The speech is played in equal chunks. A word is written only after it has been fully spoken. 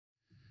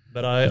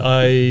But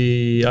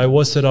I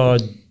was at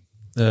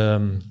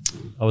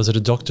a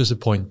doctor's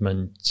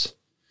appointment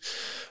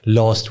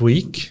last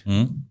week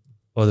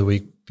or the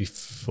week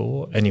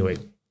before. Anyway,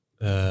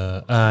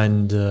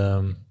 and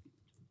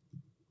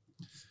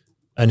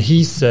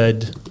he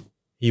said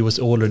he was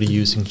already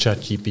using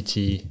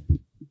ChatGPT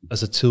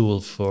as a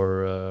tool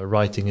for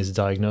writing his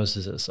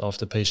diagnoses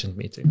after patient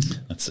meetings.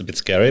 That's a bit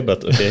scary,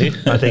 but okay.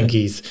 I think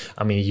he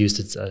used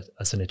it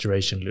as an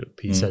iteration loop.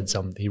 He said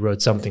he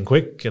wrote something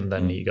quick, and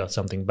then he got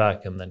something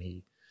back, and then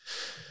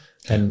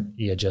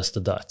he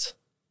adjusted that.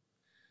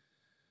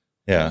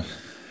 Yeah.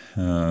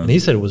 And he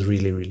said it was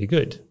really, really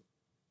good.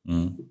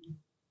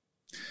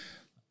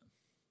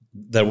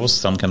 There was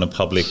some kind of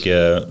public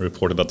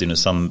report about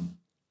some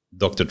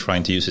doctor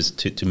trying to use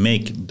it to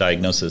make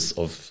diagnosis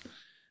of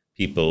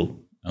people,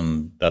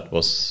 and that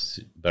was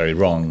very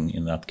wrong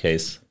in that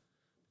case,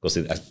 because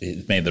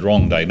it made the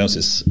wrong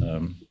diagnosis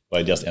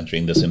by just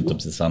entering the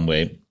symptoms in some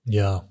way.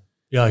 Yeah,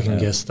 I can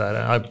guess that.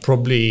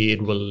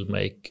 It will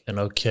make an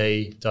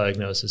okay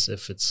diagnosis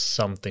if it's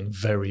something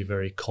very,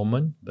 very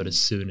common, but as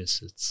soon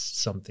as it's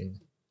something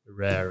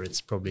rare,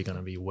 it's probably going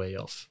to be way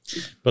off.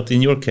 But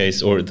in your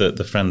case, or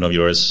the friend of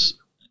yours,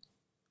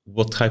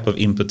 what type of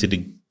input did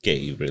he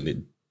give,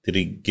 really? Did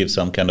he give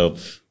some kind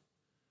of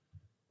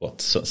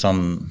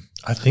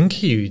I think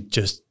he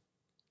just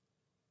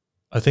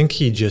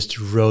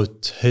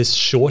wrote his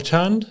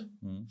shorthand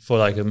for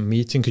like a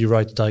meeting. Could you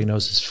write a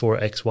diagnosis for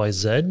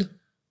XYZ?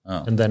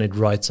 And then it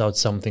writes out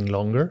something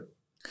longer.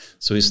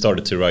 So he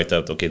started to write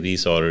out, okay,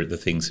 these are the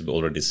things we've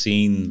already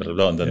seen, blah, blah,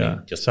 blah. And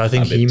then so I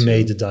think he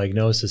made the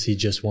diagnosis. He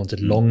just wanted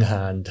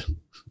longhand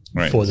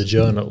for the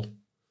journal.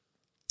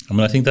 I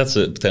mean, I think that's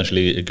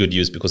potentially a good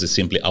use because it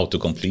simply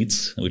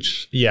auto-completes,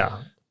 which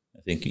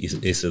I think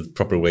is a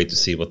proper way to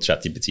see what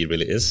ChatGPT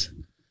really is.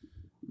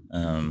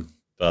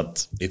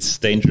 But it's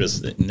dangerous.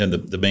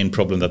 The main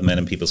problem that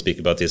many people speak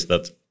about is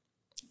that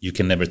you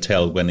can never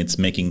tell when it's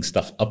making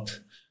stuff up,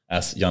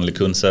 as Jan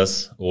LeCun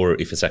says, or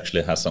if it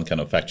actually has some kind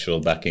of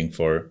factual backing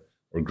or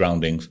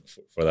grounding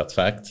for that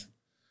fact.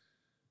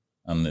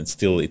 And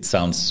it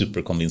sounds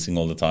super convincing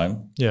all the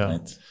time. Yeah.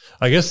 Right?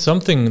 I guess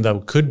something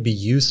that could be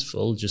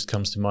useful just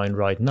comes to mind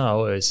right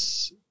now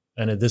is,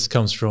 and this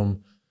comes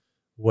from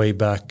way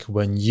back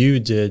when you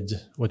did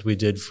what we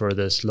did for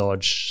this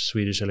large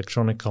Swedish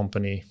electronic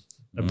company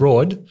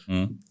abroad,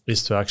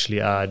 is to actually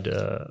add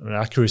an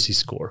accuracy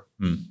score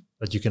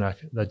that you can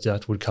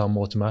that would come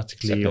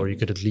automatically, or you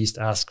could at least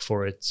ask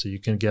for it, so you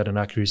can get an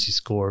accuracy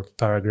score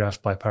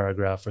paragraph by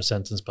paragraph or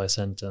sentence by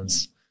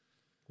sentence.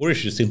 Or you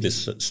should simply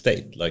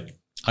state, like,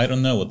 I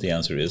don't know what the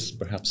answer is,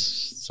 perhaps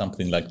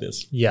something like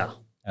this. Yeah.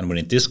 And when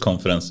it is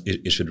confidence,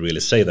 it should really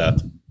say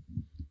that.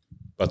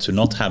 But to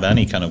not have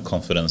any kind of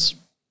confidence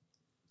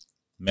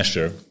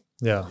measure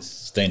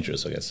is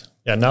dangerous, I guess.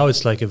 Yeah, now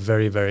it's like a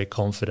very, very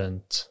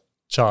confident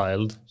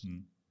child,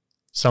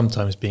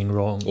 sometimes being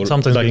wrong, or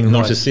sometimes like being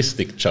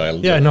narcissistic right.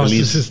 child. Yeah,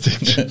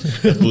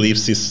 narcissistic.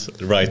 Believes he's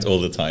right all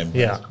the time.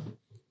 Yeah.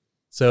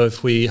 So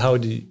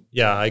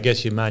I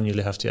guess you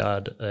manually have to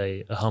add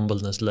a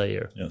humbleness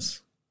layer.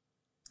 Yes.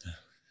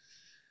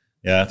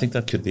 Yeah, I think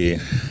that could be a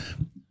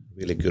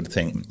really good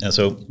thing. And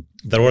so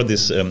there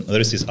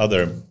is this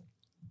other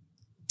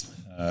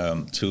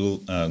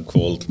tool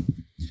called,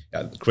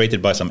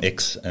 created by some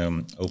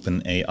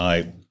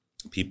OpenAI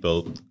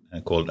people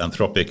called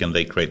Anthropic, and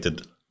they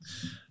created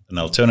an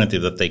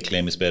alternative that they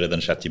claim is better than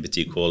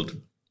ChatGPT called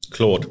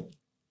Claude.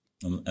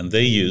 And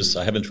they use,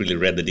 I haven't really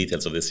read the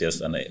details of this yet,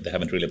 and they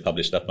haven't really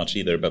published that much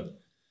either, but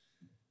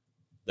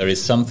there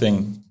is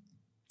something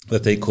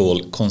that they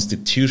call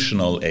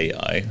constitutional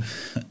AI.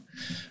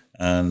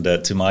 And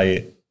to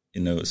my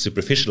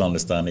superficial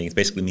understanding, it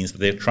basically means that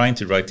they're trying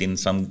to write in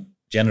some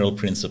general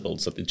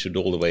principles that it should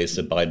always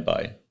abide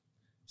by,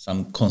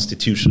 some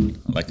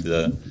constitution, like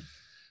the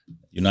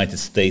United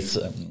States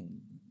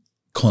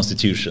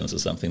constitutions or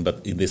something.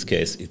 But in this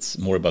case, it's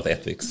more about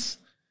ethics,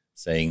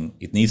 saying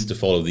it needs to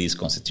follow these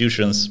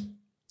constitutions,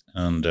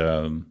 and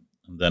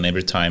then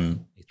every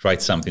time it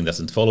writes something that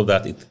doesn't follow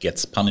that, it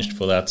gets punished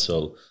for that.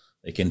 So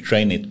they can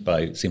train it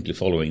by simply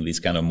following these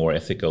kind of more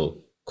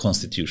ethical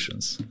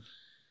constitutions.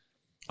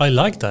 I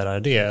like that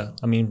idea.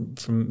 I mean,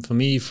 for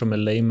me, from a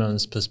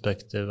layman's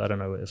perspective, I don't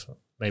know if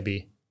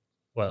maybe,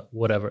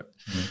 whatever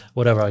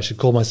I should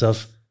call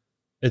myself,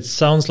 it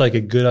sounds like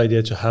a good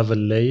idea to have a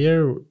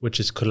layer which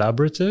is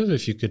collaborative.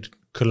 If you could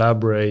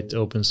collaborate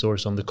open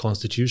source on the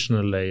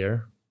constitutional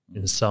layer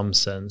in some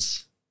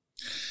sense.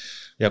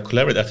 Yeah,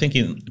 collaborate. I think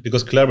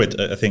because collaborate,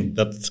 I think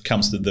that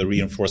comes to the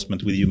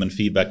reinforcement with human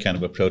feedback kind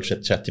of approach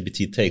that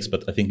ChatGPT takes.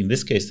 But I think in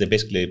this case,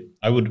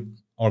 I would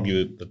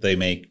argue that they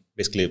make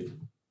basically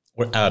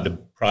or add a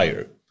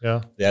prior.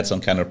 Yeah, they add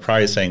some kind of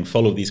prior saying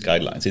follow these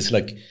guidelines. It's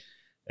like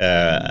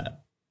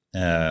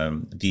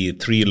the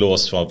 3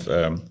 laws of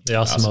the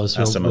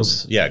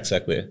Asimov. Yeah,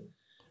 exactly.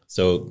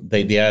 So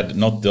they add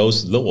not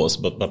those laws,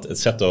 but a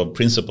set of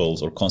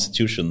principles or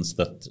constitutions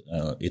that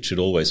it should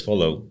always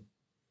follow.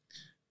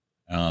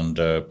 And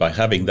by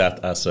having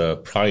that as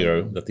a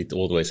prior that it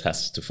always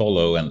has to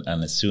follow, and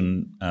as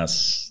soon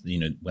as,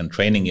 when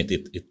training it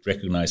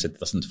recognizes it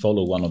doesn't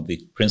follow one of the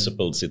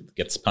principles, it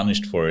gets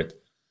punished for it.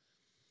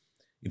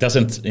 It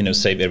doesn't,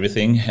 save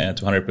everything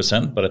to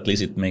 100%, but at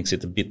least it makes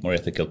it a bit more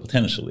ethical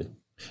potentially.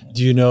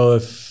 Do you know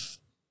if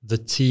the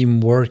team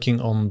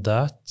working on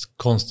that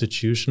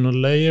constitutional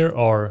layer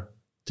are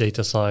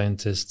data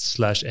scientists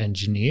 /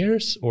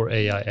 engineers or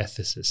AI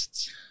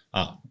ethicists?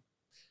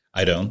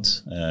 I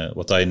don't.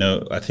 What I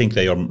know, I think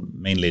they are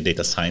mainly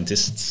data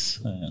scientists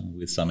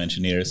with some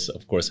engineers,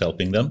 of course,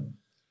 helping them.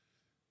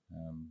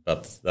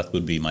 But that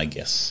would be my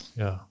guess.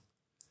 Yeah.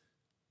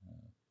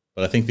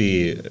 But I think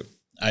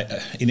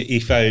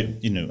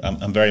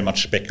I'm very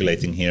much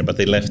speculating here, but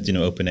they left,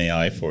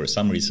 OpenAI for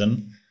some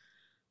reason.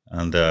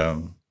 And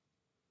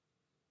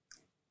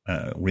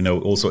we know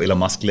also Elon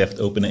Musk left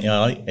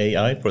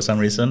OpenAI for some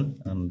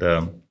reason. And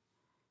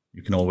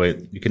you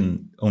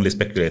can only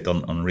speculate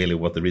on really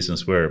what the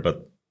reasons were,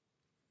 but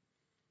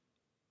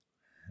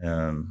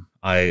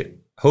I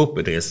hope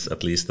it is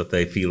at least that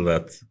they feel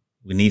that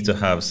we need to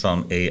have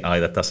some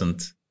AI that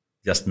doesn't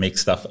just make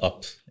stuff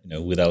up,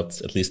 without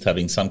at least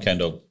having some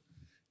kind of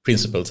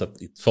principles that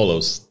it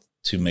follows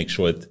to make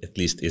sure it at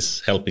least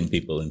is helping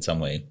people in some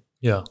way.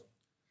 Yeah.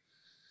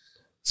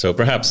 So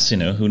perhaps,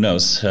 who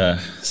knows,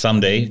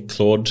 someday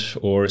Claude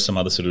or some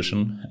other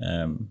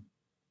solution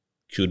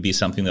could be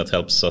something that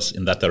helps us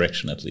in that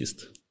direction at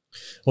least.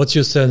 What's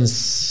your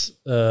sense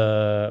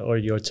or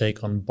your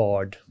take on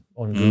Bard,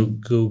 on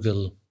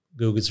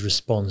Google's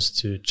response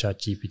to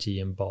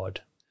ChatGPT and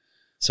Bard?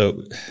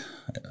 So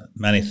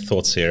many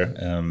thoughts here.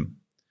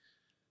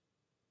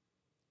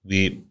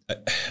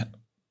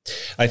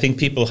 I think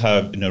people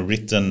have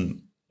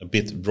written a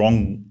bit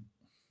wrong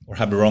or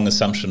have a wrong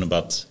assumption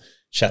about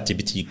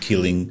ChatGPT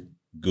killing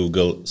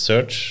Google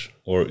search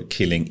or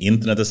killing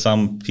internet, as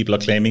some people are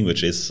claiming,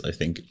 which is, I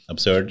think,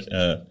 absurd.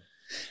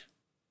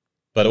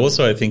 But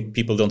also, I think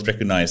people don't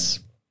recognize,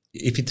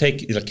 if you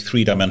take like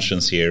 3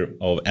 dimensions here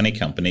of any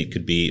company, it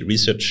could be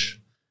research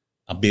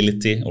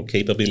ability or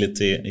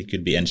capability, it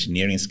could be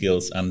engineering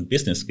skills and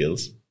business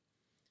skills,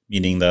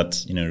 meaning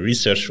that,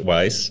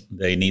 research-wise,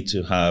 they need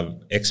to have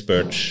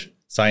expert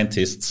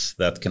scientists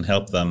that can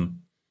help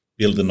them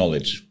build the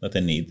knowledge that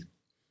they need,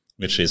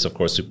 which is, of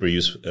course, super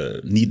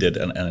needed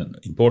and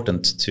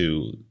important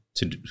to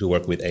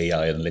work with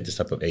AI and the latest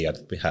type of AI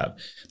that we have.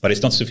 But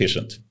it's not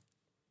sufficient.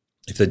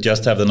 If they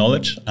just have the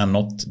knowledge and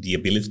not the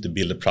ability to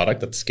build a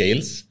product that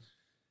scales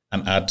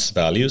and adds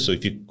value, so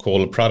if you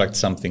call a product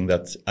something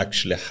that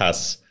actually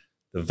has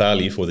the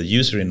value for the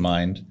user in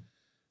mind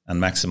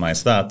and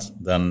maximize that,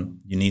 then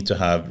you need to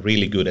have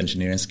really good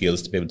engineering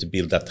skills to be able to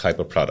build that type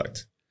of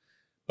product.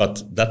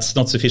 But that's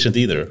not sufficient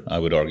either, I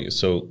would argue.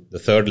 So the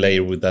third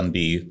layer would then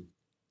be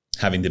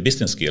having the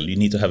business skill. You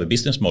need to have a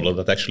business model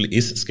that actually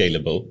is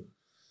scalable,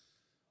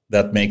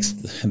 that makes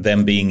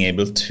them being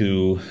able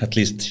to at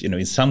least,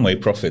 in some way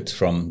profit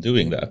from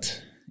doing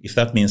that. If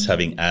that means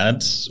having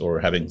ads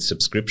or having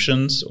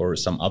subscriptions or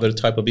some other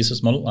type of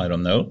business model, I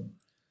don't know.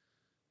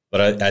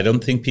 But I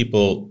don't think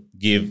people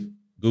give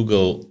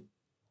Google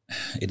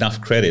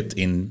enough credit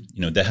in,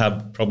 they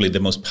have probably the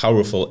most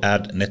powerful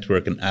ad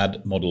network and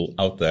ad model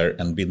out there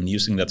and been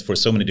using that for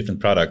so many different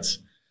products,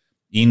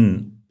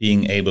 in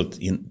being able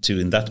to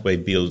in that way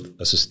build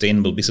a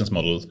sustainable business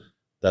model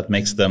that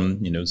makes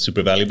them,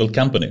 super valuable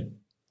company.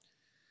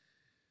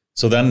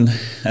 So then,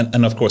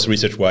 and of course,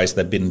 research-wise,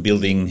 they've been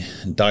building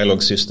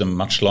dialogue system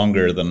much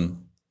longer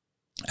than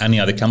any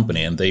other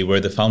company, and they were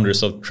the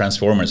founders of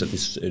Transformers. That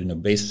is,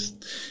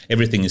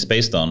 everything is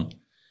based on.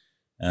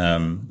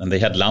 And they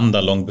had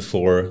Lambda long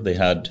before they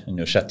had,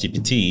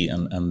 ChatGPT,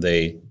 and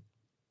they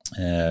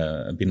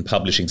been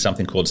publishing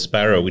something called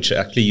Sparrow, which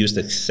actually used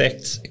the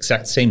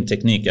exact same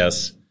technique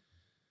as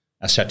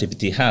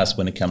ChatGPT has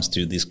when it comes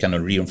to this kind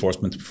of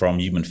reinforcement from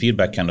human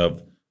feedback kind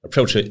of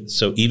approach.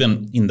 So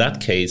even in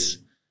that case,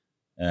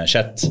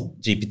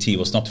 ChatGPT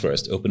was not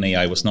first,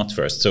 OpenAI was not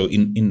first. So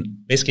in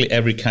basically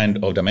every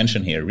kind of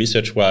dimension here,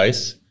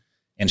 research-wise,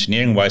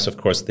 engineering-wise, of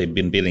course, they've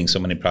been building so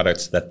many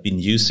products that been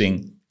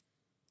using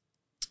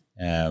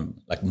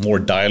like more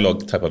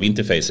dialogue type of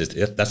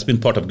interfaces. That's been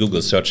part of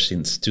Google search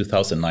since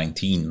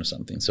 2019 or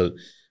something. So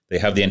they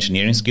have the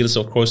engineering skills,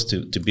 of course,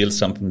 to build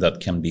something that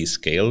can be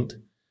scaled,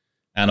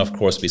 and of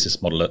course,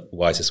 business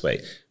model-wise as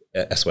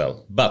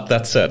well. But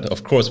that said,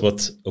 of course,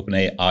 what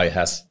OpenAI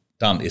has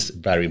done is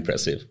very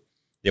impressive.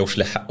 They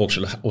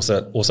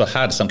also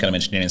had some kind of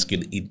engineering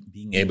skill in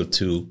being able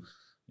to,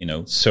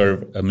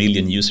 serve 1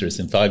 million users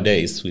in 5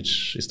 days,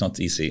 which is not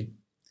easy.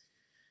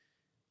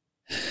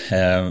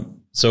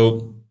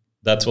 So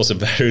that was a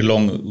very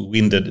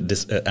long-winded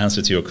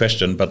answer to your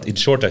question. But in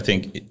short, I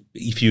think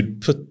if you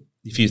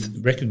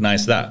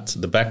recognize that,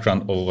 the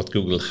background of what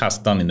Google has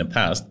done in the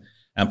past,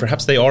 and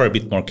perhaps they are a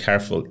bit more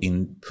careful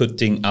in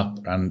putting up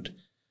and,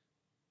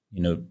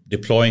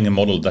 deploying a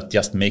model that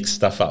just makes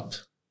stuff up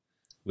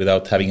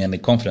without having any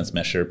confidence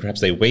measure.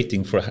 Perhaps they're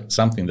waiting for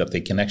something that they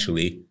can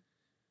actually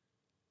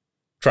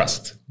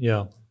trust.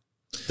 Yeah.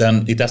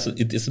 Then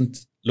it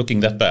isn't looking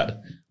that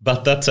bad.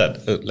 But that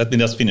said, let me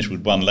just finish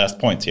with one last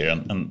point here.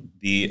 And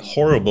the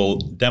horrible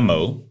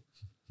demo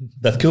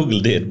that Google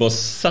did was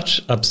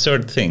such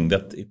absurd thing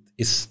that it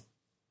is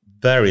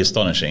very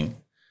astonishing.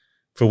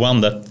 For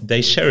one, that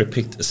they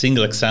cherry-picked a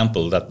single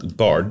example that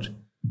Bard,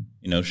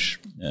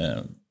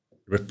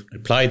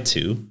 replied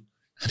to.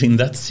 And in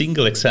that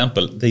single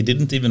example, they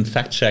didn't even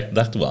fact-check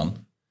that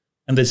one.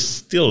 And they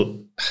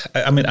still,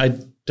 I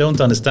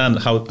don't understand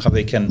how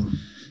they can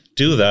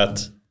do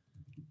that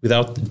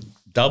without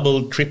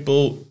double,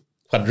 triple,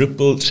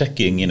 quadruple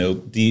checking,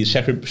 the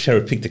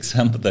cherry-picked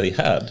example that he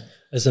had.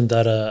 Isn't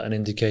that an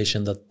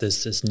indication that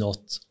this is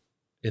not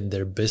in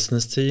their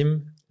business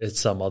team? It's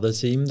some other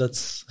team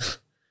that's...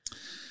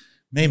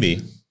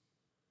 Maybe.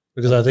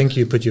 Because I think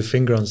you put your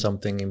finger on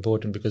something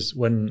important, because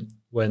when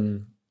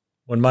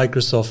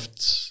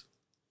Microsoft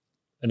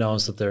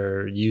announced that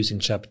they're using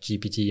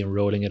ChatGPT and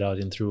rolling it out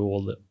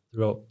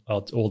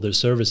throughout all their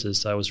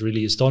services, I was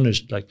really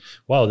astonished, like,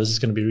 wow, this is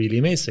going to be really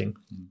amazing.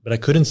 But I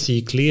couldn't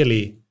see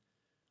clearly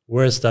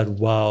where's that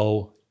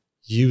wow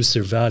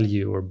user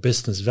value or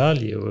business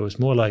value. It was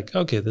more like,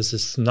 okay, this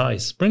is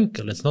nice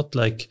sprinkle. It's not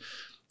like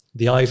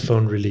the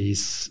iPhone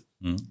release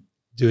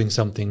doing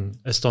something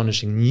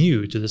astonishing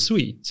new to the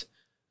suite.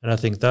 And I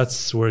think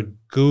that's where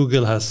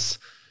Google has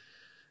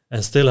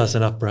and still has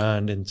an upper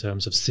hand in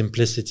terms of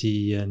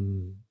simplicity,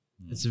 and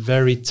it's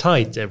very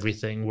tight,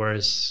 everything,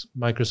 whereas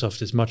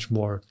Microsoft is much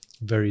more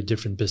very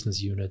different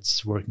business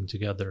units working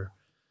together.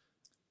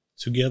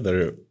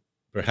 Together,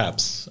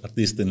 perhaps, at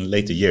least in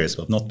later years,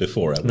 but not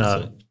before, I would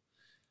say.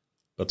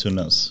 But who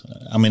knows?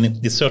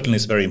 It certainly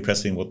is very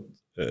impressive what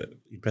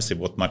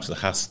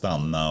Microsoft has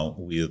done now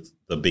with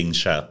the Bing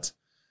Chat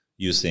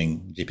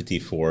using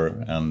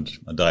GPT-4 and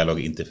a dialogue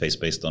interface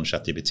based on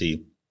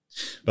ChatGPT.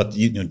 But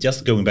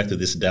just going back to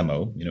this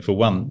demo, for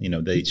one,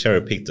 they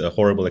cherry-picked a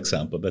horrible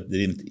example, but they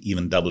didn't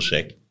even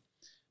double-check.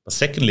 But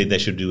secondly, they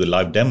should do a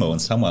live demo, and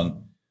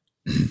someone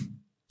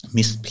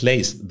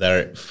misplaced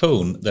their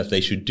phone that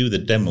they should do the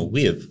demo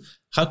with.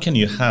 How can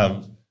you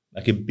have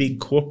like a big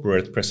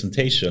corporate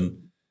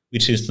presentation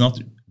which is not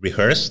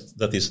rehearsed,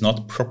 that is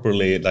not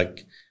properly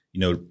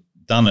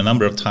done a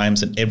number of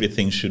times, and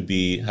everything should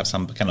have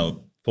some kind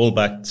of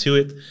fallback to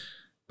it?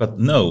 But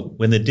no,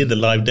 when they did the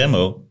live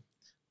demo,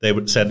 they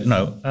said,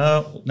 now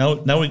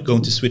we're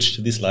going to switch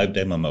to this live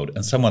demo mode.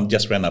 And someone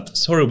just ran up,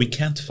 sorry, we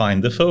can't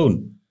find the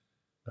phone.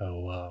 Oh,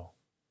 wow.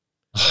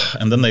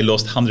 And then they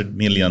lost $100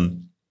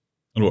 billion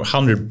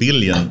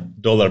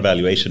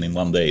valuation in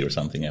one day or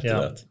something after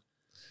that.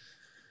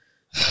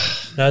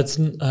 That's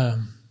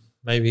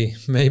maybe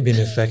an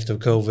effect of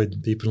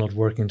COVID, people not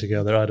working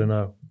together. I don't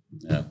know.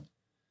 Yeah.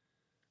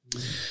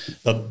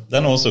 But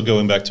then also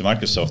going back to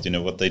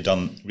Microsoft, what they've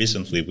done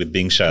recently with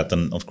Bing Chat,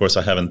 and of course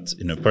I haven't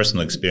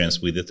personal experience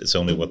with it. It's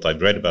only what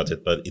I've read about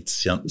it, but it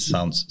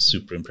sounds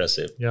super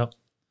impressive. Yeah.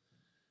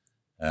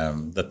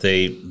 That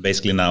they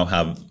basically now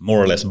have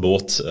more or less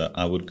bought,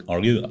 I would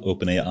argue,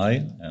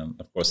 OpenAI.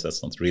 Of course,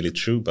 that's not really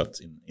true, but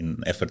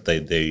in effort,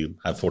 they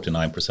have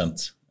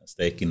 49%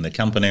 stake in the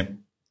company.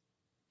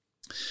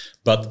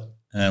 But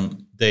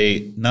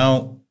they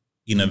now,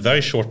 in a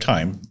very short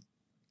time,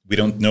 we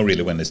don't know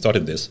really when they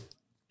started this,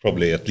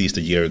 probably at least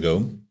a year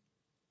ago.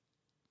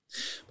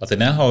 But they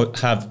now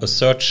have a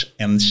search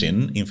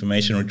engine,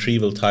 information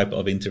retrieval type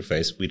of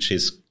interface, which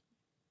is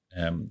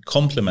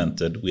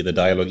complemented with a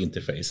dialogue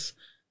interface,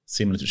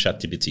 similar to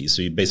ChatGPT.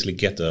 So you basically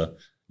get a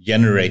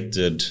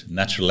generated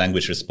natural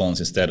language response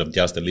instead of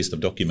just a list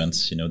of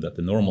documents, that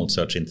the normal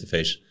search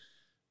interface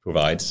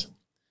provides.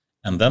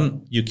 And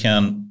then you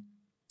can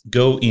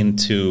go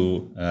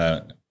into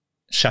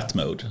chat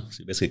mode. So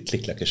you basically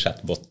click like a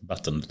chat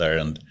button there,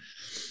 and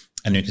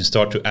you can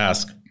start to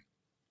ask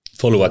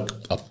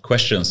follow-up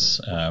questions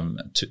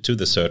to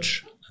the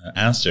search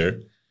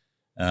answer.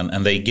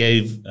 And they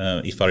gave,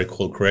 if I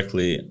recall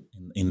correctly,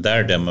 in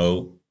their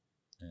demo,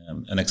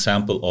 an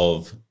example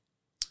of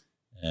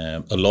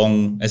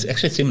it's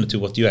actually similar to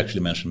what you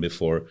actually mentioned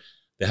before.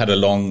 They had a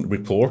long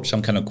report,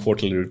 some kind of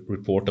quarterly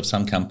report of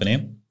some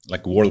company,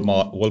 like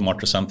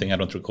Walmart or something. I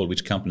don't recall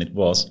which company it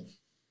was.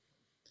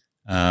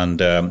 And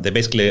they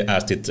basically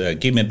asked it,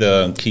 give me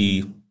the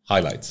key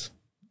highlights.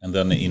 And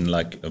then in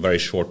like a very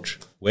short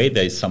way,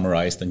 they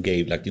summarized and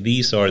gave like,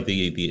 these are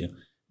the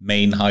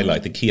main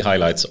highlight, the key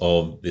highlights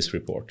of this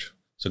report.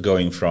 So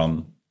going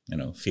from,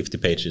 50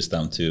 pages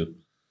down to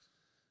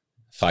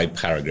 5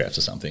 paragraphs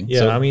or something.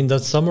 Yeah, so,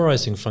 that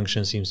summarizing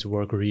function seems to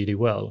work really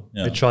well.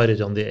 Yeah. I tried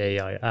it on the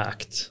AI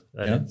Act.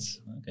 It's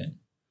okay.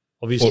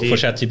 Obviously, for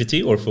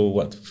ChatGPT or for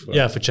what? For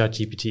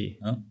ChatGPT.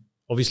 Oh.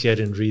 Obviously, I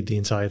didn't read the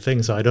entire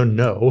thing, so I don't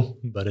know.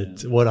 But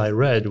what I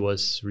read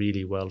was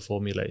really well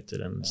formulated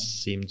and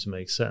seemed to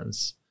make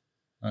sense.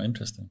 Oh,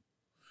 interesting.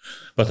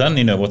 But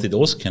then, what it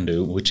also can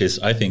do, which is,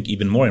 I think,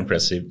 even more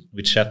impressive,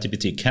 which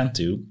ChatGPT can't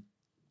do.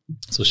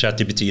 So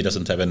ChatGPT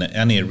doesn't have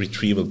any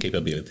retrieval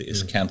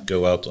capabilities. Can't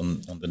go out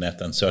on the net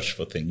and search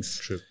for things.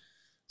 True.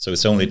 So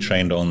it's only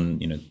trained on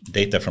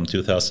data from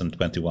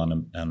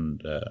 2021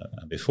 and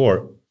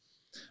before.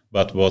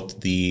 But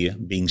what the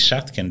Bing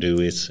Chat can do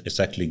is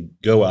actually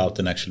go out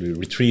and actually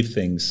retrieve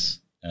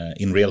things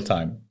in real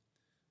time,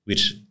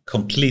 which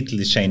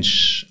completely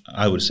change,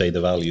 I would say,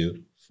 the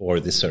value for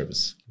this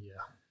service. Yeah.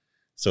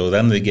 So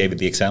then they gave it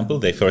the example.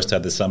 They first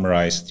had the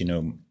summarized,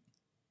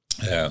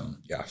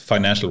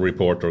 financial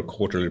report or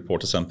quarterly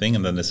report or something,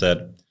 and then they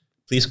said,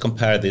 please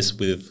compare this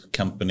with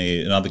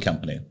another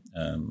company.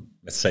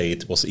 Let's say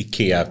it was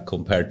IKEA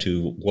compared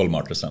to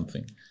Walmart or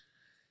something.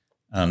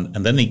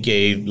 And then they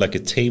gave like a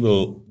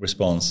table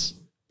response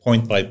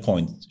point by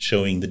point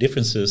showing the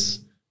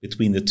differences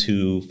between the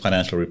two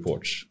financial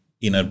reports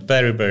in a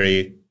very,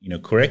 very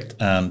correct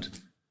and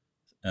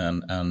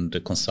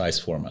concise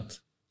format.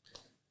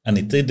 And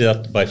it did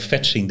that by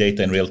fetching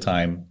data in real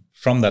time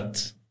from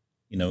that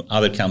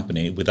other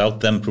company without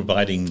them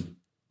providing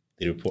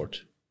the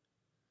report.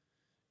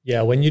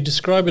 Yeah, when you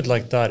describe it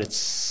like that, it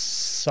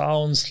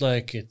sounds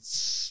like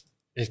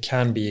it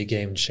can be a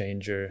game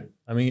changer.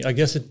 I mean, I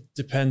guess it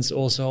depends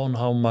also on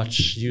how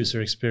much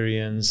user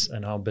experience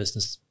and how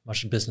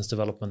much business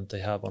development they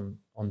have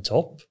on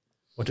top.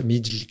 What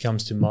immediately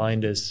comes to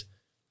mind is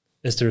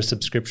there a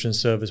subscription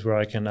service where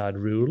I can add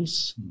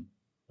rules,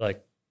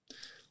 like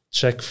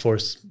check for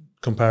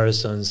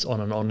comparisons on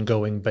an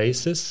ongoing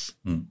basis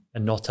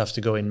and not have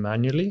to go in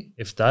manually?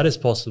 If that is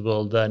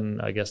possible, then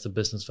I guess the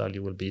business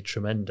value will be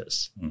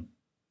tremendous.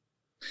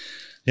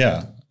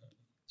 Yeah.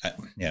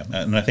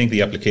 And I think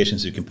the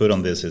applications you can put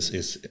on this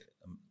is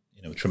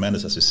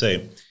tremendous, as you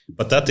say.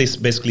 But that is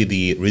basically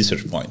the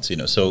research point.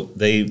 So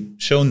they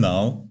show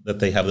now that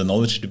they have the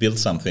knowledge to build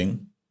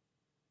something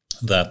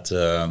that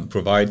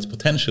provides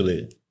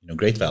potentially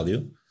great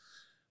value.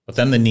 But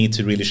then they need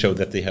to really show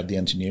that they have the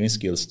engineering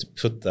skills to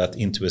put that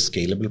into a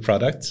scalable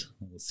product.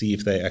 We'll see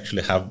if they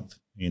actually have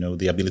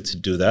the ability to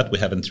do that.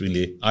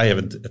 I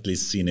haven't at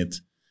least seen it,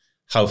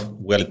 how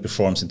well it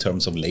performs in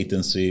terms of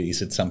latency.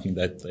 Is it something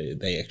that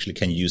they actually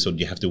can use, or do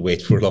you have to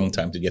wait for a long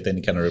time to get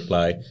any kind of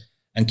reply?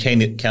 And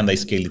can they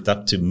scale it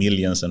up to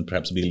millions and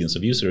perhaps billions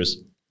of users?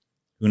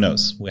 Who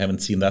knows? We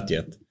haven't seen that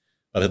yet.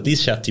 But at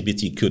least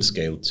ChatGPT could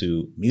scale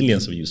to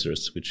millions of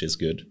users, which is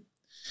good.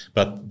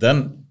 But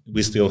then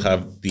we still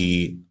have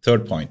the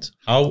third point.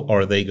 How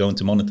are they going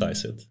to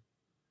monetize it?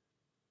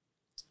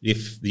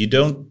 If you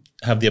don't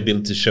have the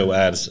ability to show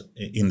ads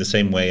in the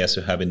same way as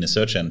you have in a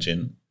search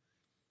engine,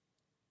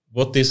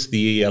 what is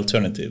the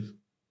alternative?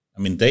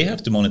 I mean, they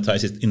have to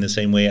monetize it in the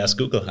same way as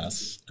Google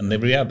has and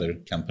every other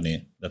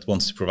company that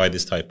wants to provide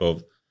this type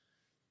of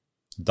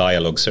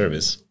dialogue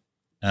service.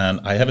 And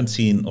I haven't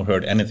seen or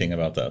heard anything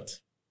about that.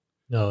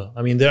 No,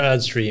 I mean, their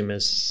ad stream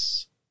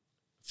is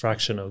a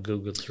fraction of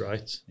Google's,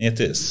 right? It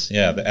is.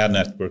 Yeah, the ad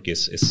network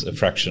is a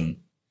fraction.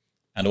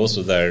 And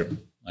also their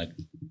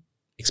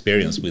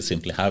experience with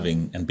simply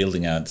having and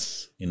building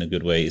ads in a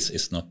good way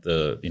is not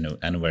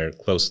anywhere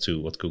close to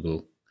what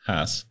Google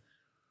has.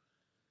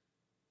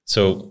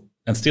 So,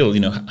 and still,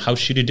 how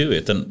should you do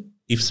it? And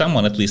if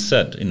someone at least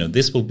said,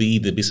 this will be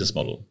the business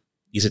model,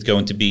 is it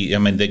going to be,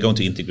 they're going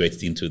to integrate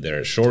it into their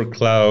Azure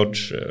cloud,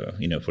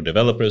 for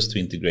developers to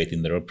integrate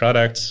in their own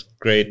products.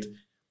 Great.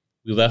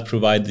 Will that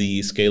provide the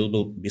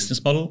scalable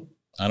business model?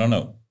 I don't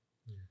know.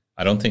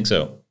 I don't think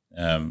so.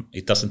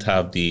 It doesn't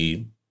have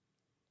the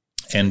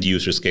end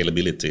user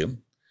scalability.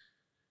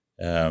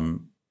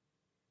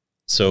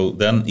 So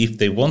then if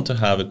they want to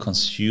have a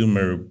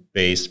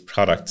consumer-based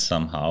product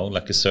somehow,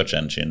 like a search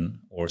engine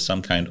or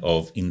some kind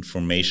of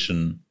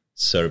information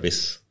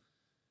service,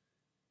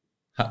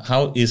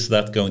 how is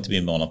that going to be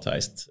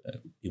monetized?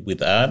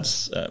 With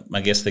ads?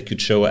 I guess they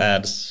could show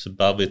ads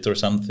above it or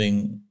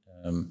something.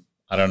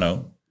 I don't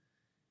know.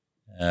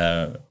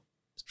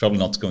 It's probably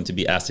not going to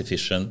be as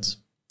efficient.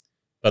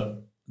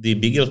 But the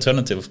big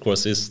alternative, of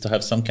course, is to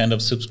have some kind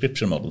of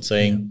subscription model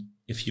saying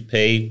if you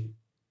pay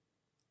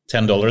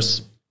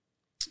 $10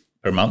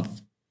 per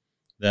month,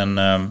 then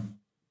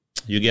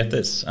you get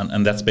this.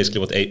 And that's basically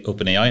what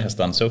OpenAI has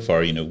done so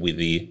far, with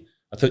the,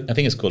 I think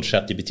it's called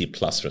ChatGPT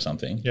Plus or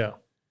something. Yeah.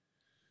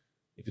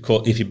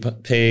 If you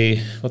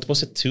pay, what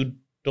was it,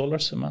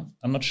 $2 a month?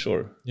 I'm not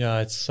sure. Yeah,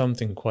 it's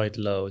something quite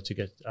low to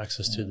get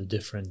access to the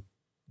different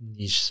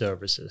niche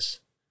services.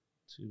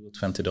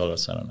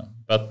 $20, I don't know.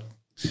 But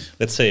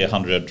let's say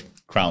 100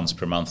 crowns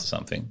per month or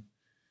something.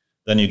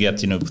 Then you get,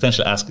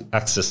 potential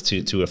access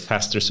to a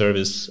faster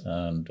service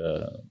and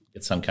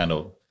get some kind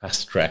of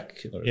fast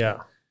track.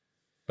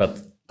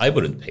 But I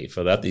wouldn't pay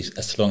for that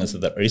as long as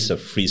there is a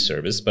free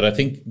service. But I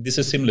think this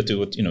is similar to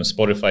what,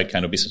 Spotify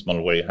kind of business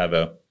model where you have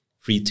a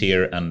free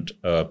tier and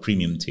a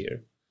premium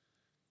tier.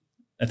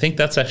 I think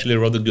that's actually a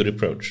rather good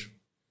approach.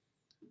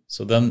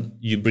 So then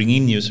you bring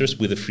in users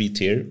with a free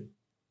tier,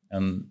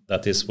 and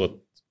that is what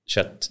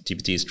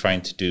ChatGPT is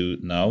trying to do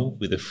now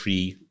with a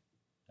free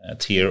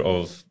tier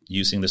of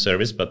using the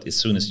service. But as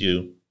soon as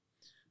you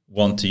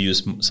want to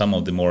use some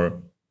of the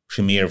more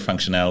premier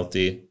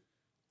functionality,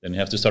 then you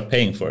have to start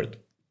paying for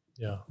it.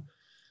 Yeah.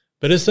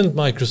 But isn't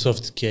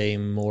Microsoft's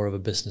game more of a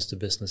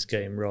business-to-business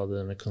game rather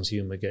than a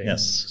consumer game?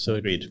 Yes, so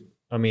agreed.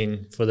 I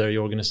mean, for their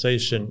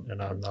organization,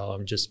 and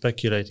I'm just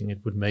speculating,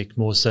 it would make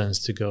more sense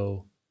to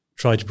go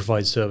try to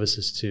provide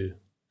services to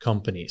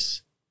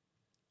companies,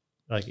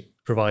 like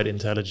provide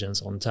intelligence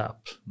on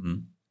tap,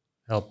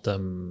 help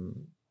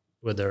them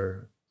with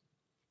their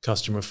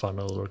customer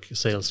funnel or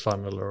sales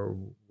funnel or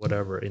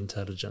whatever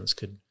intelligence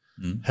could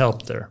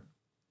help there.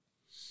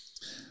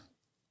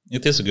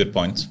 It is a good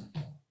point.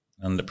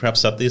 And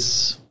perhaps that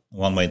is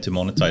one way to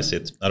monetize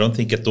it. I don't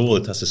think at all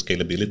it has the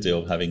scalability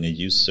of having a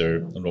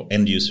user or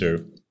end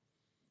user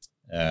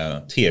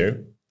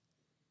tier,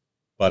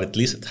 but at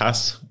least it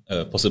has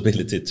a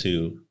possibility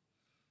to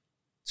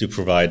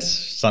provide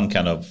some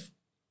kind of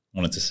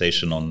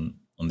monetization on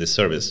this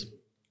service.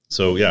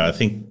 So yeah, I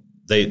think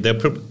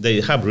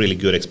they have really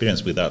good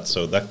experience with that.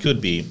 So that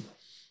could be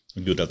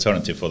a good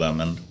alternative for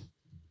them.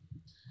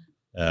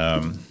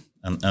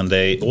 And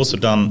they also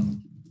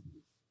done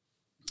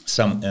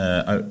some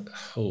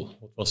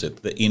what was it?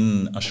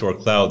 In Azure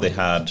Cloud they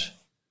had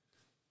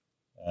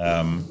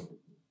an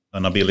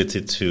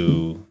ability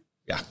to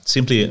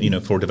simply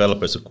for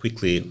developers to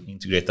quickly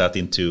integrate that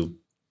into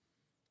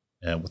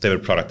whatever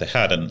product they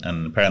had,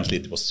 and apparently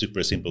it was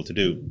super simple to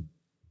do.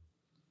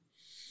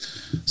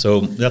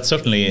 So that's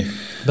certainly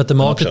but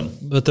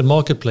the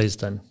marketplace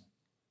then.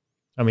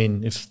 I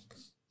mean,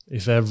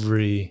 if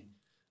every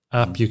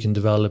app you can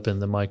develop in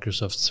the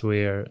Microsoft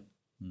sphere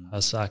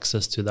has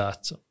access to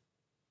that,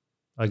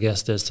 I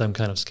guess there's some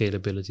kind of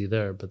scalability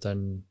there. But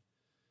then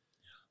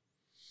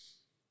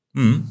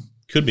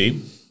could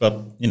be,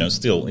 but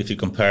still, if you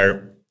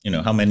compare,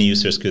 how many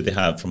users could they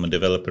have from a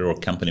developer or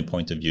company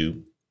point of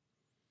view?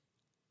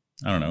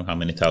 I don't know how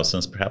many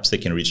thousands. Perhaps they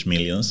can reach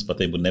millions, but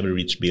they would never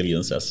reach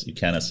billions as you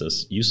can as a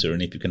user.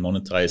 And if you can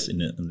monetize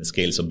in the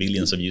scales of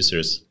billions of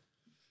users,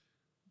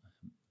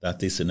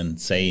 that is an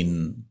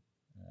insane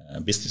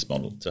business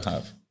model to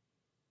have.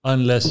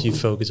 Unless you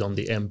focus on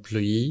the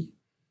employee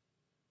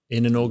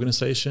in an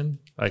organization,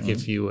 like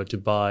if you were to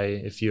buy,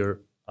 if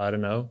you're, I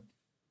don't know,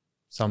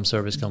 some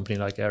service company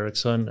like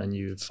Ericsson, and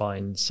you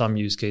find some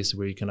use case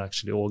where you can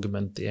actually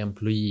augment the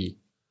employee.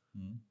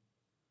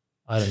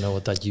 I don't know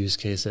what that use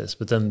case is,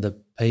 but then the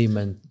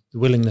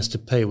willingness to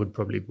pay would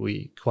probably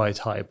be quite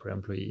high per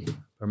employee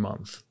per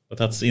month. But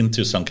that's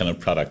into some kind of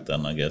product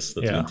then, I guess,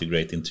 that you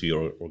integrate into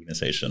your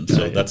organization.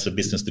 So that's a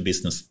business to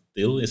business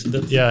deal, isn't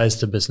it? Yeah,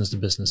 it's the business to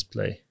business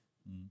play.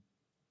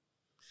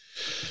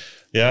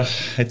 Yeah,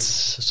 it's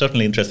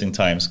certainly interesting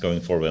times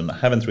going forward. And I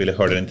haven't really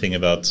heard anything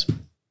about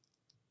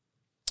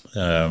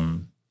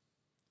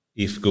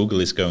if Google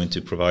is going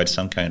to provide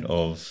some kind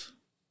of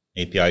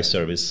API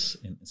service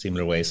in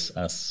similar ways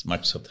as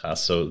Microsoft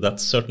has. So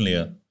that's certainly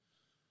a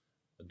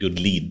good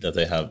lead that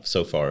they have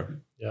so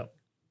far. Yeah,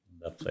 in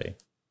that way.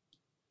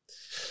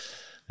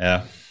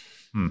 Yeah.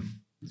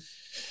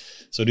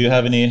 So do you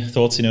have any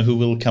thoughts, who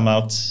will come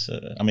out?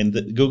 I mean,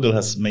 Google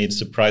has made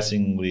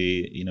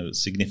surprisingly,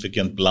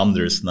 significant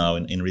blunders now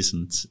in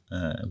recent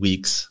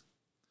weeks.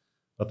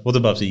 But what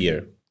about a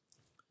year?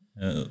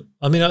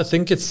 I mean, I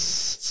think it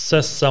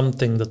says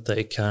something that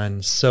they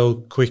can so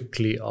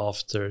quickly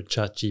after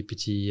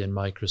ChatGPT and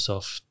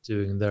Microsoft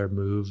doing their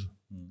move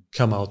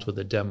come out with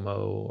a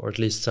demo, or at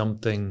least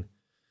something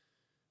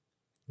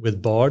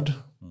with Bard.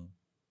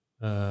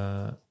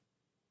 And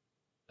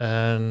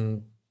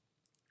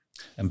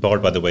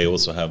Bard, by the way,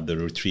 also have the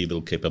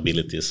retrieval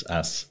capabilities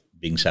as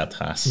Bing Chat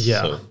has.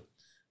 Yeah. So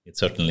it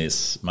certainly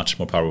is much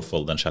more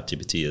powerful than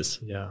ChatGPT is.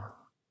 Yeah.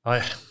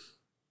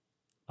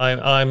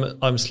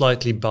 I'm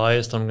slightly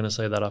biased. I'm going to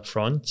say that up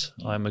front.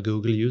 I'm a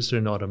Google user,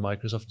 not a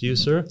Microsoft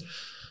user.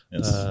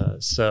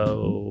 Yes.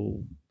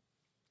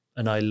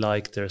 And I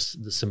like the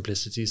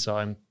simplicity.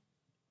 So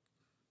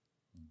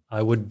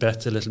I would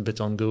bet a little bit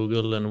on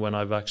Google. And when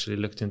I've actually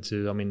looked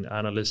into,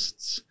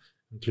 analysts'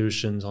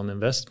 conclusions on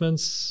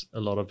investments, a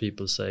lot of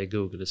people say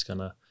Google is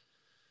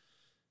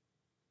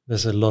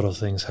there's a lot of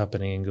things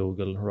happening in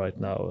Google right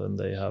now, and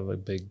they have a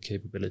big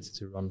capability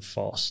to run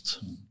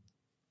fast.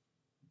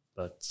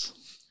 But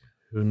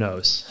who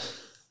knows?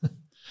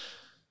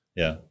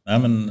 Yeah,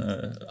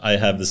 I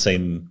have the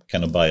same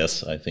kind of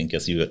bias, I think,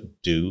 as you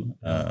do.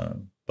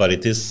 But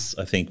it is,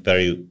 I think,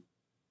 very,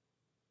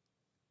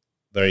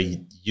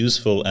 very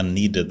useful and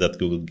needed that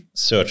Google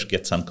Search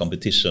gets some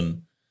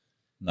competition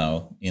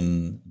now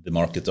in the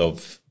market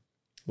of,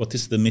 what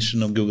is the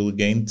mission of Google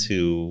again?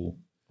 To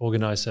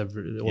organize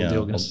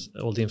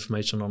all the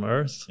information on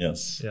Earth.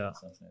 Yes. Yeah.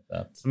 Something like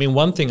that. I mean,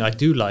 one thing I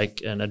do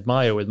like and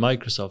admire with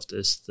Microsoft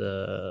is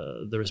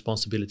the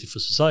responsibility for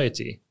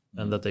society,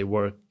 and that they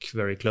work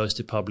very close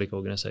to public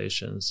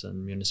organizations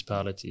and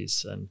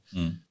municipalities. And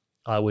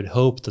I would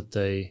hope that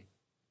they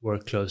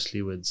work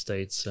closely with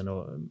states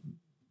and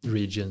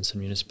regions and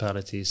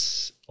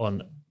municipalities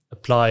on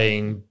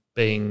applying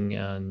Bing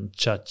and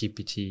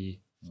ChatGPT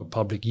for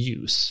public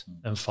use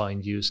and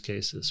find use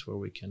cases where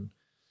we can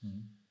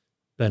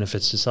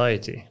benefit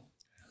society.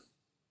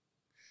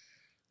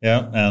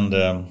 Yeah, and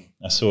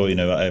I saw,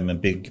 I'm a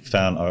big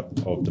fan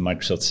of the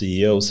Microsoft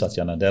CEO,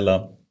 Satya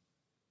Nadella.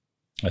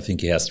 I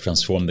think he has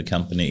transformed the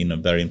company in a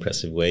very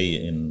impressive way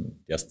in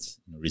just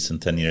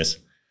recent 10 years.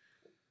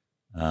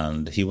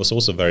 And he was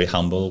also very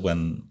humble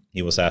when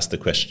he was asked the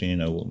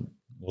question,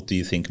 what do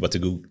you think about the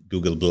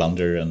Google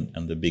blunder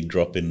and the big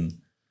drop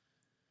in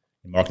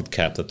market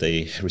cap that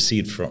they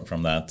received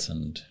from that?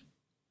 And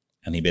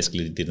he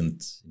basically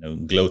didn't,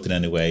 gloat in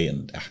any way.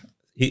 And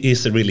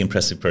he's a really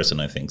impressive person,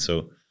 I think.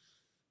 So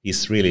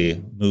he's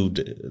really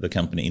moved the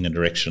company in a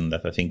direction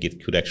that I think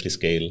it could actually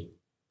scale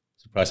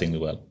surprisingly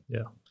well.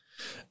 Yeah.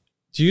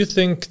 Do you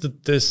think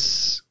that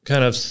this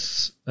kind of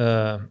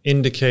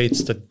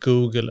indicates that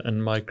Google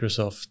and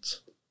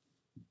Microsoft...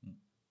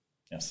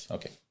 Yes,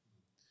 okay.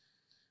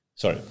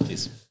 Sorry,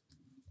 please.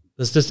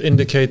 Does this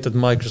indicate that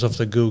Microsoft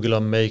and Google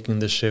are making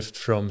the shift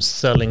from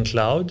selling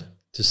cloud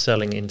to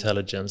selling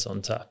intelligence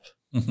on tap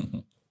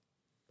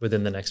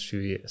within the next few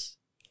years?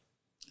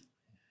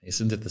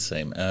 Isn't it the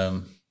same?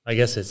 I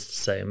guess it's the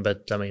same,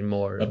 but I mean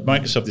more. But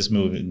Microsoft is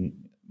moving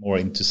more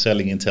into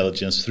selling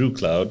intelligence through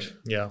cloud.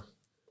 Yeah.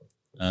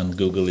 And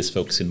Google is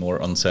focusing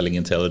more on selling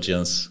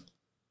intelligence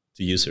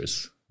to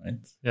users, right?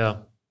 Yeah.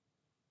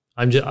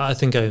 I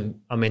think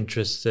I'm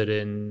interested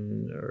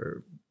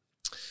in...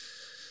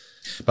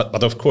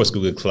 But of course,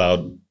 Google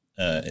Cloud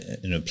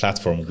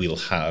platform will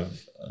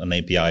have an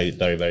API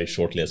very, very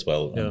shortly as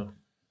well. Yeah. And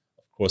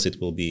of course, it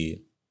will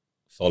be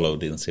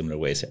followed in similar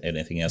ways.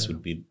 Anything else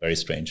would be very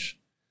strange.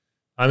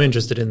 I'm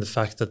interested in the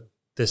fact that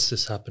this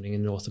is happening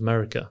in North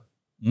America.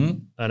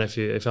 Mm. And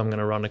if I'm going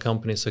to run a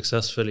company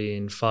successfully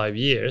in 5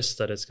 years,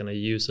 that it's going to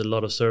use a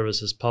lot of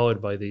services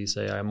powered by these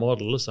AI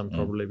models, I'm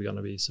probably going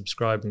to be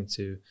subscribing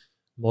to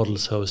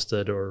models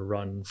hosted or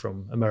run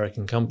from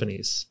American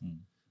companies.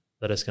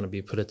 That is going to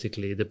be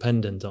politically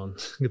dependent on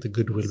the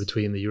goodwill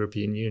between the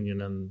European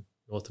Union and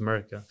North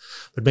America.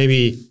 But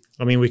maybe,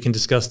 we can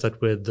discuss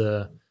that with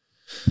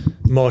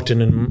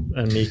Martin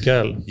and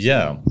Mikael.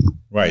 Yeah,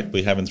 right.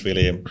 We haven't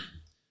really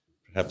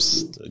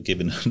perhaps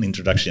given an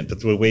introduction,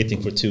 but we're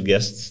waiting for 2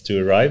 guests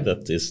to arrive.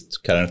 That is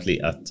currently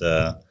at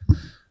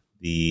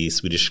the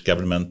Swedish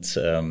government,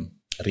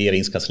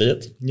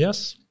 Regeringskansliet.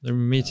 Yes, they're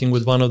meeting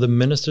with one of the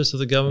ministers of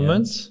the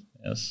government.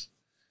 Yes.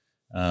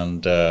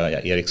 And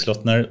Erik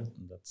Slottner,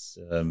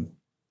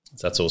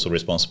 that's also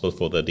responsible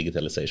for the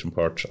digitalization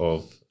part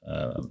of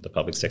the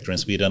public sector in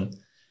Sweden.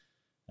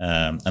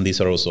 And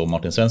these are also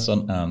Martin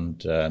Svensson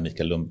and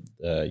Mikael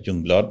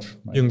Ljungblad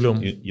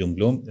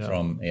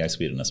from AI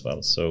Sweden as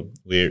well. So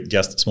we're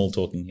just small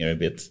talking here a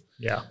bit.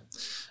 Yeah.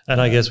 And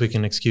I guess we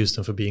can excuse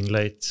them for being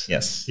late.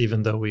 Yes.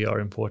 Even though we are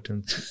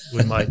important,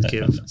 we might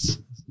give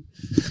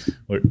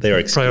they are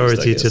excused,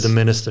 priority to the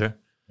minister.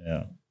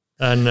 Yeah.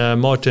 And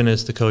Martin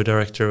is the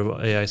co-director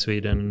of AI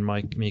Sweden, and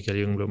Mikael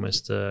Ljungblom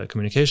is the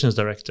communications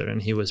director,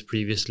 and he was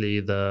previously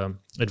the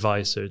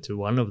advisor to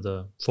one of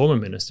the former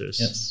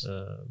ministers,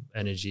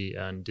 energy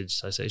and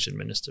digitization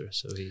minister.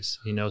 So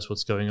he knows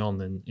what's going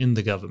on in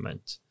the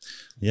government.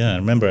 Yeah, I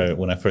remember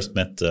when I first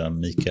met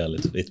Mikael,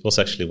 it was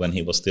actually when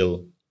he was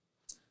still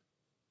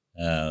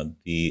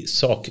the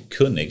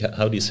sakkunnig.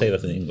 How do you say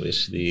that in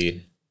English?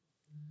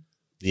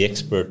 The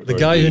expert, the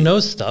guy who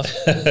knows stuff,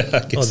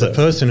 or the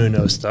person who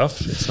knows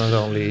stuff. It's not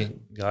only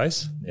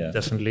guys,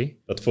 definitely.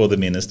 But for the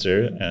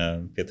minister,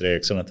 Peter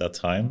Eriksson at that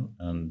time,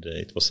 and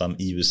it was some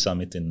EU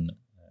summit in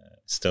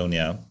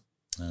Estonia,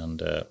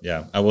 and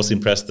I was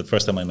impressed the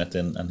first time I met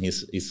him, and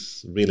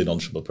he's really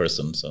knowledgeable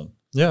person. So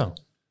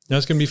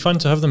it's going to be fun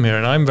to have them here,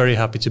 and I'm very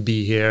happy to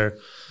be here.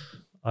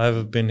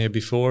 I've been here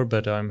before,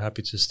 but I'm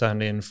happy to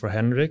stand in for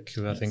Henrik,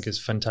 who I think is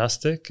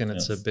fantastic, and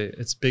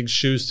it's big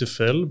shoes to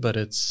fill. But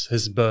it's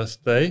his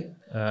birthday,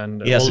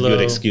 and he has a good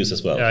excuse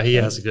as well. Yeah, he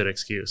has a good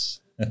excuse.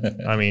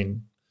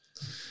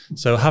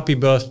 So happy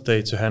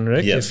birthday to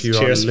Henrik! Yes, if you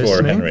cheers are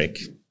listening. For Henrik.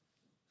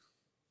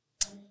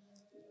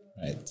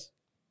 Right.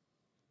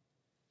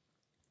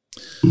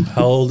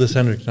 How old is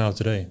Henrik now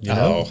today?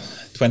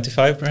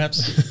 25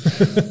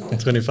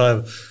 perhaps.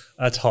 25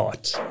 at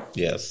heart.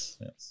 Yes.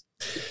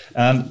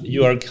 And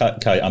you are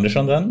Kai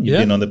Andersson then? You've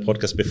been on the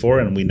podcast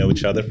before, and we know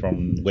each other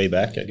from way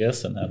back, I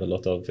guess, and have a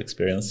lot of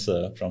experience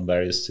from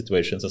various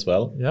situations as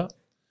well. Yeah.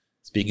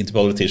 Speaking to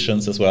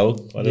politicians as well,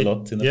 quite a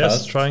lot in the past.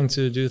 Yes, trying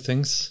to do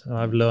things.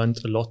 I've learned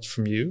a lot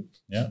from you.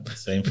 Yeah,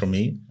 same from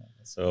me.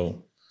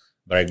 So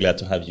very glad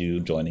to have you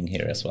joining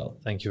here as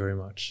well. Thank you very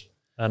much.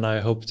 And I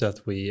hope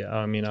that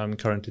I'm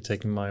currently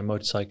taking my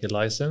motorcycle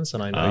license,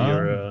 and I know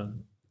you're...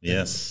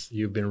 Yes.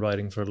 You've been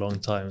riding for a long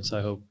time, so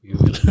I hope we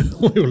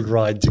will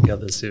ride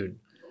together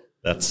soon.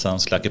 That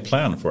sounds like a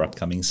plan for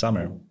upcoming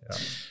summer. Yeah.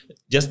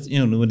 Just,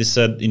 what you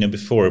said,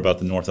 before about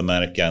the North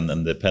America and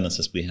the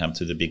dependencies we have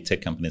to the big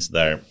tech companies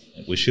there,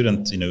 we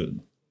shouldn't,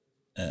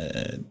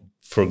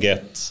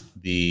 forget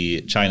the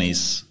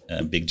Chinese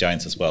big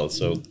giants as well.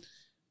 So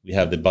we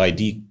have the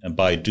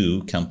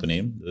Baidu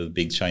company, the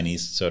big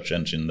Chinese search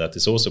engine that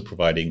is also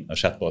providing a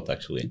chatbot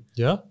actually.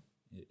 Yeah.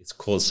 It's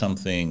called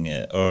something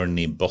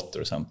Ernie Bot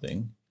or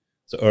something.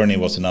 So Ernie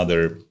was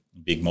another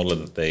big model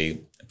that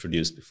they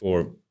produced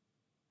before,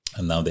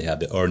 and now they have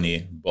the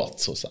Ernie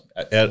Bots or something.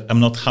 I'm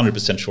not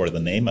 100% sure of the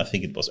name. I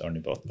think it was Ernie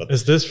Bot. But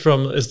is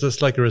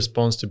this like a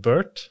response to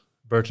Bert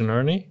and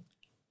Ernie?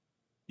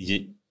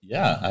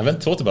 Yeah, I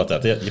haven't thought about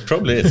that. Yeah, it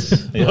probably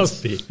is.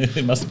 Must be.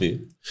 It must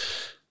be.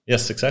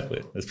 Yes,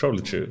 exactly. It's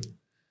probably true.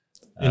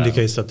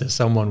 Indicates that there's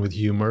someone with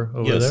humor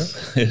over there.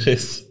 Yes, it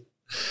is.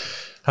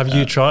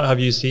 Have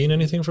you seen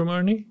anything from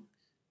Ernie?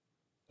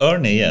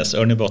 Ernie, yes.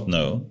 ErnieBot,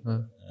 no.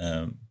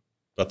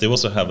 But they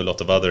also have a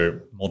lot of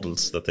other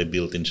models that they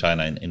built in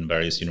China in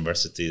various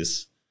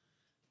universities.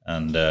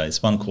 And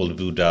it's one called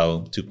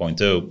Wudao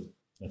 2.0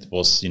 that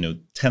was,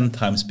 10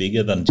 times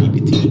bigger than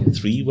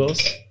GPT-3 was.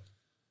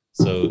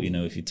 So,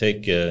 if you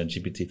take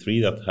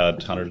GPT-3 that had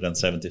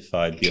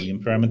 175 billion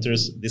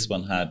parameters, this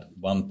one had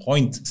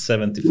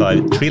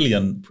 1.75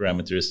 trillion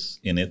parameters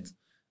in it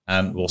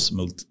and was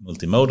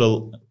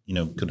multimodal,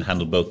 could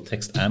handle both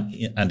text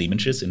and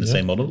images in the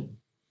same model.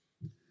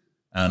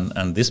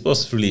 And this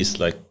was released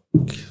like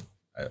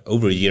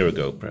over a year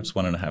ago, perhaps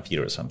 1.5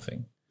 years or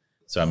something.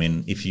 So,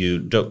 if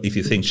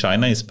you think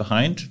China is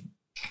behind,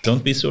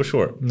 don't be so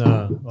sure.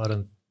 No, I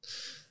don't.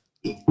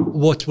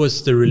 What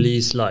was the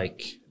release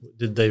like?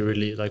 Did they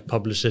really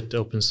publish it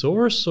open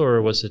source, or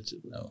was it?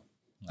 No.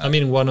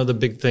 One of the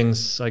big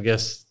things, I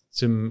guess,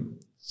 to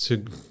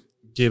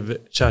give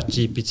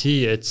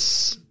ChatGPT,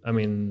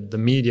 the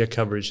media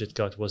coverage it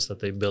got was that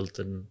they built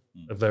a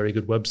very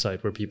good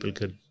website where people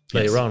could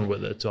play around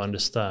with it to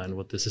understand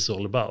what this is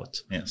all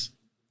about. Yes.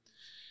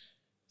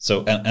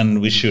 So,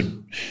 and we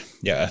should,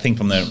 I think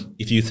from there,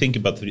 if you think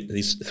about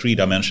these 3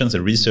 dimensions,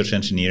 research,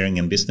 engineering,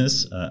 and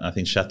business, I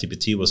think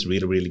ChatGPT was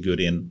really, really good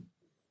in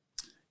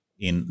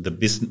the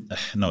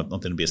business, no,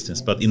 not in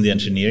business, but in the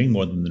engineering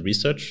more than the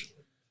research.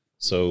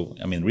 So,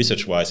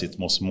 research-wise, it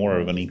was more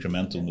of an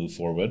incremental move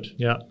forward.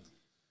 Yeah.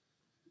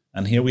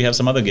 And here we have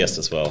some other guests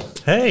as well.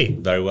 Hey!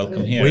 Very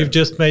welcome here. We've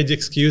just made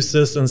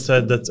excuses and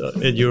said that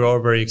you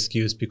are very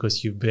excused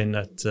because you've been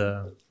at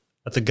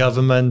the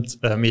government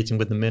meeting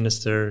with the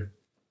minister.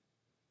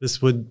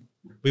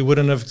 We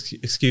wouldn't have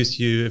excused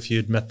you if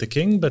you'd met the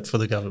king, but for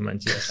the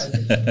government, yes.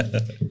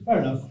 Fair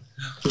enough.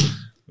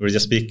 We were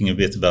just speaking a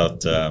bit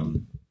about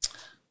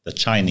the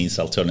Chinese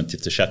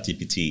alternative to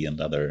ChatGPT and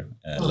other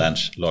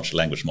large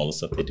language models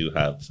that they do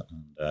have.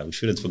 And, we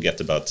shouldn't forget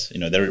about,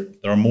 there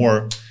are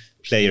more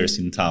players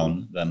in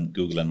town than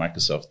Google and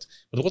Microsoft.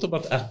 But what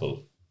about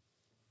Apple?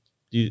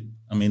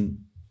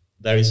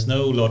 There is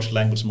no large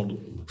language model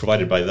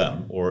provided by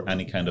them or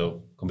any kind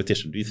of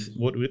competition.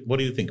 What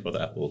do you think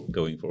about Apple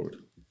going forward?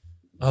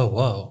 Oh,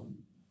 wow.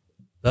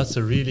 That's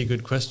a really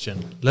good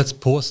question. Let's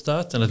pause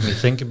that and let me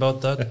think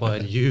about that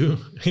while you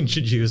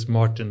introduce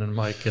Martin and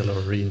Michael,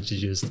 or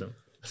reintroduce them.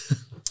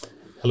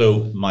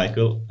 Hello,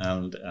 Michael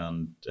and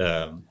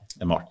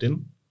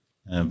Martin.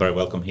 Very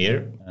welcome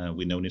here.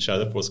 We've known each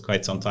other for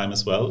quite some time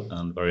as well,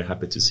 and very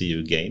happy to see you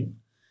again.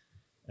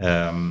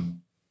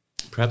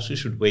 Perhaps we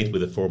should wait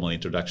with a formal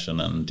introduction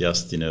and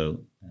just,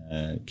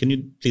 can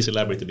you please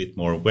elaborate a bit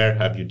more? Where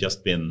have you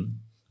just been,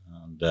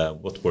 and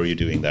what were you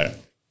doing there?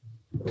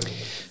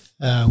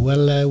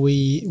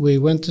 We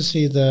went to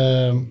see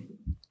the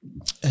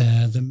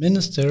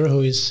minister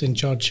who is in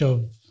charge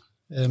of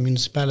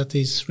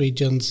municipalities,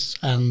 regions,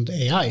 and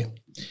AI,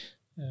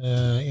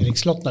 Erik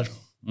Slottner.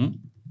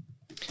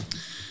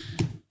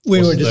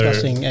 We were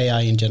discussing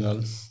AI in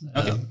general.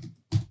 Okay.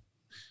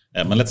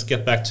 And let's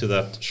get back to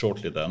that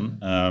shortly then.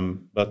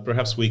 But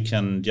perhaps we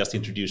can just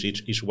introduce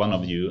each one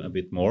of you a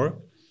bit more.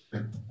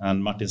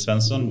 And Martin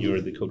Svensson,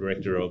 you're the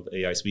co-director of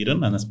AI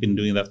Sweden and has been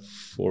doing that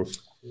for 5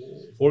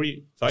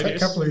 years? A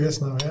couple of years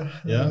now,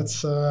 yeah.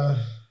 It's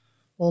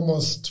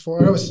almost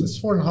 4, it's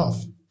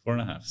 4.5.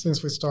 4.5.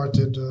 Since we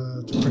started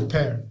to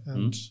prepare,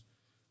 and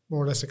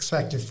more or less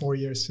exactly 4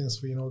 years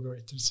since we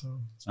inaugurated.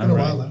 So it's been a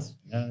while now.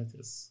 Yeah, it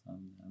is.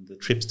 And the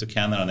trips to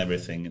Canada and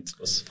everything, it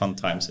was fun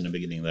times in the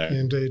beginning there.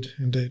 Indeed.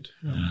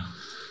 Yeah.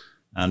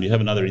 And you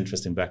have another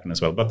interesting background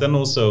as well. But then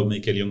also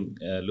Mikael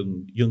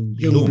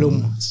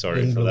Ljungblom.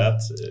 Sorry for that.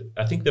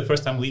 I think the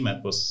first time we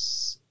met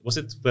was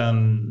it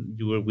when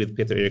you were with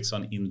Peter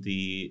Eriksson in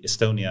the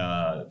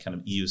Estonia kind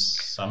of EU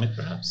summit,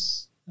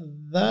 perhaps?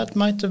 That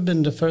might have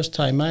been the first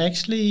time. I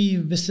actually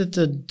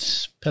visited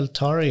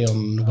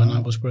Peltarion when I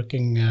was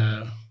working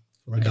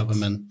for the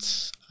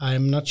government.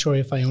 I'm not sure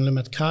if I only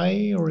met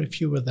Kai or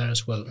if you were there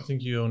as well. I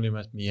think you only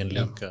met me and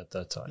Luca at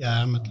that time. Yeah,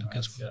 I met Luca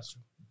as well.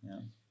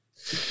 Yeah.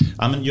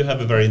 You have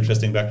a very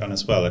interesting background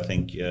as well, I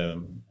think.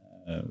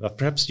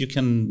 Perhaps you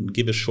can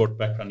give a short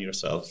background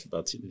yourself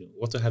about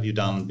what have you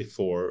done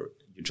before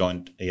you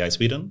joined AI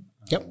Sweden?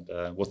 Yep.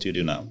 And what do you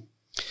do now?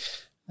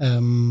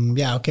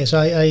 So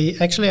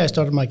I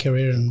started my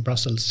career in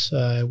Brussels.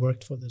 I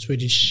worked for the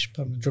Swedish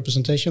permanent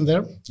representation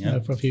there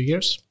for a few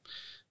years.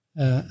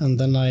 And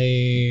then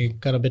I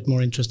got a bit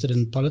more interested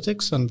in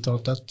politics and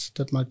thought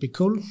that might be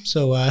cool.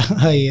 So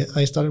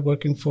I started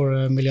working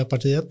for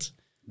Miljöpartiet,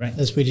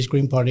 the Swedish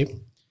Green Party.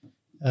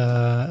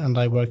 And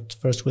I worked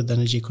first with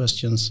energy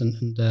questions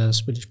in the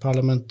Swedish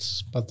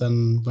Parliament. But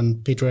then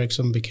when Peter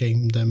Eriksson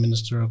became the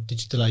Minister of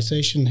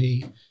Digitalization,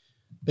 he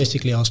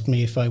basically asked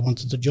me if I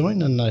wanted to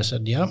join. And I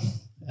said,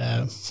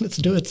 let's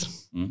do it.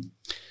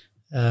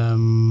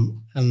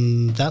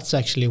 And that's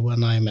actually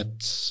when I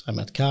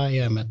met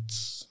Kai, I met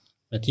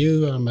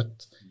you, I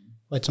met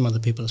quite some other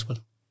people as well.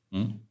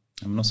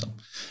 Awesome.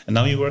 And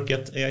now you work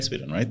at AI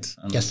Sweden, right?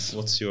 And yes.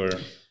 What's your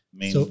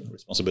main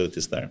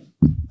responsibilities there?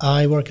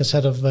 I work as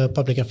head of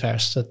public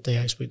affairs at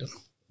AI Sweden.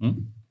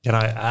 Can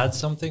I add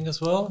something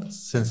as well?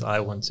 Since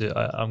I'm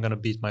going to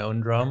beat my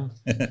own drum.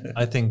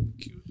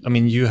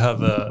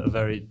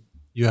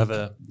 You have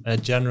a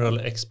general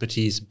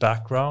expertise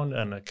background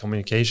and a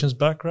communications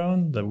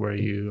background where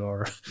you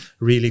are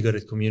really good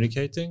at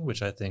communicating,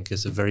 which I think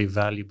is a very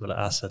valuable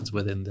asset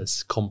within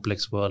this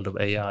complex world of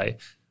AI.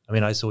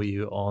 I saw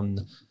you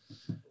on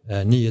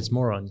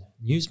Nyhetsmorgon,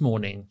 News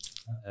Morning,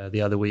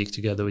 the other week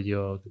together with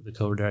the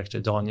co-director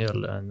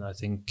Daniel, and I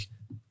think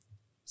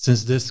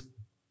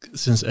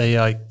since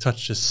AI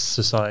touches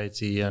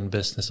society and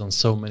business on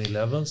so many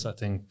levels, I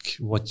think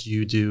what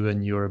you do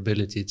and your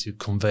ability to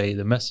convey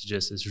the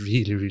messages is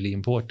really, really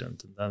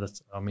important. And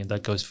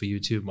that goes for you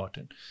too,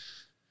 Martin.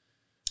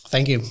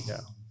 Thank you.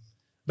 Yeah.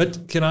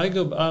 But can I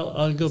go?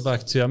 I'll go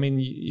back to.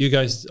 You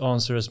guys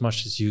answer as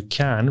much as you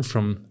can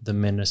from the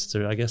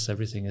minister. I guess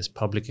everything is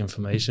public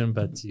information,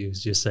 but you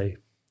just say,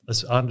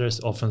 as Anders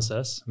often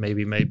says,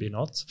 maybe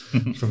not,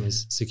 from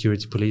his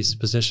security police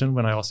position.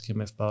 When I ask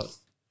him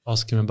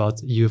about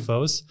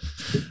UFOs,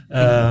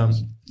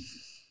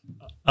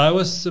 I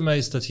was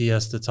amazed that he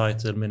has the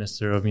title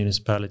Minister of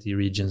Municipality,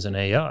 Regions, and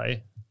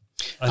AI.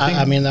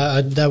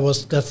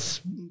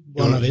 That's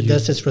one of it.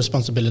 That's his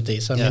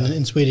responsibilities.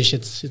 In Swedish,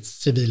 it's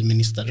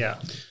civilminister. Yeah,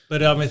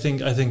 but I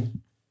think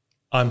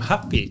I'm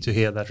happy to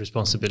hear that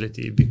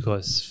responsibility,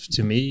 because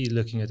to me,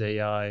 looking at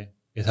AI,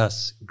 it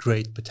has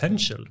great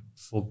potential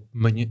for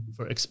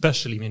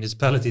especially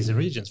municipalities and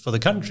regions for the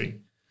country.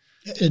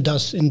 It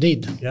does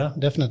indeed. Yeah,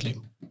 definitely.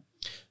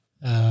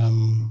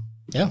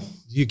 Yeah.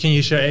 Can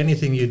you share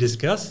anything you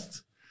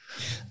discussed?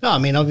 No,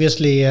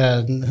 obviously,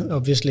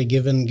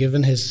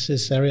 given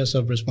his areas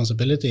of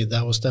responsibility,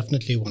 that was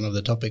definitely one of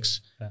the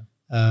topics.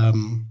 Yeah.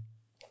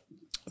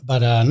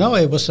 No,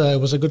 it was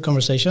a good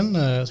conversation.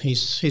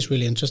 He's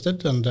really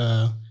interested, and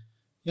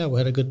we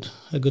had a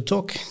good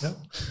talk. Yeah.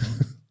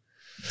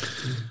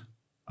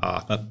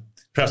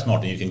 Perhaps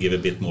Martin, you can give a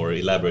bit more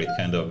elaborate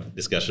kind of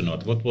discussion on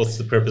what was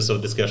the purpose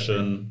of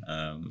discussion,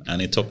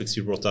 any topics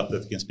you brought up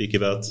that you can speak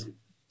about.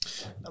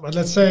 But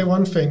let's say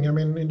one thing.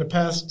 In the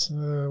past,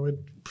 with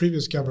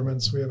previous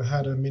governments, we have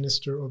had a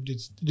minister of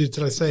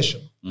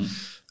digitalization,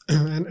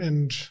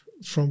 and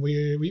from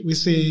we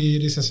see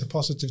this as a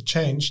positive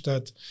change,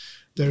 that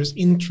there is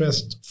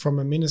interest from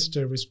a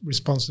minister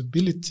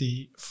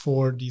responsibility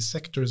for the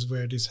sectors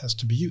where this has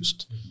to be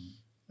used.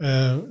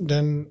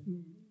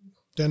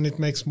 Then it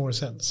makes more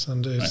sense,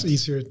 and it's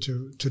easier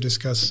to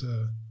discuss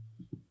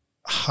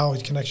how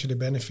it can actually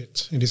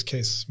benefit, in this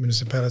case,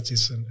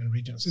 municipalities and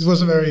regions. It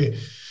was a very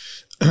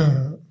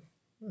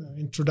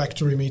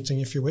introductory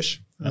meeting, if you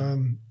wish,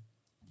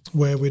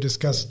 where we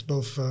discussed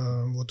both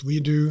what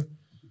we do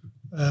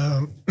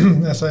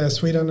as AI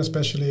Sweden,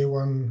 especially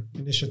one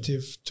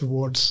initiative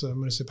towards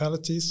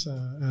municipalities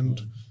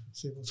and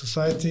civil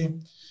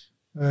society.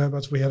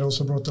 But we had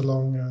also brought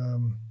along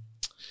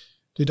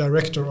the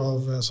director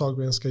of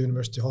Sahlgrenska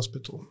University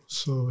Hospital.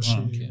 So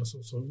she was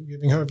also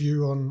giving her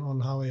view on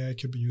how AI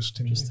could be used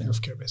in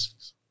healthcare,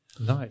 basically.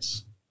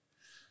 Nice.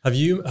 Have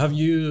you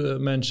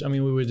mentioned? We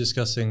were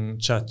discussing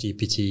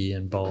ChatGPT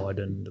and Bard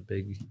and the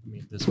big.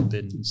 There's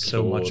been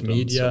so much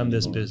media, and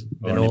there's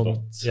been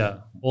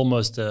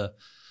almost an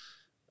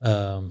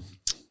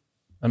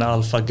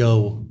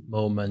AlphaGo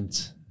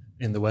moment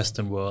in the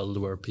Western world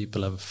where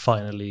people have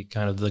finally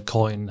the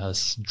coin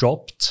has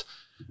dropped.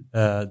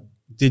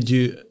 Did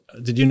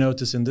you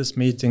notice in this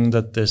meeting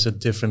that there's a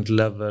different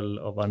level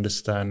of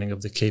understanding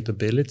of the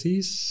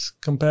capabilities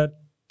compared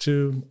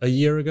to a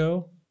year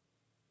ago?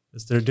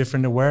 Is there a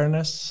different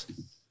awareness?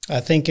 I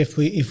think if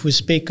we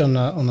speak on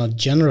a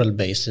general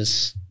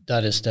basis,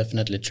 that is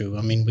definitely true.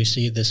 We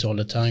see this all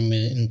the time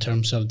in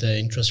terms of the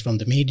interest from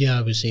the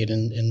media. We see it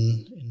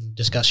in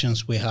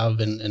discussions we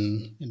have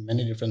in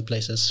many different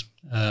places.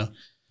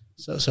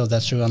 So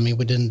that's true.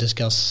 We didn't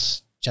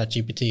discuss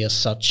ChatGPT as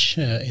such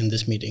in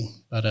this meeting,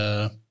 but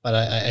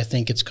I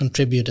think it's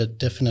contributed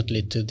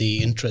definitely to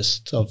the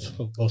interest of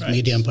both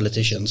media and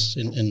politicians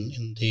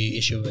in the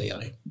issue of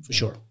AI, for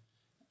sure.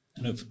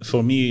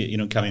 For me,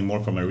 coming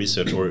more from a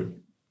research or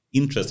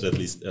interested at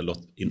least a lot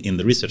in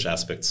the research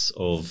aspects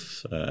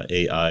of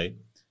AI,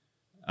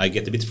 I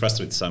get a bit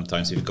frustrated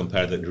sometimes if you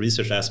compare the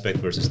research aspect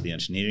versus the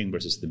engineering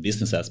versus the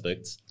business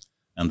aspects,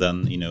 and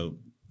then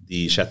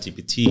the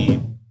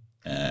ChatGPT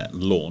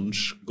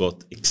launch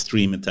got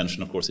extreme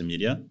attention, of course, in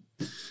media,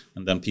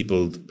 and then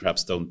people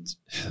perhaps don't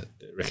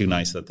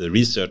recognize that the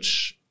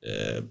research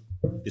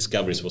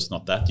discoveries was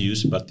not that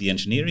huge, but the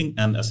engineering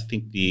and I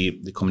think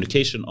the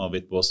communication of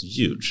it was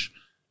huge.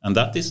 And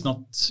that is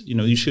not,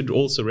 you should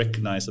also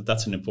recognize that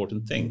that's an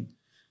important thing.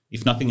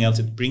 If nothing else,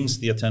 it brings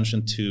the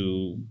attention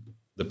to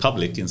the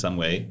public in some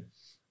way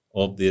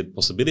of the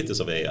possibilities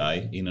of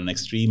AI in an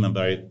extreme and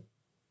very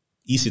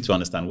easy to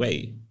understand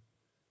way,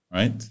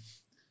 right?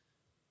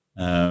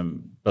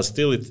 But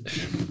still,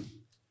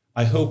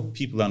 I hope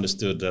people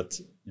understood that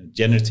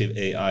generative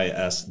AI,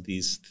 as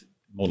these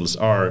models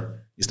are,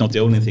 is not the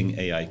only thing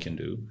AI can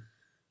do.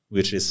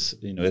 which is,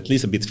 at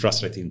least a bit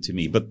frustrating to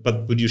me.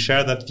 But would you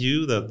share that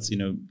view that,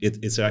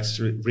 it's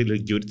actually really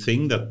a good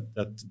thing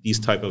that these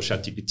type of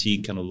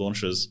ChatGPT kind of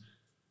launches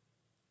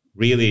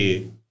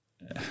really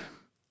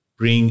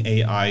bring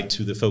AI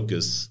to the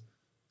focus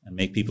and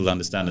make people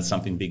understand that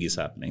something big is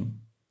happening?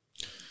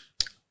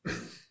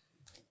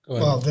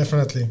 Well,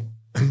 definitely.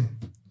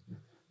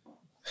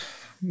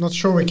 Not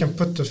sure we can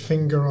put the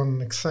finger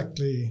on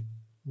exactly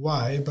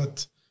why,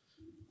 but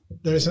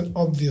there is an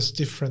obvious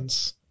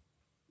difference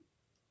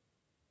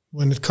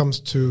when it comes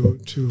to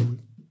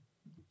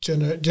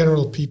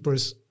general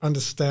people's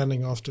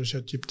understanding after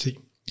ChatGPT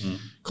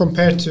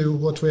compared to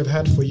what we have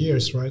had for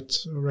years, right?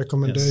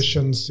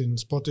 Recommendations in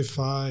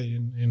Spotify,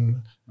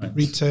 in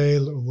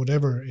retail, or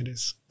whatever it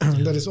is.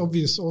 That is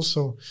obvious,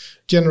 also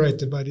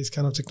generated by these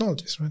kind of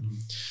technologies, right?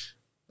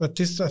 But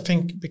this, I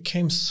think,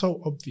 became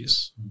so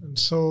obvious and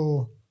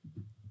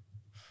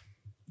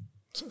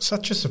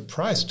such a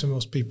surprise to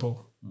most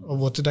people of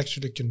what it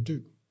actually can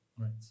do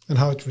and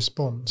how it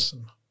responds.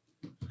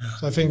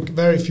 So I think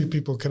very few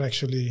people can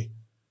actually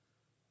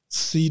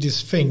see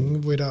this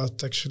thing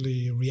without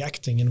actually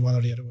reacting in one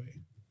or the other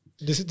way.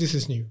 This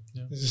is new.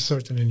 Yeah. This is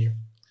certainly new.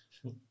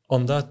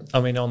 On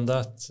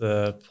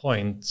that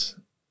point,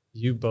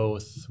 you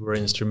both were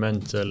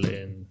instrumental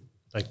in,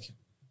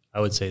 I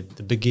would say,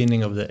 the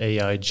beginning of the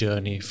AI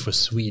journey for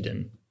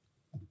Sweden.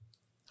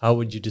 How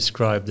would you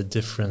describe the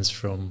difference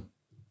from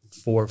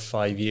 4 or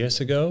 5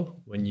 years ago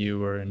when you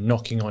were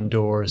knocking on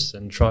doors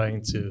and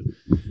trying to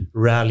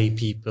rally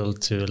people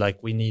to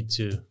we need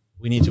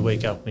to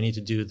wake up, we need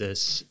to do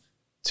this,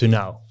 to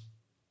now?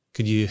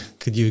 Could you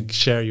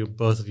share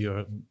both of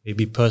your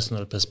maybe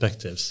personal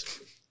perspectives?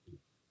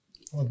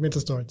 Want me to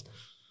start?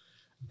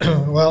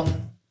 Well,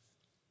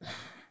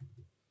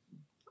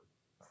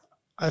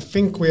 I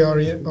think we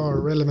are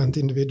relevant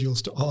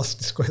individuals to ask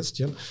this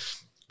question,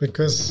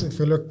 because if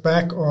we look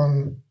back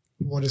on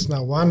what is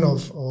now one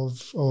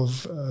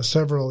of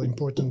several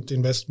important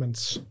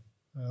investments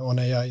on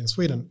AI in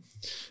Sweden,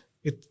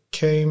 it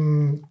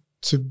came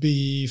to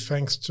be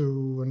thanks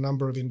to a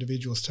number of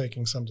individuals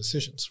taking some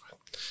decisions. Right?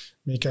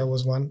 Mikael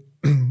was one.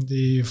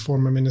 The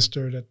former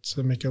minister that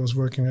Mikael was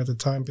working at the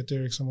time, Peter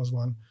Eriksson, was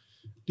one.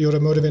 The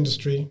automotive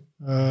industry,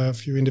 a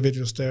few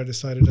individuals there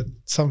decided that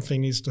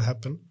something needs to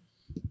happen,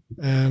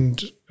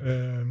 and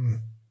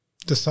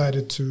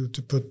decided to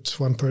put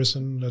one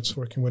person that's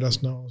working with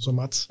us now, so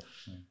Mats,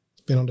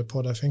 been on the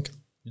pod, I think.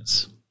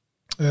 Yes.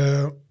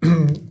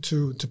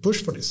 To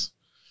push for this.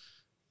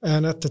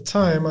 And at the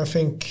time, I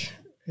think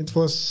it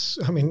was,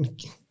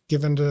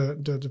 given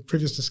the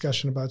previous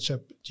discussion about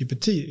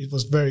ChatGPT, it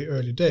was very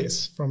early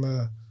days from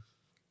a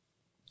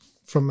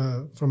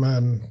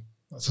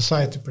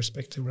society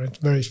perspective, right?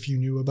 Very few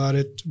knew about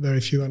it.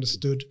 Very few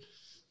understood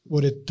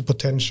the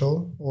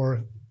potential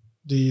or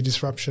the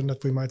disruption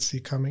that we might see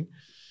coming.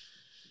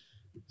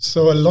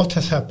 So a lot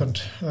has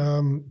happened.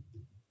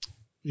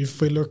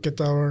 If we look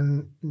at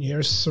our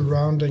years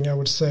surrounding, I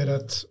would say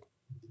that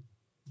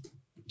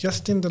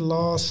just in the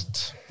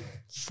last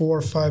 4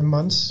 or 5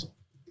 months,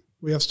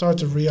 we have started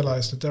to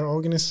realize that there are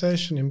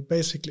organizations in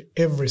basically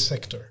every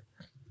sector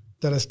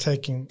that has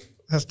taken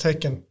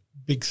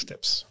big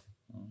steps.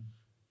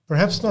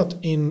 Perhaps not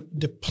in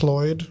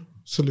deployed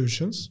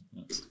solutions,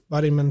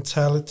 but in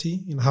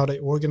mentality, in how they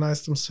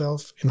organize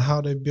themselves, in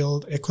how they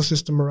build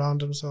ecosystem around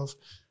themselves,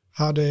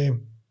 how they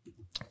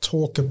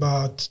talk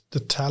about the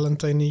talent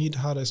they need,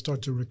 how they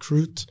start to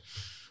recruit,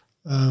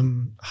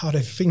 how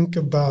they think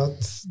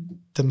about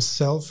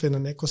themselves in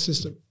an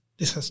ecosystem.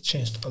 This has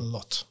changed a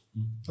lot,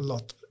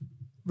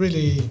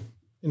 really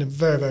in a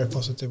very, very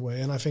positive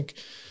way. And I think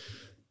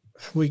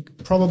we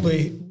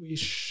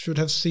should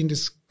have seen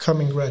this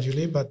coming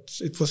gradually, but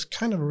it was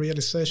kind of a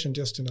realization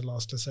just in the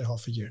last, let's say,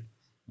 half a year.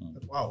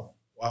 Wow.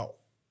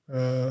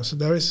 So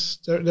there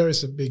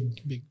is a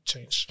big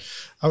change.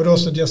 I would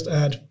also just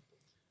add,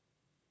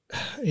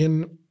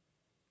 to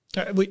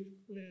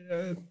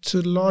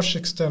a large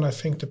extent, I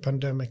think the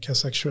pandemic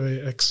has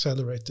actually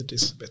accelerated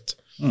this a bit.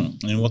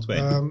 In what way?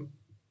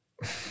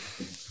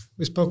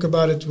 We spoke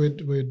about it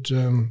with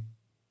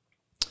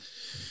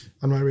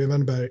Ann-Marie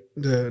Wennberg,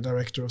 the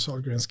director of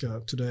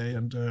Sahlgrenska, today,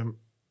 and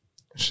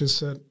she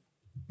said,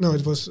 no,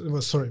 it was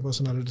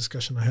another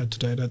discussion I had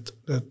today that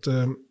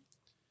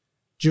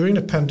during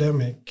the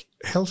pandemic,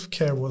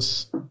 healthcare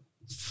was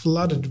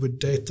flooded with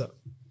data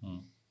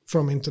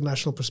from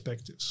international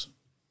perspectives.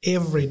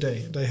 Every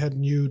day they had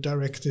new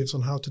directives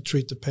on how to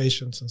treat the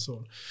patients and so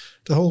on.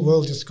 The whole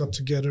world just got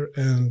together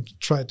and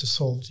tried to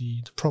solve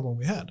the problem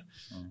we had.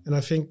 And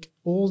I think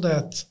all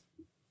that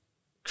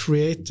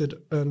created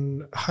a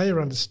higher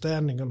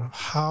understanding on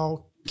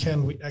how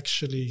can we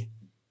actually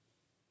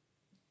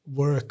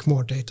work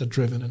more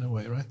data-driven in a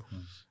way, right?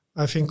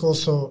 I think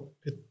also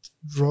it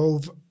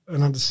drove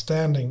an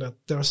understanding that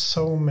there are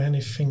so many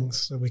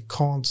things that we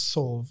can't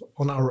solve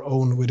on our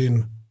own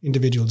within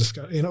individual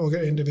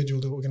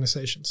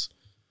organizations.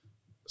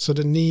 So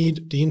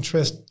the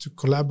interest to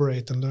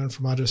collaborate and learn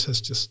from others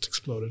has just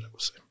exploded, I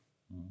would say.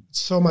 It's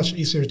so much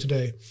easier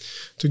today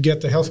to get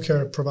the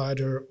healthcare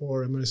provider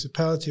or a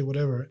municipality,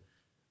 whatever,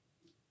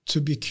 to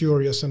be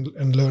curious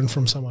and learn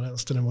from someone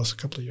else than it was a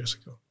couple of years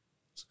ago.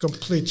 It's a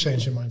complete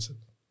change in mindset.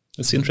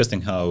 It's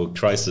interesting how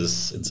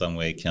crisis in some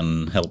way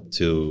can help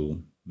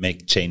to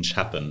make change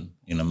happen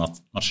in a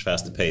much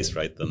faster pace,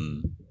 right,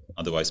 than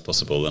otherwise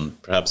possible. And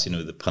perhaps,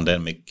 the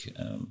pandemic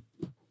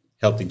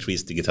helped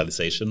increase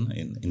digitalization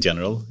in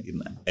general,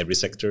 in every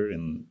sector,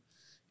 in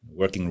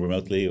working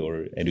remotely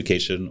or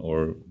education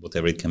or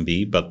whatever it can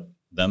be. But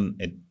then,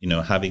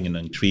 having an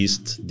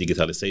increased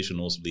digitalization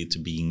also leads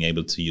to being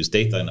able to use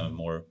data in a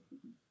more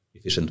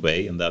efficient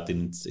way. And that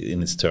in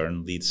its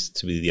turn leads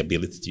to the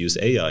ability to use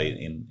AI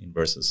in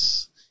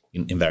various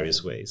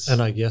ways.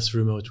 And I guess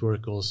remote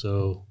work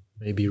also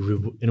maybe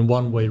in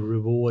one way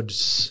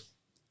rewards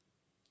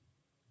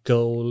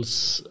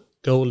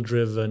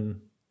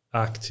goal-driven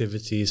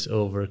activities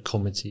over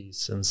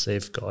committees and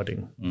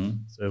safeguarding.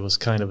 So it was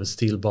kind of a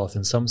steel bath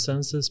in some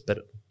senses,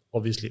 but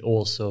obviously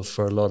also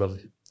for a lot of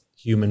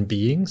human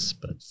beings.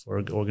 But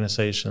for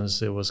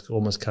organizations, it was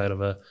almost kind of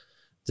a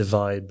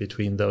divide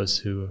between those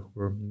who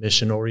were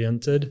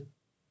mission-oriented,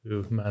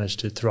 who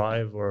managed to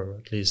thrive or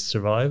at least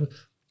survive,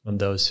 and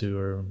those who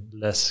were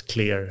less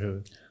clear,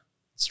 who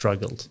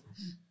struggled.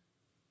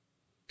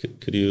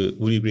 Would you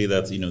agree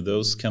that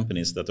those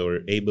companies that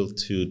were able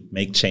to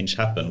make change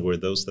happen were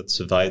those that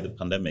survived the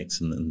pandemics,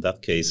 and in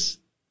that case,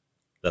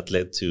 that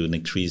led to an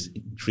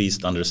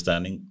increased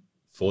understanding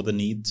for the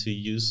need to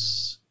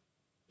use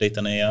data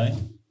and AI?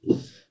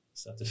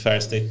 Is that a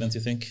fair statement, you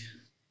think?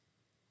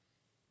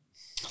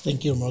 I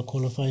think you're more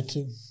qualified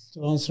to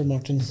answer,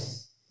 Martin.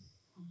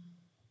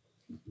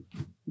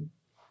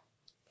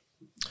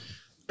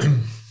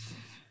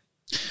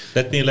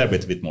 Let me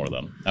elaborate a bit more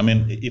then. I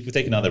mean, if we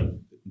take another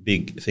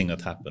big thing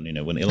that happened,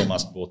 when Elon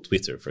Musk bought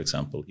Twitter, for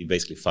example, he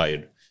basically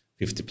fired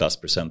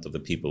 50+% of the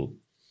people.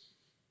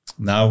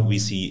 Now we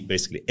see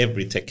basically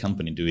every tech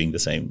company doing the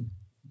same.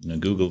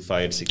 Google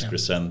fired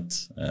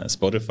 6%,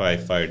 Spotify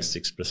fired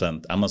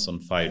 6%, Amazon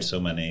fired so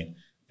many,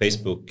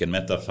 Facebook and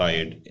Meta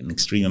fired an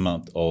extreme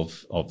amount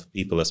of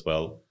people as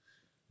well,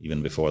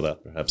 even before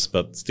that perhaps.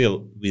 But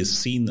still, we've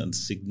seen a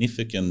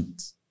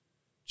significant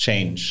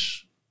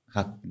change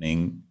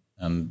happening,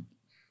 and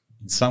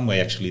in some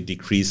way actually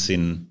decrease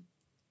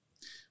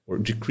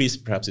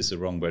perhaps is the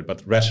wrong word,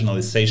 but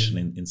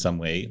rationalization in some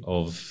way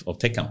of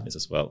tech companies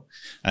as well.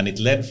 And it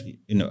led,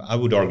 I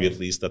would argue at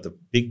least that the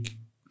big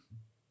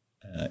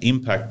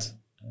impact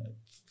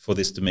for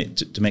this to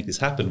make this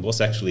happen was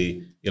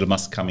actually Elon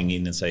Musk coming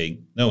in and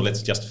saying, no,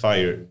 let's just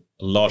fire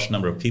a large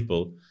number of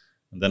people.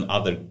 And then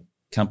other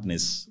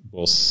companies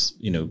was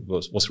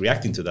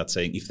reacting to that,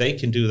 saying, if they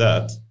can do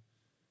that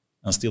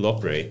and still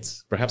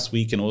operate, perhaps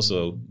we can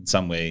also in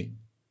some way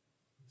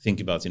think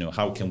about,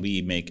 how can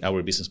we make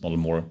our business model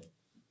more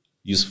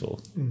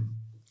useful?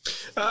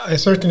 I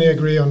certainly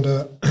agree on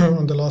the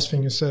on the last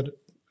thing you said.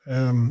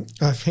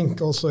 I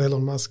think also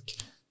Elon Musk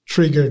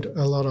triggered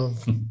a lot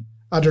of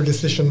other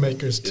decision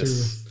makers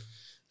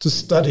to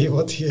study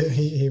what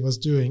he was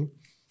doing.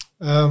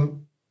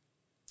 I'm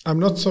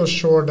not so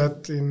sure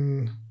that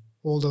in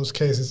all those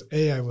cases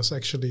AI was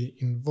actually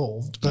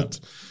involved, but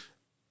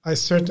I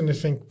certainly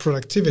think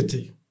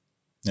productivity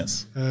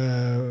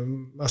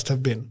must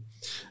have been.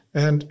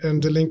 And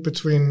the link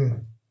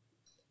between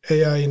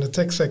AI in the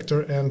tech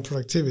sector and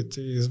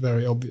productivity is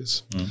very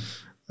obvious.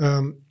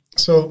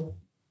 So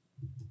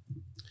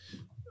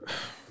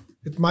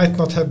it might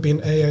not have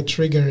been AI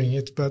triggering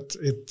it, but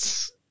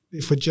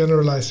if we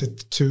generalize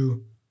it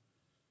to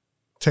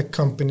tech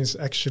companies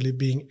actually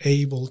being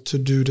able to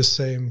do the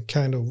same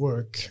kind of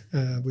work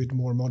with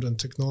more modern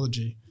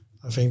technology,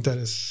 I think that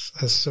has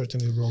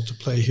certainly a role to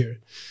play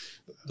here.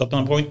 But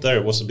my point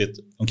there was a bit,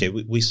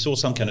 we saw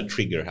some kind of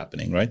trigger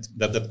happening, right?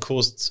 That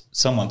caused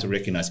someone to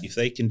recognize if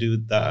they can do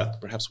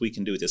that, perhaps we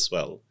can do it as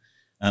well.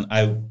 And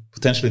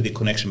potentially the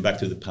connection back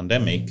to the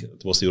pandemic,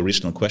 it was the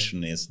original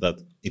question, is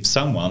that if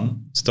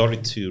someone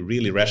started to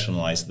really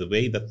rationalize the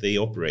way that they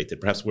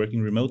operated, perhaps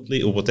working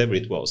remotely or whatever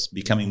it was,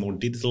 becoming more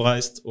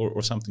digitalized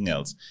or something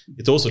else,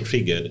 it also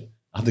triggered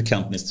other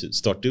companies to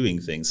start doing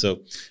things.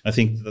 So I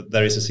think that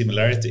there is a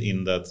similarity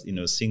in that,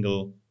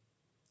 single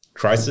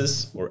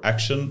crisis or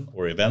action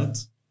or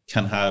event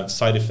can have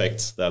side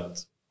effects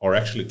that are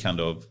actually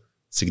kind of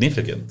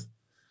significant.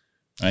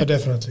 Right?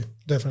 Definitely.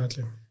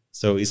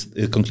 So is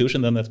the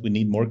conclusion then that we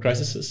need more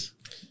crises?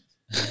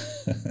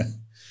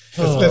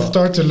 Let's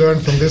start to learn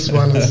from this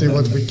one and see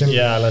what we can.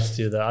 Yeah, let's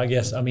do that.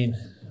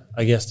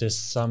 I guess there's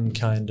some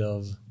kind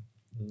of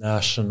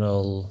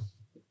national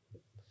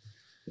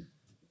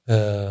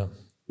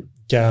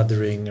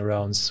gathering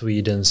around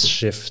Sweden's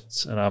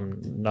shift, and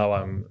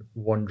I'm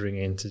wandering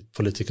into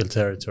political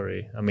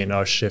territory. I mean,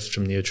 our shift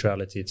from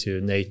neutrality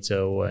to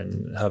NATO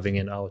and having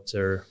an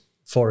outer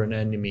foreign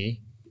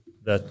enemy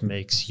that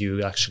makes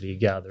you actually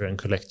gather and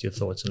collect your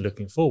thoughts and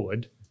looking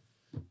forward,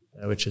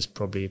 which is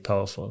probably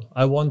powerful.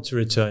 I want to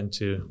return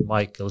to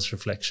Michael's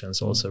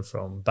reflections also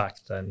from back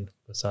then,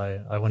 because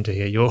I want to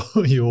hear your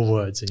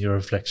words and your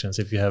reflections,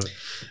 if you have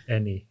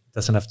any.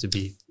 Doesn't have to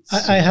be.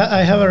 I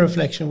have a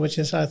reflection, which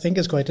is I think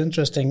is quite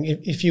interesting.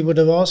 If you would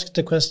have asked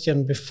the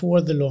question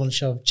before the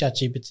launch of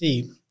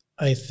ChatGPT,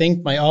 I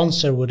think my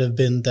answer would have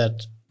been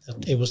that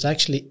it was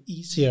actually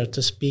easier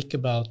to speak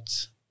about,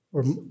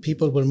 or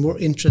people were more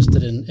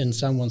interested in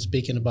someone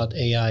speaking about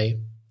AI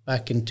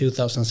back in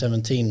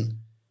 2017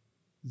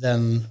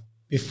 than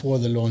before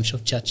the launch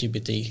of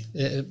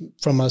ChatGPT,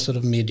 from a sort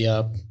of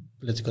media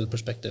political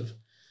perspective.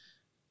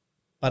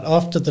 But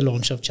after the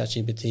launch of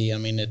ChatGPT, I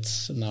mean,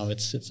 it's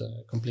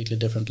a completely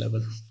different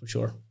level for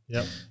sure.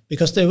 Yeah.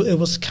 Because it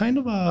was kind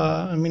of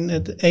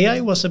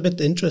AI was a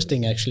bit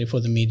interesting actually for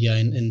the media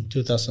in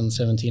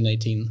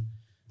 2017-18,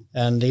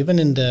 and even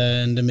in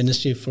the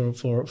Ministry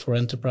for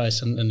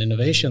Enterprise and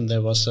Innovation,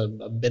 there was a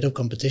bit of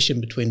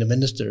competition between the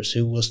ministers,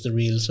 who was the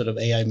real sort of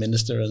AI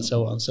minister and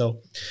so on. So,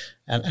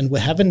 and we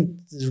haven't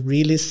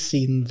really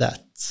seen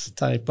that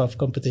type of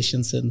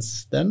competition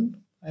since then.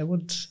 I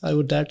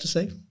would dare to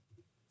say.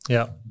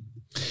 Yeah,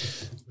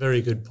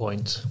 very good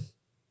point.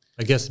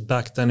 I guess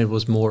back then it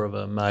was more of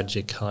a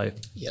magic hype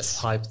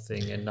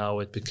thing, and now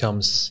it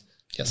becomes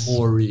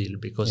more real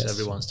because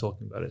everyone's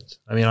talking about it.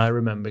 I mean, I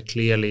remember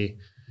clearly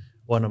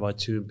one of our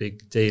two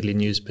big daily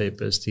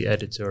newspapers, the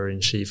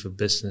editor-in-chief of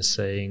business,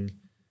 saying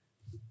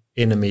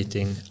in a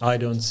meeting, "I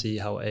don't see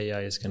how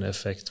AI is going to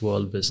affect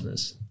world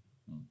business."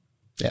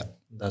 Yeah,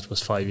 that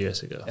was 5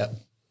 years ago. Yeah.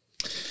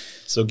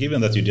 So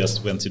given that you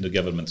just went to the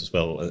government as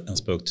well and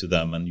spoke to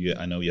them, and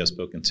I know you have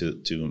spoken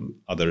to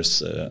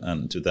others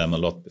and to them a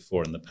lot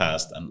before in the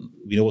past, and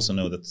we also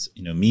know that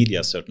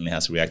media certainly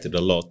has reacted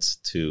a lot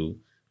to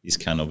these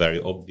kind of very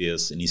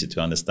obvious and easy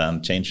to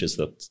understand changes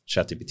that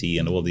ChatGPT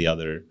and all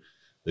the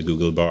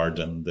Google Bard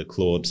and the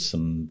Claudes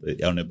and the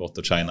Ernebot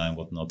of China and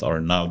whatnot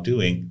are now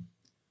doing.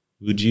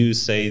 Would you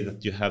say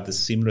that you have the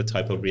similar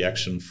type of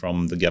reaction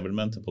from the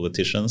government and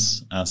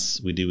politicians as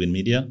we do in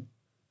media?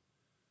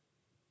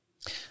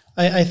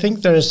 I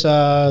think there is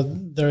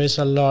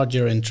a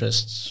larger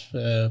interest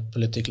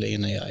politically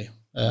in AI.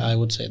 I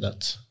would say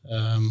that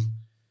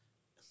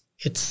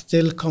it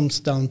still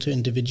comes down to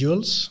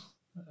individuals,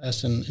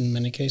 as in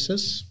many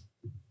cases,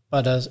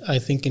 but as I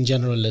think in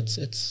general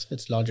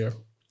it's larger.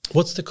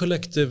 What's the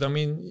collective? I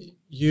mean,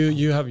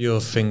 you have your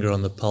finger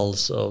on the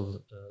pulse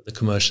of the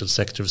commercial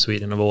sector of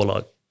Sweden, of all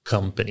our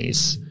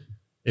companies.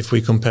 If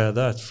we compare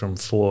that from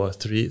 4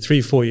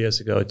 years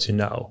ago to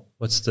now,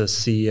 what's the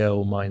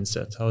CEO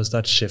mindset? How has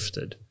that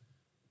shifted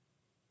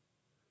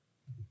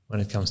when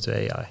it comes to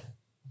AI?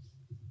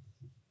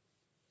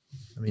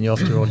 I mean,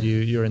 after all,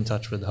 you're in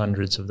touch with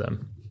hundreds of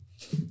them.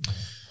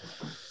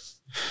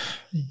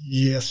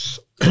 Yes,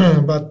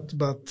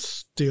 but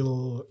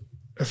still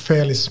a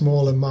fairly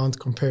small amount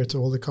compared to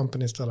all the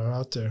companies that are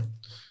out there.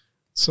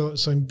 So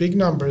in big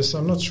numbers,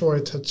 I'm not sure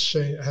it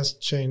has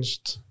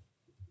changed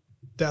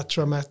that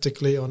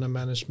dramatically on a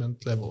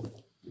management level.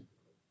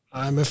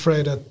 I'm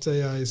afraid that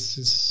AI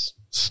is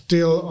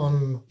still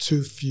on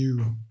too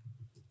few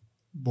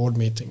board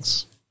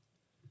meetings,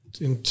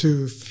 in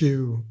too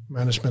few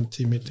management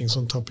team meetings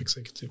on top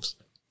executives.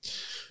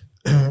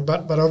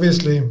 But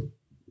obviously,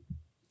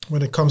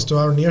 when it comes to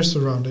our near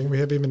surrounding, we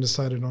have even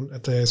decided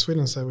at AI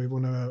Sweden side we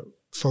want to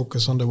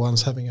focus on the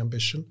ones having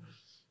ambition.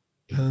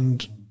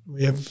 And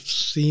we have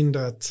seen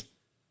that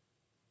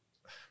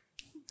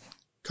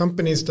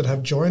companies that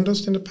have joined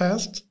us in the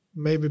past,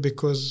 maybe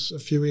because a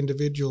few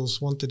individuals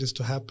wanted this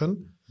to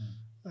happen,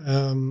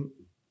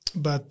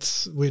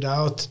 but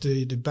without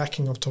the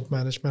backing of top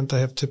management, they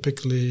have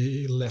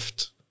typically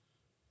left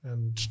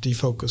and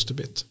defocused a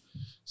bit.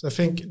 So I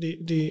think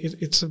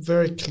it's a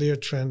very clear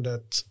trend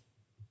that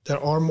there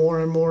are more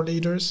and more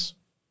leaders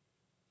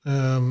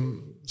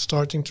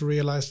starting to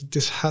realize that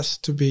this has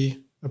to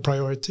be a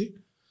priority.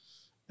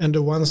 And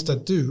the ones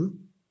that do,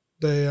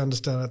 they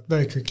understand that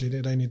very quickly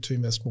that they need to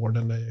invest more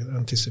than they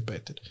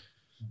anticipated.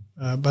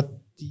 But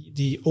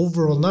the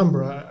overall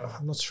number,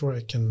 I'm not sure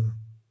I can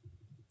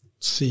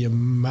see a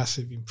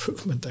massive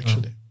improvement,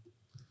 actually.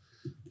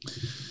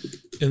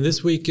 In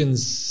this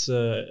weekend's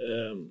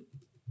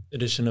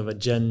edition of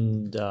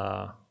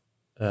Agenda,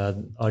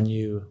 our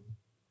new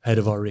head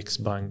of our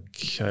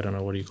Riksbank, I don't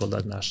know, what do you call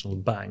that, national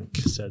bank,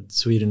 said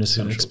Sweden is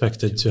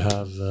expected to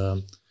have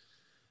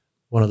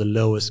one of the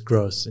lowest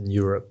growths in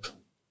Europe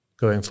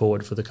going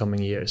forward for the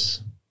coming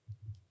years.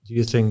 Do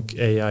you think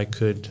AI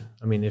could,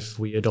 I mean, if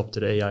we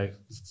adopted AI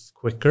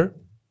quicker,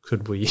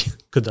 could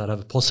that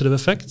have a positive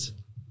effect?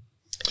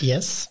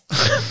 Yes.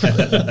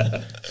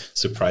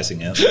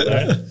 Surprising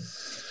answer.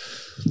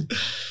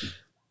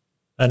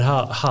 And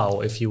how,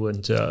 if you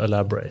want to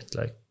elaborate,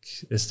 like,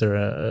 is there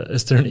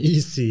an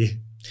easy?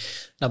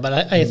 No,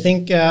 but I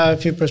think a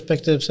few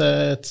perspectives.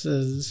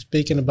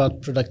 Speaking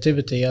about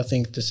productivity, I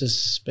think this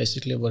is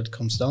basically what it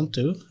comes down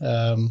to.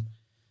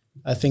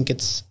 I think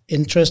it's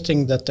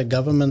interesting that the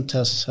government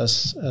has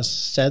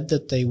said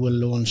that they will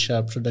launch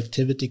a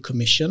productivity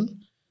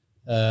commission.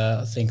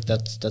 I think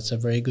that's a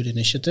very good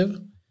initiative.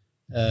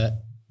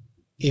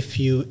 If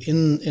you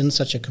in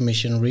such a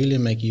commission really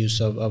make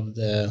use of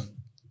the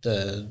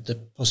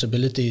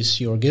possibilities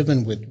you're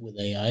given with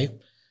AI,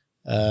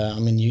 I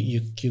mean,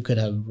 you could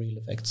have real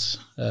effects,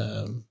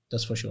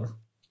 that's for sure.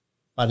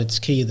 But it's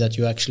key that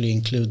you actually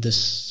include this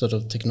sort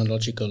of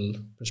technological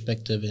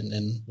perspective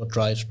in what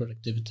drives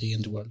productivity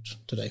in the world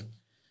today.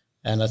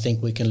 And I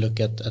think we can look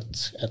at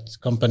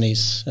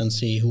companies and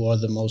see who are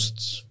the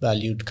most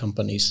valued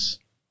companies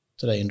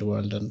today in the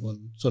world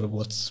and sort of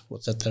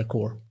what's at their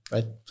core,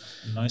 right?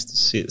 Nice to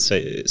see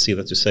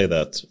that you say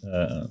that.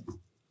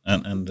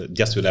 And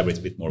just to elaborate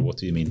a bit more, what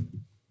do you mean?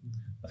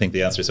 I think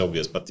the answer is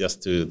obvious, but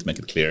just to make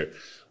it clear,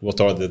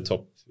 what are the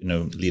top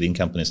leading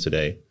companies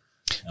today?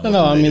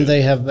 No, I mean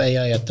they have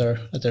AI at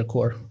their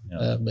core,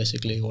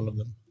 basically all of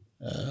them,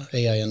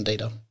 AI and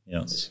data.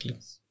 Yes. Basically.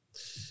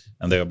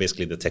 And they are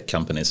basically the tech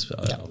companies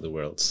of the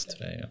world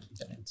today. Yeah.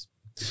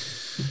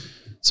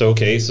 So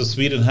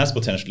Sweden has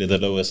potentially the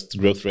lowest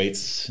growth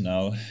rates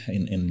now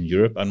in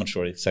Europe. I'm not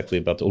sure exactly,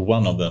 but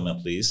one of them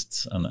at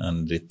least,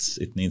 and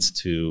it needs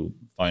to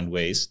find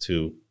ways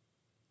to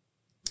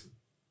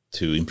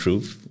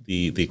improve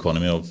the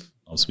economy of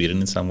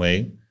Sweden in some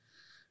way.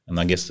 And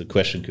I guess the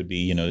question could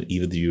be,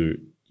 either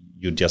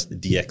you just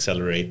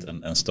deaccelerate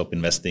and stop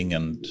investing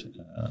and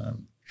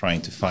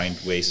trying to find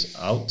ways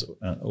out,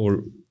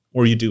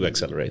 or you do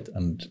accelerate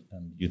and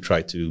you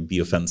try to be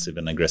offensive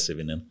and aggressive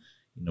in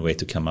a way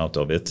to come out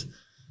of it.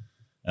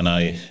 And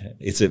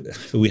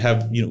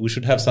we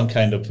should have some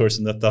kind of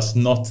person that does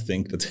not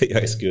think that AI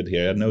is good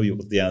here. I know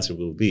what the answer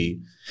will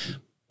be,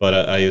 but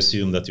I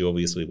assume that you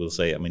obviously will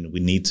say, I mean, we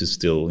need to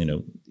still,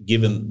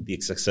 given the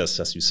success,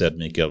 as you said,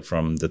 Mikael,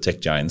 from the tech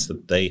giants,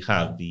 that they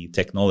have the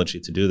technology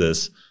to do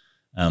this,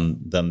 and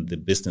then the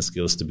business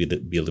skills to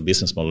build a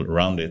business model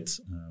around it,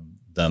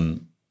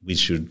 then we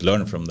should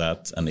learn from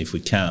that. And if we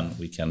can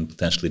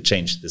potentially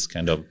change this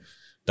kind of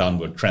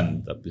downward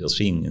trend that we are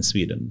seeing in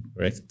Sweden,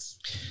 correct?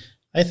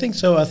 I think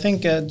so. I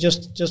think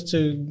just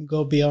to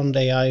go beyond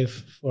AI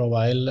for a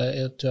while,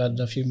 to add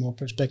a few more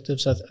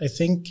perspectives, I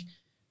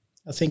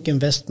think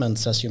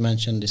investments, as you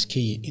mentioned, is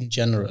key in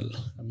general.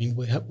 I mean,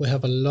 we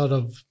have a lot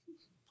of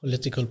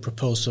political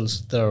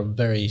proposals that are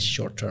very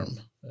short term.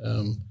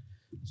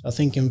 So I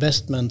think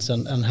investments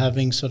and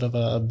having sort of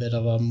a bit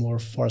of a more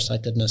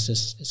farsightedness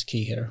is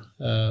key here.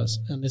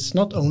 And it's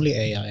not only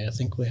AI. I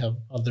think we have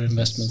other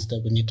investments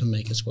that we need to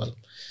make as well.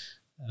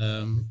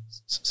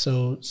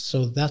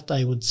 So that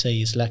I would say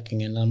is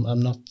lacking, and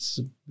I'm not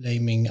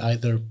blaming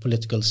either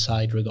political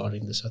side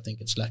regarding this. I think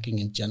it's lacking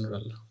in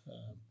general.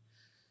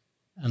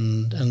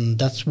 And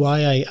that's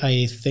why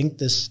I think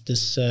this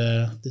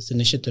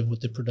initiative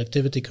with the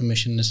Productivity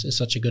Commission is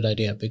such a good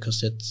idea,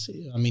 because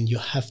you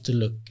have to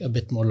look a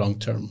bit more long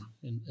term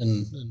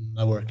in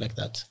a work like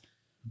that.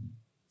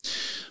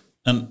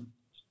 And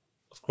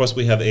of course,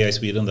 we have AI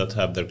Sweden that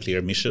have their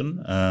clear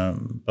mission,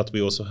 but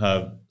we also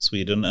have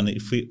Sweden. And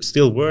if we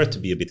still were to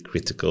be a bit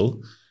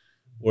critical,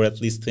 or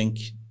at least think,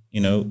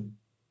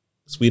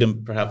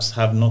 Sweden perhaps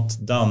have not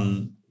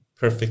done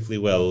perfectly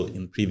well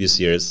in previous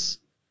years.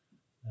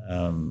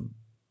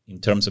 In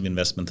terms of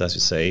investment, as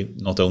you say,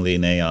 not only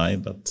in AI,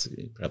 but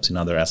perhaps in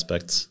other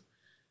aspects.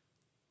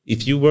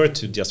 If you were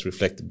to just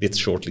reflect a bit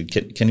shortly,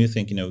 can you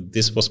think,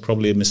 this was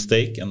probably a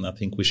mistake and I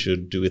think we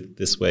should do it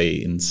this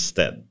way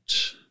instead?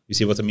 You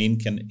see what I mean?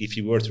 If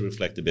you were to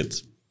reflect a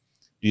bit,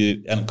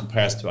 and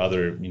compare to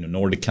other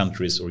Nordic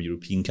countries or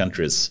European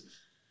countries,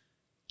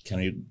 can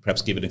you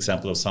perhaps give an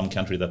example of some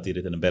country that did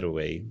it in a better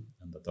way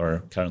and that are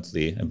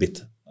currently a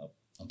bit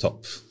on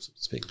top, so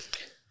to speak?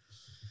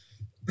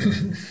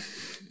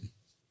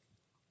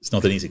 It's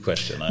not an easy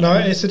question. No,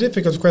 it's a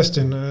difficult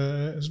question.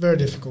 It's very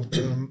difficult.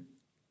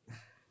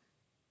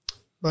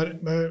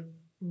 But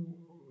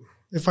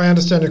if I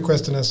understand your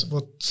question as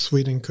what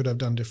Sweden could have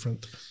done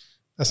different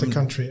as a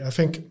country, I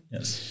think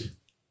yes.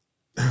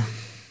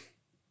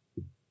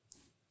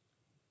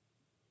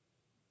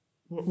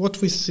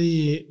 What we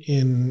see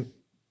in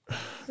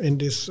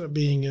this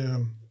being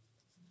a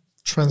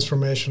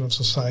transformation of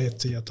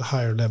society at a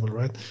higher level,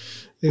 right,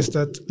 is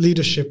that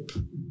leadership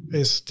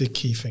is the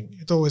key thing.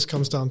 It always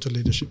comes down to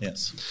leadership.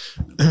 Yes.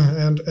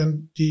 And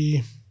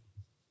the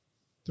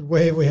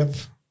way we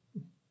have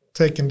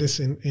taken this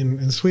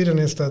in Sweden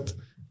is that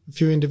a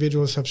few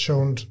individuals have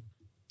shown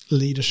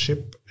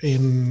leadership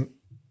in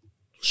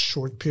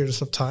short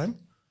periods of time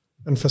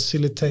and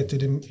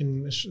facilitated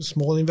in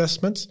small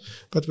investments,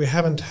 but we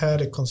haven't had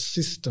a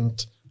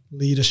consistent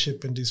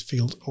leadership in this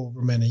field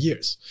over many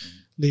years,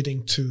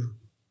 leading to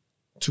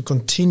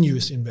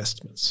continuous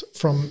investments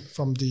from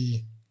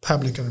the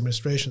public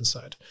administration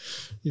side.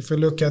 If we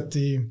look at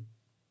the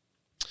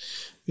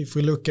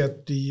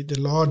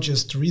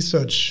largest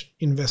research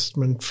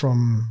investment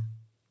from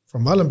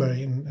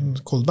Wallenberg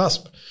and called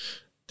WASP,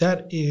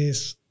 that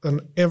is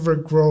an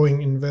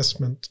ever-growing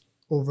investment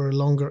over a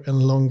longer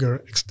and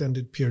longer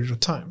extended period of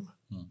time.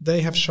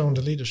 They have shown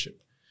the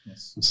leadership.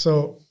 Yes.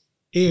 So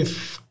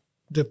if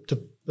the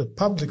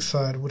public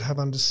side would have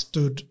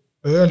understood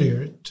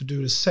earlier to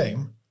do the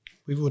same,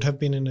 we would have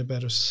been in a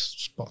better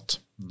spot,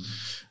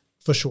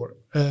 for sure.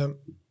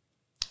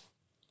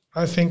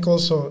 I think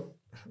also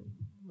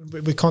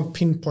we can't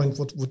pinpoint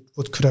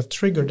what could have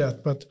triggered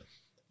that, but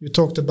you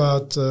talked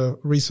about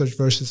research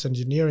versus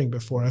engineering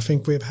before. I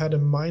think we've had a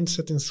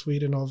mindset in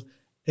Sweden of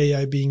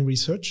AI being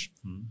research,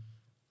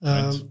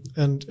 Right.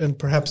 and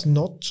perhaps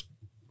not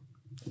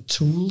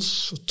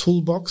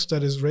toolbox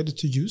that is ready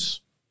to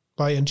use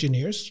by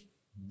engineers,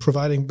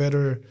 providing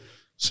better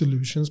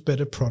solutions,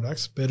 better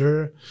products,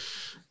 better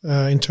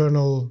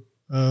internal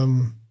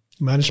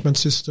management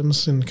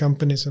systems in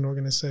companies and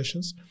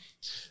organizations.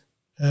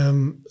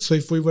 So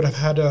if we would have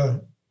had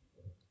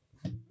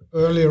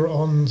earlier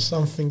on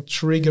something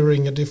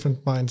triggering a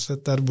different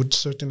mindset, that would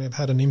certainly have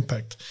had an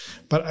impact.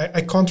 But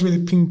I can't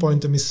really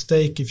pinpoint a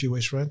mistake, if you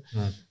wish, right?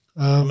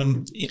 I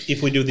mean,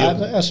 if we do the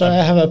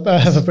I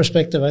have a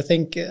perspective. I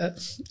think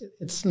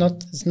it's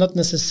not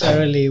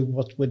necessarily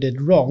what we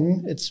did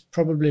wrong. It's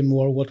probably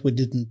more what we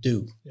didn't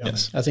do.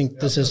 yes, I think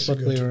this is what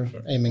we're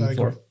aiming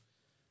for.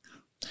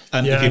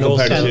 and Yeah, if you and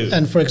compare also- it to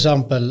And for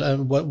example,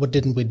 what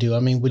didn't we do? I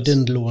mean, we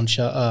didn't launch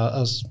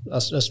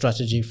a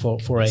strategy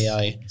for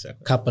AI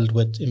exactly. coupled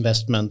with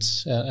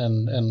investments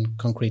and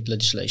concrete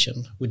legislation.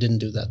 We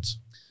didn't do that.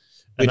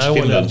 Which I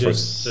wanna Finland, for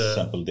just,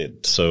 example,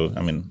 did. So,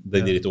 I mean,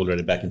 they did it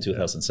already back in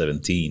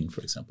 2017,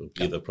 for example,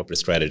 with a proper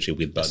strategy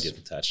with budget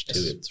attached to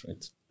it,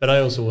 right? But I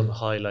also want to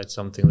highlight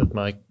something that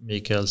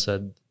Mikael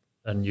said,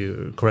 and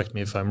you correct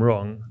me if I'm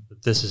wrong,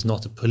 that this is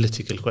not a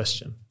political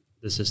question.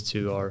 This is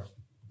to our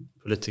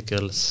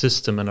political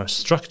system and our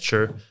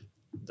structure,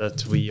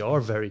 that we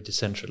are very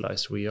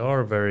decentralized. We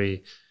are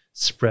very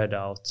spread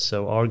out.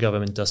 So our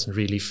government doesn't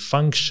really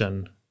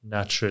function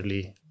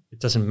naturally. It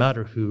doesn't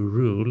matter who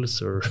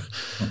rules or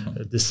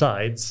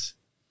decides.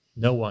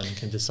 No one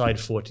can decide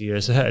 40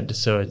 years ahead.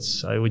 So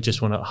I would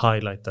just want to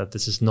highlight that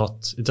this is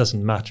not, it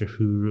doesn't matter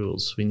who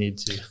rules. We need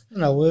to.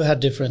 No, we had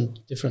different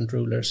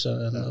rulers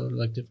and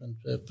like different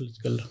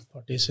political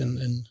parties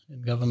in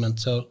government.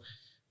 So,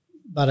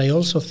 but I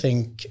also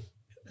think,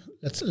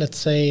 let's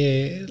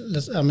say,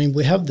 I mean,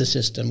 we have the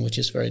system which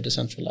is very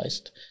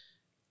decentralized.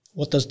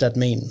 What does that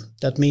mean?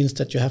 That means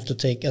that you have to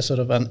take a sort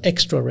of an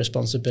extra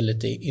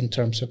responsibility in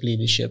terms of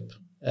leadership,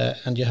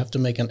 and you have to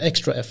make an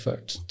extra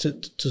effort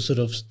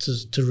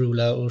to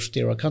rule out or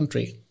steer a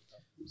country.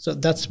 So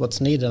that's what's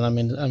needed. I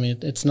mean,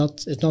 it's not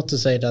to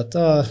say that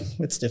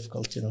it's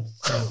difficult, you know.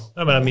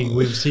 I mean,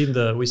 we've seen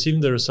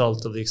the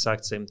result of the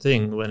exact same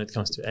thing when it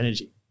comes to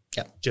energy.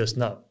 Yeah. Just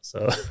now.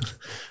 So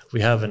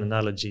we have an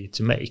analogy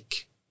to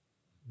make.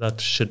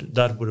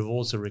 That would have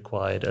also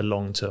required a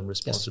long-term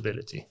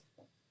responsibility. Yes.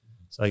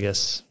 So I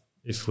guess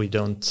if we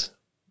don't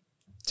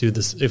do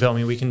this,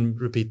 we can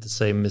repeat the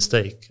same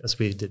mistake as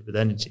we did with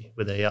energy,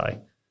 with AI.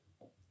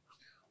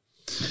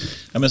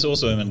 I mean, it's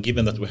also,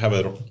 given that we have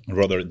a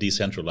rather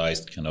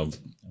decentralized kind of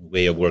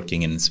way of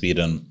working in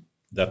Sweden,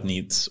 that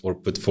needs, or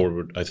put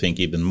forward, I think,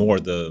 even more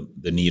the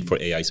need for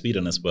AI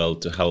Sweden as well,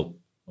 to help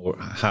or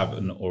have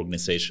an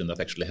organization that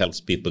actually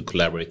helps people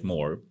collaborate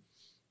more.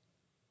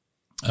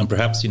 And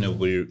perhaps,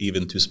 we're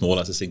even too small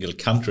as a single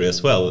country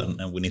as well,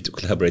 and we need to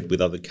collaborate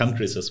with other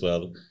countries as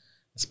well,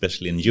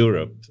 especially in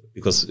Europe,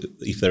 because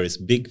if there is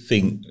big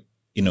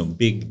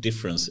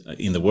difference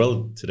in the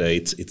world today,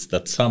 it's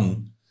that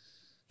some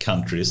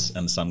countries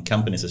and some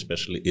companies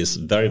especially is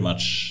very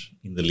much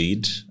in the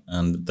lead,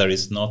 and there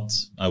is not,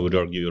 I would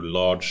argue, a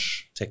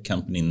large tech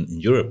company in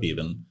Europe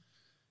even.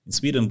 In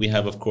Sweden, we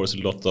have, of course,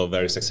 a lot of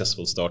very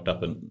successful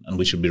startup, and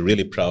we should be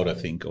really proud, I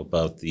think,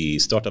 about the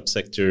startup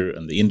sector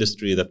and the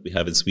industry that we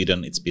have in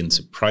Sweden. It's been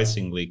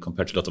surprisingly,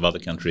 compared to a lot of other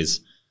countries,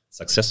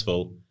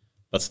 successful.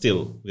 But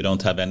still, we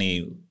don't have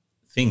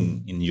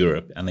anything in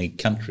Europe, any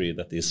country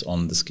that is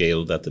on the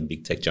scale that the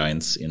big tech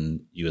giants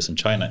in US and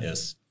China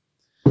is.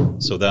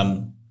 So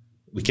then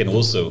we can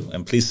also,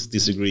 and please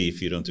disagree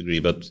if you don't agree,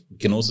 but we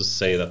can also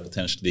say that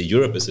potentially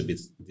Europe is a bit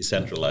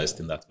decentralized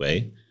in that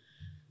way.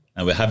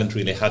 And we haven't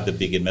really had the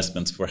big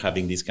investments for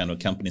having these kind of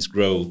companies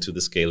grow to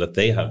the scale that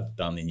they have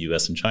done in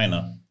US and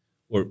China.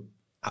 Or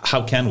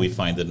how can we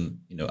find an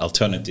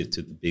alternative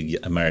to the big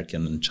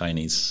American and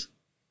Chinese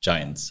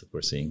giants that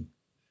we're seeing?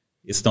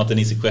 It's not an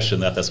easy question,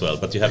 that as well.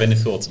 But do you have any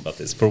thoughts about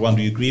this? For one,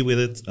 do you agree with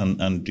it?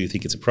 And do you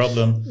think it's a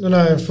problem? No,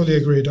 I fully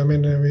agreed. I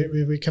mean,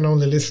 we can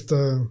only list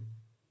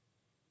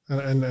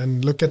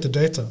and look at the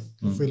data.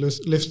 If we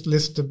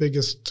list the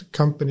biggest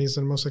companies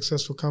and most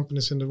successful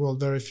companies in the world,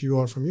 very few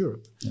are from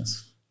Europe.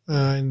 Yes.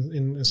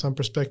 In some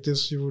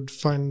perspectives, you would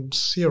find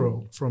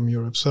zero from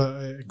Europe. So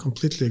I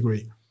completely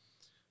agree.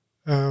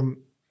 And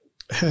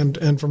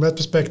from that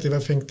perspective, I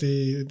think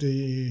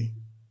the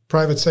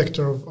private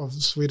sector of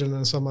Sweden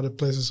and some other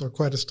places are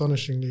quite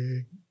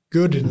astonishingly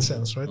good in a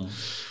sense, right?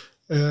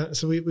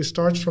 So we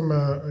start from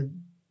a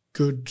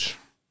good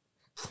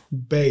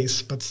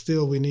base, but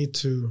still we need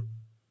to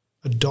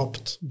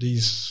adopt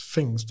these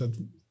things that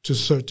to a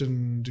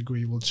certain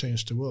degree will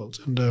change the world.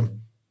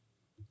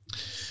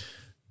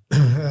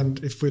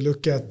 And if we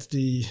look at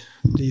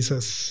these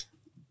as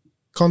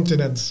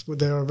continents,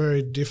 there are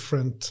very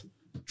different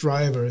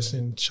drivers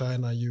in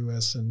China,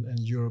 US, and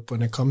Europe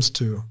when it comes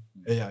to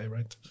AI,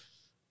 right?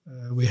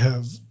 We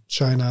have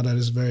China that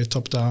is very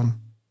top-down,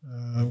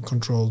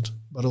 controlled,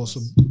 but also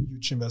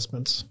huge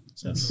investments,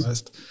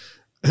 centralized.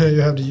 Yes.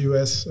 You have the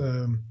US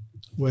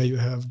where you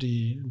have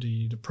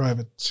the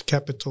private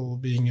capital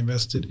being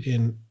invested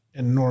in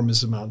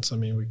enormous amounts. I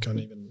mean, we can't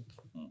even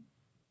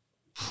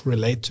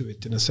relate to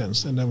it in a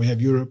sense. And then we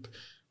have Europe,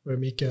 where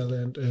Mikael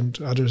and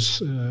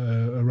others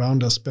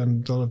around us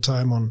spend a lot of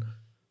time on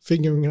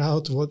figuring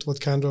out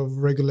what kind of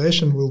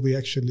regulation will we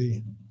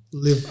actually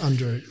live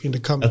under in the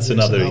coming years. That's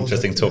another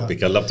interesting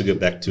topic. I'd love to go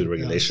back to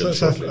regulation.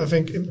 So I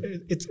think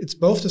it's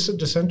both a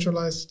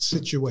decentralized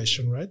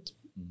situation, right?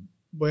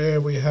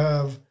 Where we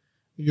have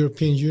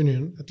European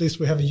Union, at least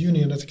we have a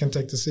union that can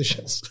take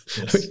decisions.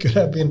 Yes. We could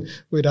have been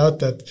without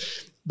that.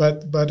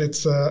 But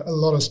it's a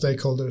lot of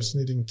stakeholders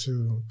needing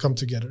to come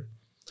together.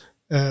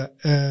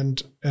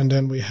 And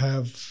then we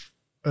have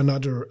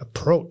another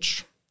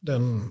approach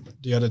than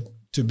the other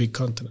two big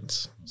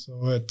continents.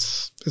 So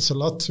it's a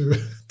lot to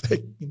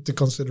take into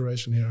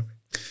consideration here.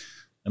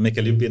 And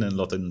Mikael, you've been a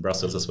lot in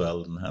Brussels as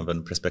well and have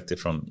a perspective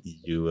from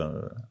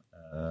EU.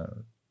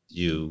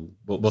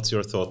 What's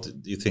your thought?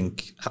 Do you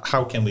think,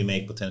 how can we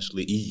make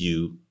potentially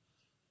EU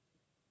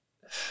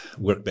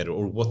work better,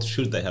 or what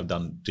should they have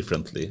done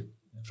differently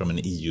from an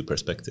EU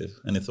perspective?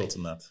 Any thoughts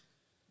on that?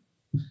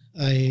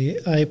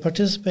 I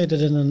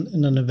participated in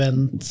an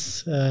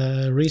event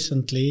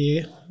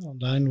recently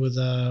online with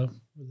a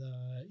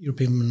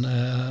European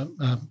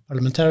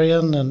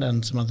parliamentarian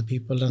and some other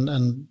people,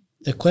 and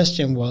the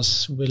question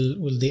was,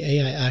 will the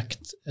AI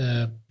Act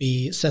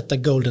set a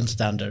golden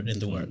standard in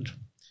the world,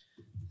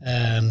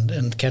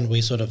 and can we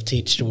sort of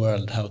teach the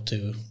world how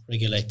to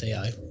regulate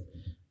AI?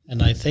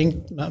 And I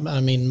think, I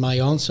mean, my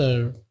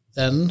answer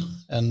then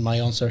and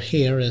my answer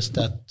here is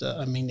that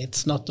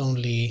it's not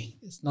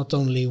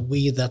only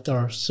we that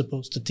are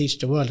supposed to teach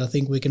the world. I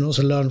think we can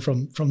also learn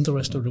from the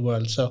rest of the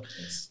world. So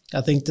yes. I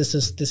think this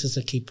is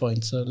a key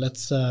point. So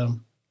let's.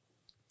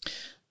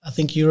 I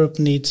think Europe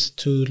needs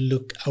to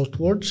look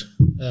outward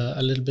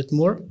a little bit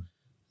more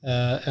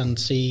and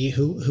see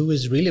who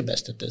is really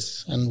best at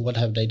this and what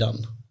have they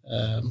done.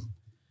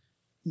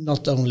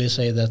 Not only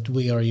say that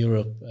we are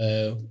Europe,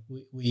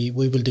 we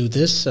will do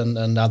this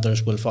and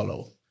others will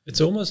follow. It's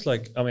almost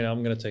like, I'm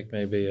going to take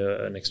maybe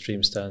an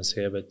extreme stance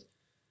here, but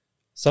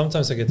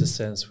sometimes I get the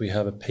sense we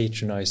have a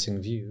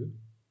patronizing view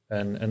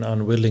and an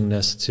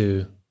unwillingness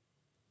to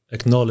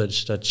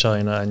acknowledge that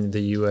China and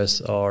the US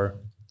are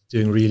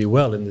doing really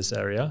well in this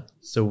area.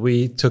 So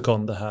we took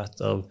on the hat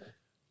of,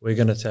 we're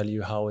going to tell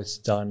you how it's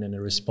done in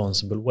a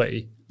responsible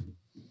way.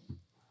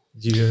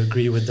 Do you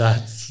agree with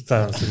that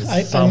stance?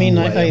 I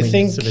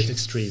think it's a bit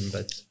extreme,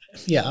 but...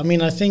 Yeah,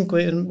 I think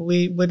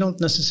we don't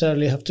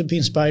necessarily have to be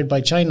inspired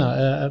by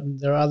China.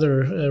 There are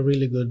other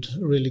really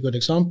good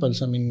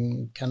examples.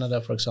 Canada,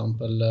 for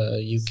example,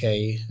 UK,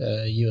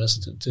 US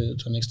to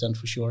an extent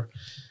for sure.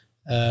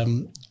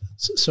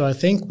 So I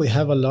think we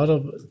have a lot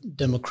of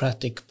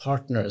democratic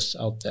partners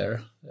out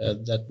there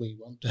that we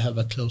want to have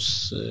a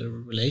close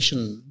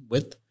relation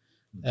with,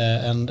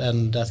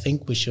 and I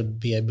think we should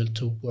be able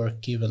to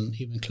work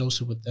even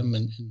closer with them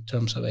in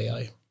terms of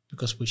AI.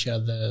 Because we share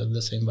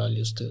the same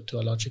values to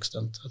a large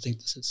extent. I think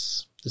this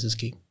is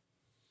key.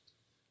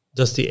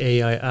 Does the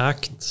AI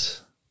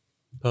Act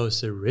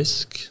pose a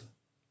risk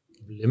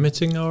of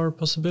limiting our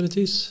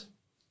possibilities?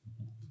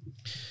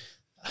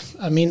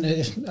 I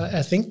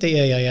think the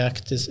AI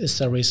Act is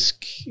a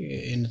risk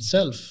in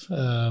itself,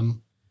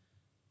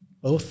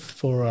 both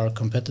for our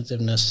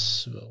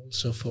competitiveness,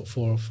 also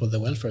for the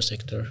welfare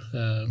sector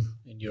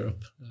in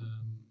Europe.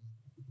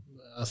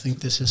 I think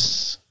this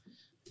is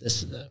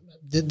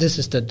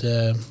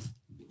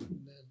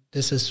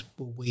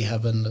what we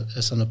have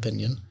as an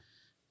opinion.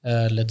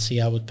 Let's see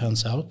how it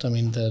pans out.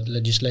 The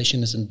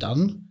legislation isn't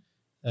done,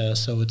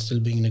 so it's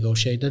still being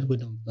negotiated. We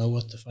don't know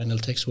what the final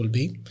text will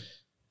be.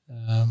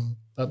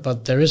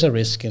 But there is a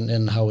risk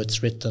in how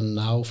it's written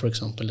now, for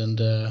example, in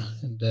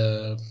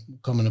the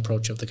common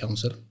approach of the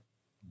Council.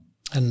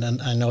 And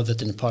I know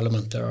that in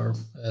Parliament there are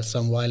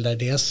some wild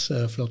ideas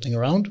floating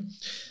around.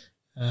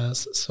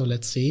 So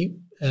let's see.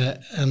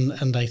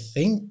 And I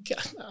think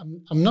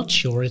I'm not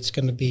sure it's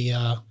going to be.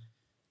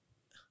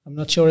 I'm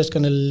not sure it's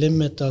going to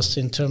limit us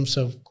in terms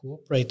of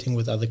cooperating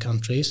with other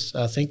countries.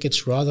 I think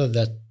it's rather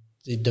that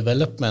the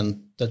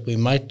development that we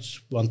might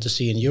want to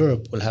see in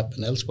Europe will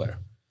happen elsewhere.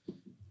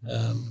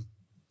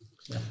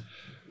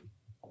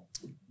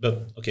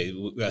 But okay,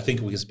 I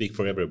think we can speak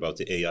forever about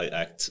the AI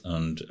Act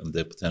and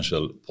the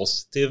potential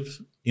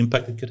positive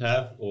impact it could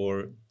have,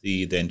 or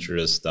the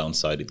dangerous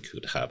downside it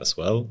could have as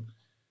well.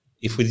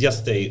 If we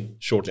just stay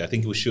shortly, I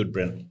think we should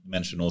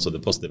mention also the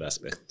positive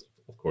aspect,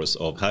 of course,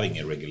 of having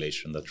a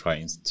regulation that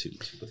tries to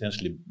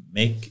potentially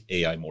make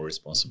AI more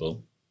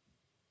responsible.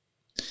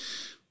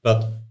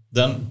 But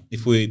then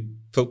if we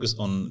focus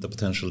on the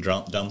potential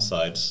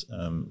downsides,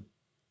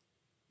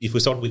 if we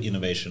start with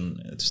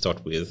innovation to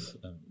start with,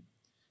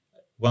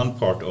 one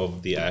part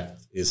of the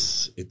act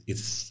is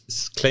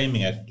it's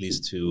claiming at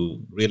least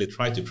to really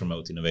try to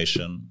promote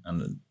innovation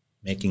and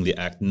making the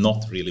act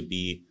not really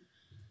be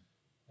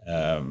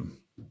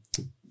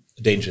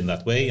danger in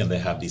that way, and they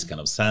have these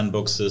kind of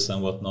sandboxes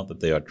and whatnot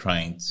that they are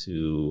trying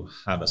to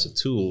have as a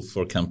tool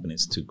for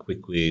companies to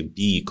quickly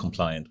be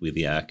compliant with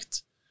the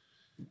act.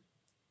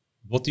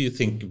 What do you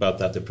think about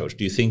that approach?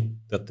 Do you think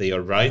that they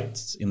are right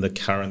in the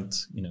current,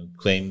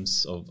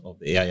 claims of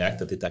the AI Act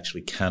that it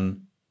actually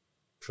can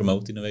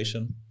promote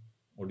innovation,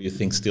 or do you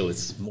think still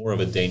it's more of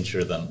a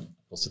danger than a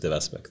positive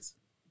aspect?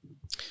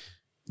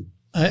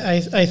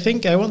 I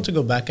think I want to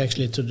go back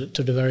actually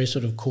to the very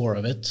sort of core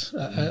of it.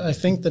 I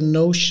think the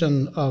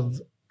notion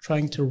of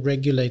trying to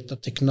regulate the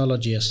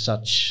technology as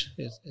such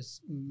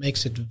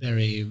makes it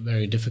very,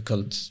 very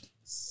difficult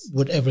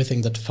with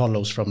everything that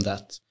follows from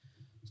that.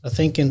 I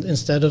think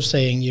instead of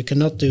saying you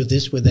cannot do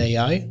this with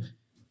AI,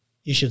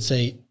 you should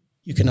say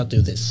you cannot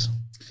do this.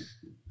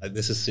 I'm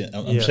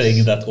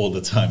saying that all the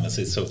time.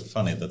 It's so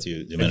funny that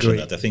you mentioned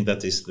that. I think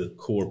that is the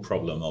core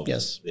problem of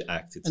the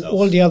Act itself. And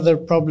all the other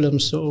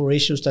problems or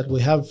issues that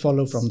we have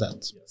follow from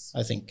that,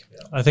 I think. Yeah.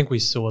 I think we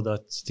saw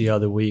that the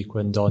other week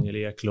when Daniel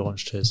Ek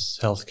launched his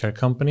healthcare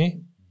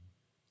company.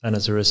 And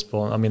as a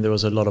response, there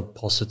was a lot of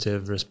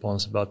positive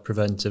response about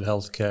preventive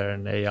healthcare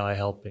and AI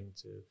helping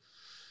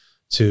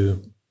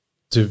to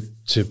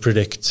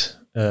predict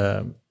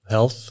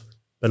health.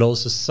 But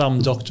also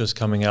some doctors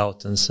coming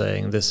out and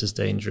saying this is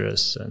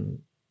dangerous.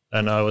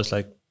 And I was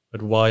like,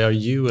 but why are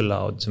you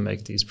allowed to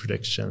make these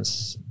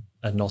predictions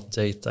and not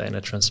data in a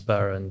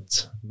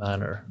transparent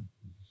manner?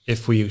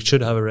 If we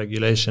should have a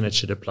regulation, it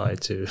should apply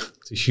to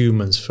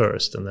humans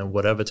first. And then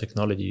whatever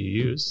technology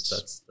you use,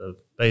 that's the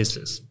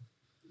basis.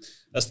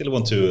 I still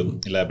want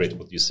to elaborate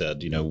what you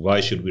said. Why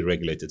should we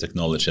regulate the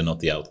technology and not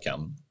the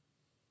outcome?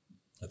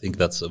 I think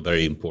that's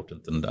very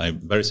important, and I'm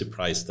very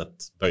surprised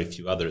that very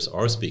few others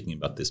are speaking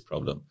about this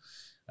problem.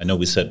 I know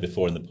we said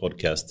before in the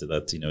podcast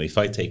that if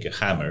I take a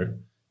hammer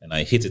and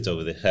I hit it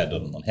over the head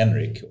on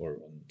Henrik or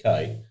on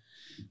Kai,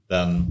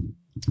 then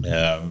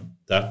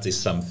that is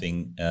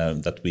something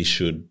that we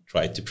should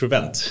try to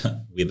prevent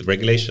with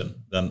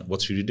regulation. Then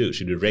what should you do?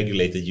 Should you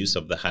regulate the use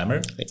of the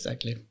hammer?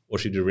 Exactly. Or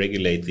should you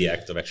regulate the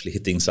act of actually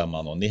hitting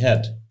someone on the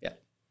head? Yeah.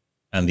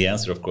 And the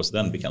answer, of course,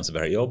 then becomes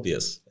very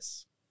obvious.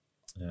 Yes.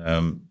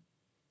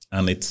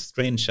 And it's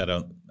strange,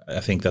 I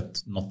think,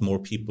 that not more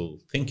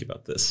people think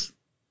about this.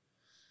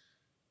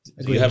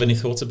 Do you have any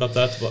thoughts about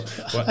that?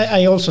 What?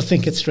 I also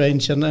think it's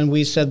strange, and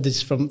we said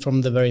this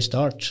from the very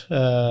start.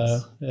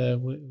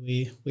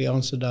 We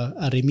answered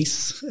a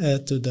remiss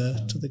to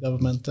the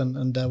government,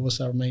 and that was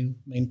our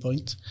main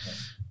point.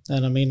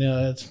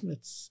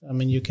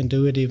 And you can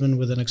do it even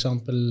with an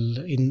example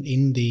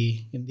in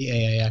the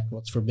AI Act.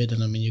 What's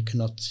forbidden? you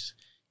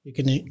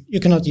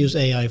cannot use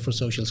AI for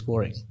social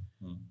scoring.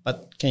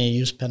 But can you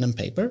use pen and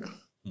paper?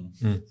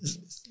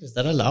 Is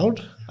that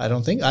allowed? I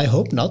don't think. I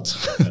hope not.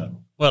 Yeah.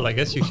 Well, I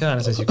guess you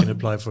can, since you can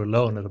apply for a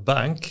loan at a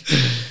bank,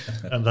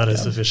 and that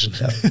is sufficient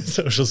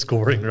social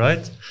scoring,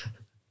 right?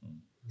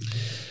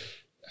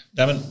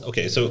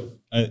 Okay, so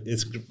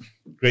it's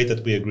great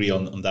that we agree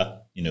on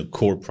that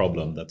core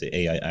problem that the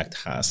AI Act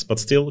has. But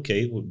still,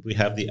 okay, we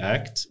have the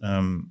Act,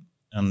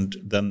 and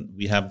then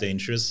we have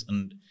dangers.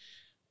 And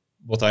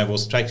what I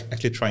was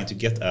actually trying to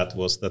get at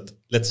was that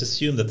let's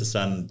assume that the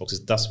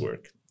sandboxes does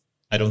work.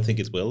 I don't think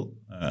it will,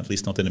 at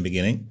least not in the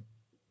beginning.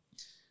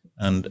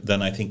 And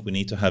then I think we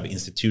need to have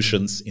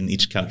institutions in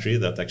each country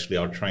that actually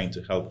are trying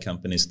to help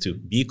companies to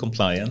be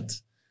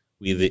compliant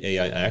with the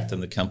AI Act,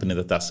 and the company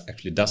that does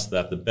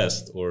that the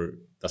best, or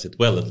does it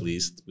well at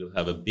least, will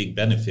have a big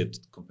benefit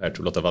compared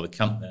to a lot of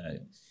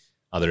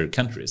other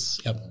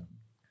countries. Yep.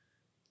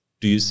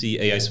 Do you see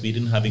AI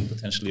Sweden having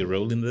potentially a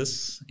role in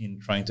this, in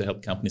trying to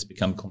help companies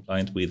become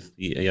compliant with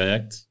the AI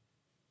Act?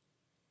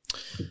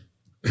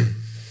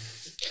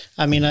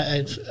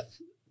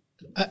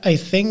 I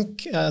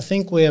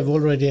think we have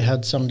already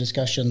had some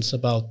discussions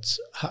about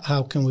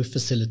how can we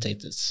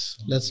facilitate this.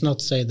 Let's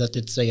not say that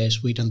it's AI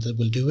Sweden that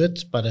will do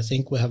it, but I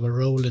think we have a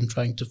role in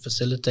trying to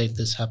facilitate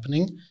this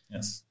happening.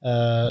 Yes.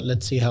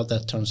 Let's see how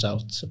that turns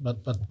out.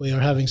 But we are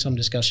having some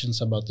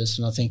discussions about this,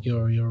 and I think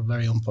you're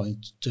very on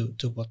point to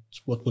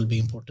what will be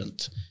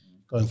important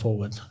going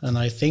forward. And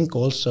I think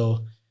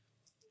also,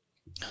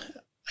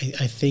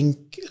 I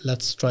think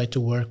let's try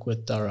to work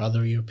with our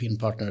other European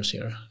partners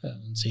here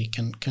and see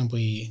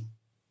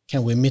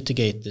can we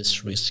mitigate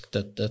this risk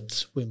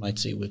that we might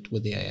see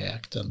with the AI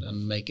Act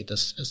and make it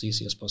as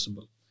easy as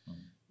possible.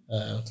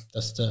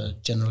 That's the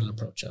general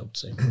approach, I would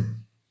say.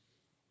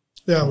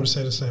 Yeah, I would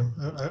say the same.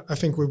 I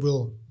think we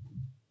will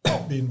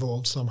be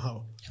involved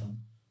somehow.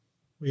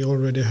 We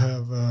already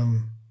have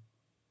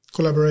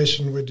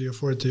collaboration with the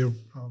Authority of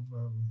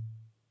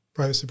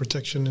Privacy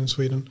Protection in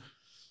Sweden,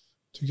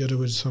 together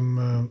with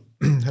some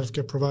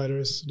healthcare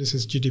providers. This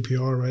is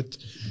GDPR, right?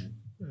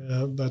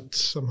 But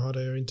somehow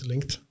they are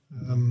interlinked.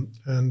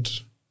 And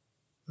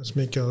as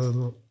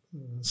Mikael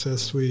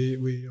says,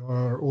 we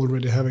are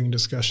already having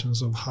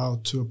discussions of how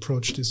to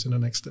approach this in the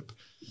next step.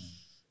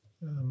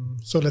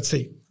 So let's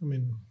see.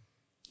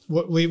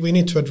 We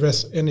need to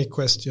address any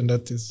question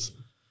that is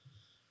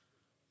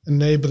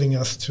enabling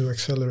us to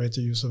accelerate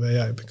the use of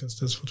AI, because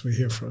that's what we're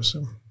here for.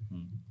 So.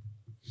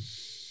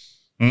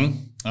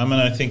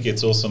 I think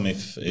it's awesome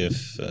if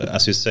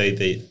as you say,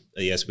 the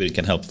AI Sweden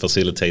can help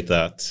facilitate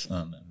that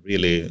and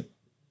really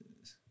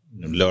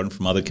learn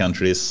from other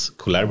countries,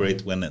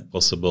 collaborate when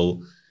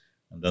possible,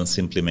 and then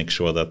simply make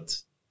sure that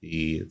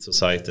the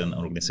society and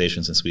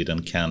organizations in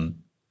Sweden can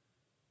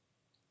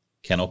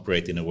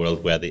operate in a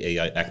world where the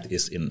AI Act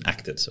is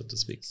enacted, so to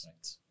speak.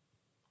 Right.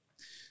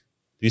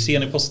 Do you see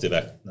any positive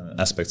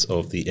aspects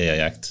of the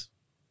AI Act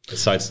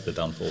besides the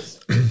downfalls?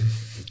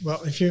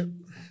 Well, if you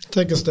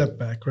take a step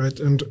back, right,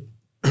 and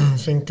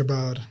think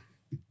about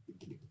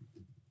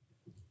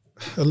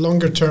a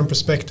longer term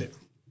perspective,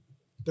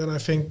 then I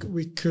think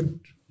we could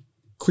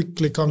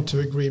quickly come to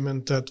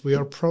agreement that we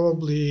are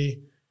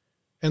probably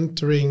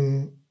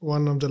entering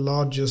one of the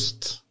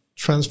largest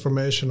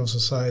transformation of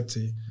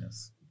society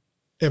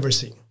ever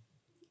seen.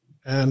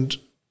 And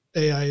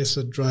AI is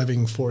a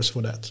driving force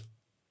for that.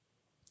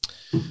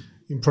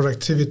 In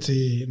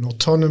productivity, in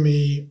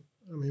autonomy,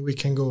 I mean, we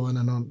can go on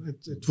and on.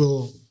 It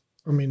will,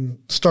 I mean,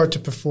 start to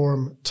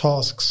perform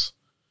tasks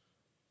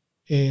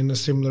in a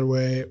similar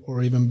way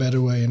or even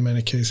better way in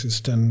many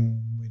cases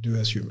than we do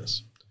as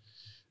humans.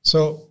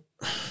 So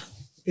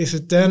is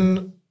it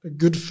then a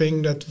good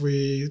thing that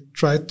we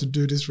try to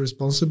do this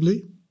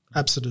responsibly?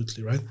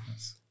 Absolutely, right?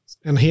 Yes.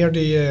 And here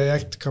the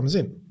Act comes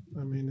in.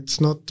 I mean, it's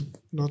not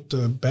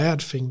a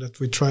bad thing that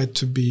we try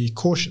to be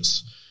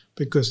cautious,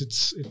 because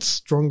it's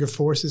stronger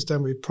forces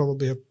than we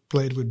probably have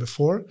played with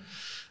before,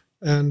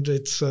 and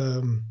it's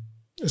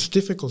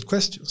difficult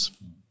questions.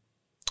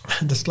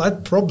 The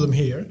slight problem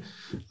here,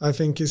 I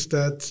think, is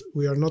that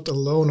we are not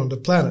alone on the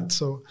planet.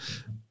 So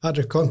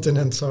other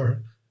continents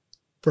are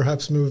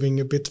perhaps moving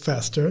a bit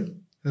faster,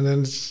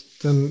 and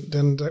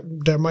then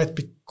there might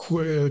be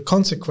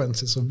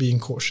consequences of being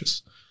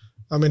cautious.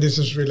 I mean, this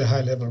is really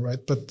high level,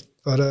 right? But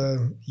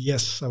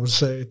yes, I would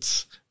say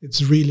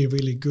it's really,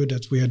 really good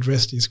that we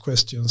address these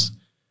questions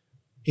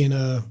in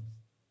a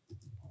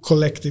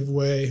collective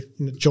way,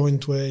 in a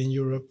joint way in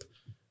Europe.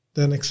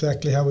 Then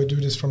exactly how we do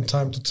this from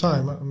time to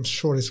time, I'm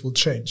sure this will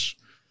change,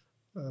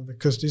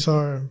 because these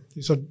are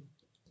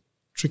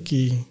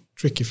tricky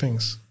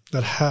things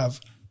that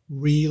have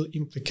real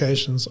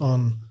implications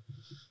on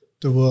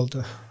the world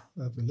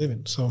that we live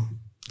in.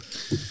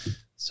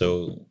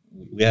 So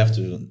we have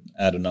to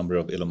add a number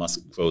of Elon Musk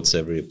quotes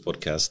every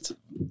podcast.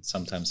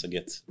 Sometimes I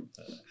get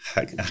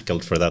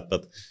heckled for that,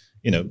 but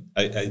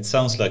it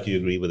sounds like you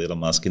agree with Elon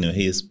Musk.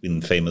 He's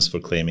been famous for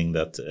claiming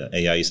that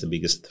AI is the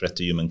biggest threat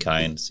to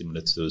humankind,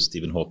 similar to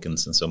Stephen Hawking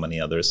and so many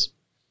others.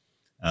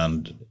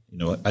 And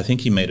I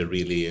think he made a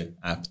really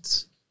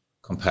apt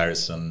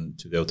comparison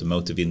to the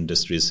automotive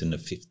industries in the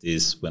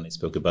 50s when he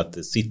spoke about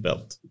the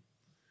seatbelt.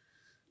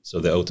 So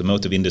the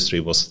automotive industry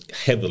was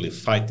heavily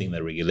fighting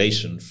the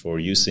regulation for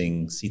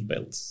using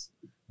seatbelts,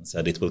 and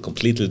said it will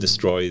completely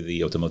destroy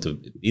the automotive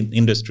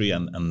industry,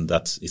 and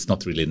that it's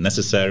not really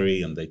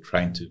necessary. And they're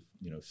trying to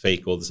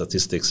fake all the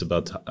statistics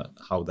about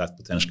how that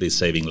potentially is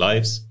saving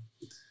lives.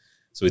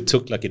 So it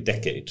took like a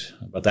decade,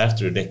 but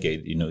after a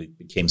decade, it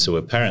became so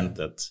apparent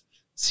that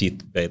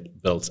seat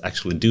belts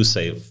actually do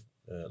save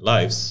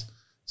lives.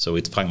 So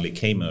it finally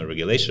came a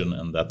regulation,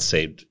 and that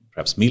saved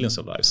perhaps millions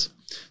of lives.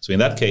 So in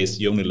that case,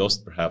 you only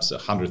lost perhaps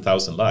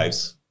 100,000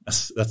 lives.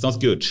 That's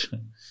not good.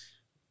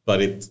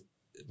 But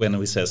when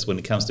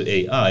it comes to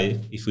AI,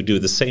 if we do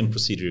the same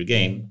procedure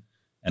again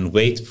and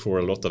wait for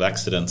a lot of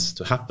accidents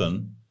to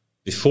happen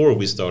before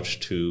we start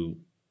to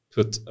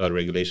put a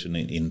regulation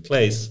in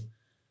place,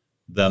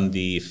 then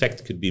the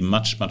effect could be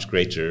much, much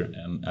greater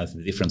and at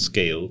a different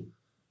scale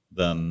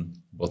than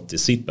what the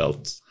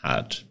seatbelt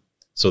had.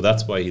 So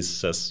that's why he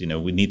says,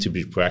 we need to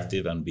be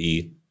proactive and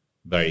be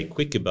very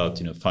quick about,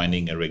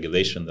 finding a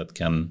regulation that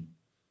can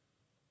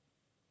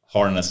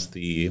harness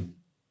the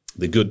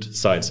good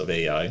sides of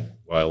AI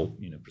while,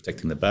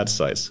 protecting the bad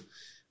side.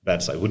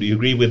 Would you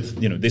agree with,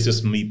 this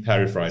is me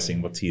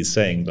paraphrasing what he is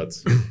saying, but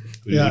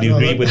would you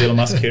agree with Elon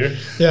Musk here?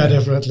 Yeah,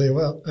 definitely.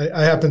 Well,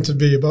 I happen to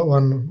be a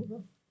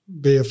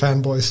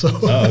fanboy, so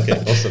okay,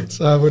 awesome.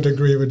 So I would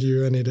agree with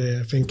you any day,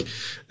 I think.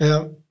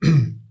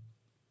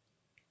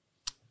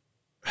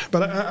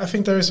 But I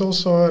think there is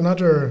also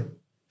another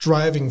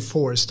driving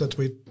force that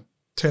we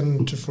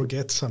tend to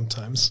forget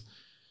sometimes,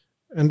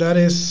 and that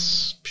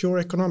is pure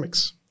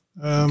economics.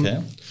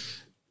 Okay.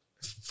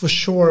 For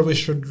sure, we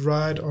should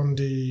ride on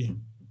the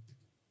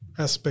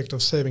aspect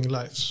of saving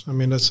lives. I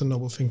mean, that's a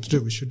noble thing to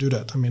do. We should do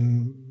that. I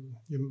mean,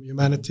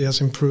 humanity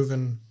has improved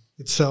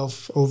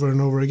itself over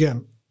and over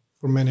again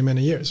for many,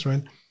 many years,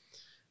 right?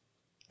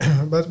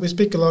 But we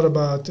speak a lot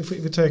about, if we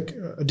take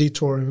a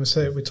detour and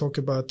we talk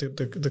about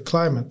the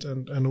climate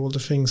and all the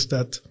things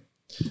that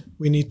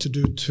we need to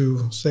do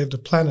to save the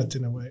planet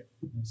in a way.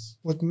 Yes.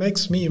 What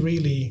makes me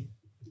really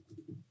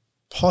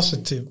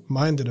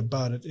positive-minded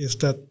about it is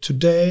that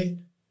today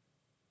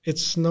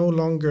it's no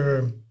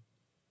longer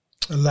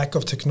a lack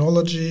of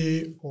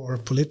technology or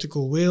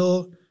political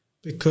will,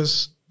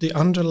 because the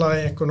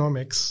underlying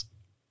economics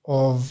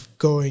of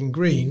going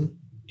green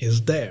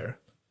is there.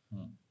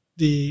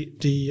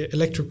 The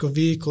electrical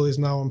vehicle is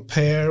now on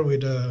pair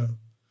with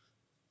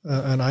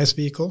an ICE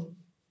vehicle,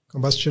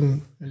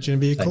 combustion engine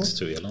vehicle. Thanks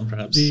to Elon,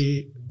 perhaps.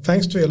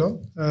 Thanks to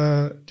Elon,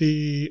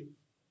 the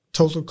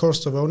total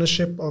cost of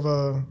ownership of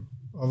a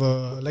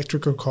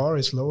electrical car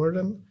is lower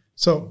than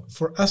So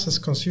for us as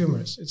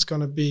consumers, it's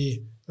going to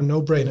be a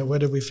no-brainer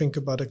whether we think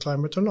about the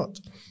climate or not.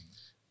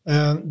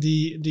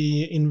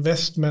 The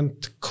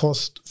investment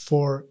cost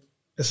for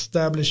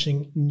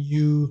establishing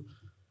new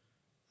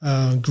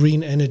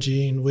green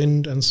energy in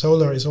wind and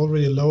solar is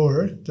already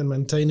lower than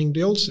maintaining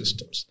the old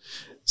systems.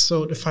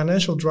 So the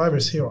financial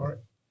drivers here are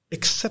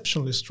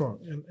exceptionally strong,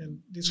 and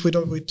this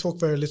we talk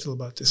very little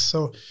about this.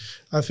 So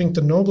I think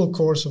the noble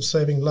course of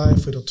saving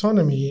life with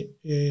autonomy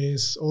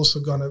is also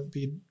going to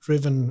be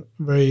driven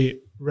very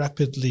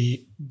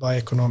rapidly by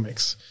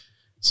economics.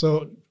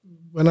 So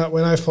when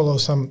I follow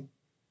some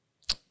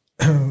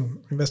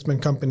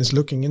investment companies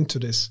looking into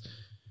this,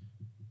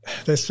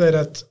 they say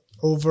that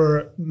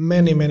over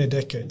many, many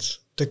decades,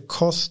 the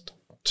cost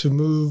to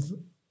move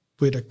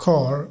with a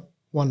car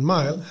 1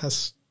 mile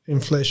has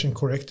inflation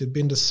corrected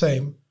been the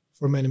same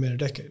for many, many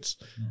decades.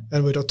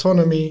 And with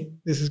autonomy,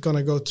 this is going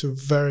to go to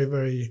very,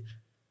 very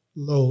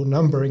low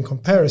number in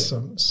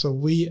comparison. So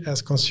we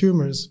as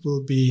consumers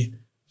will be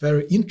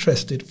very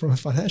interested from a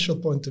financial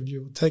point of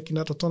view taking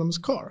that autonomous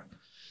car.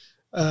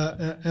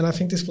 And I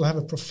think this will have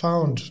a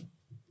profound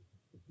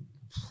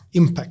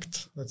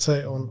impact, let's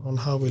say, on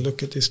how we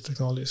look at these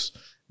technologies,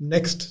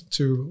 next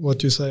to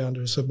what you say,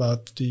 Anders,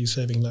 about the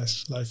saving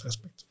life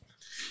aspect.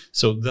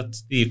 So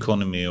that's the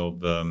economy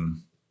of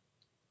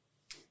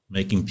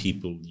making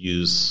people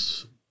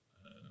use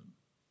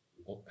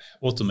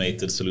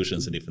automated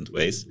solutions in different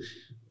ways.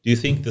 Do you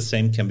think the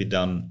same can be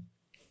done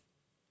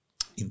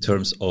in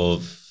terms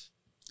of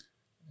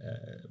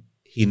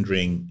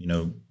hindering,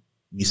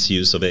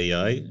 misuse of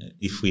AI?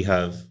 If we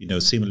have,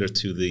 similar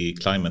to the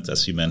climate,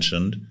 as you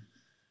mentioned,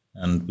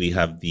 and we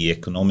have the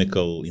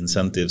economical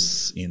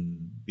incentives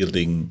in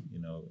building,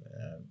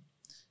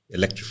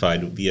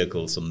 electrified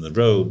vehicles on the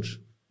road,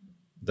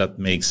 that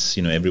makes,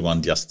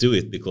 everyone just do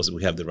it because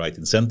we have the right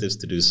incentives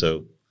to do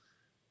so.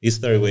 Is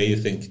there a way you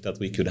think that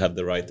we could have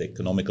the right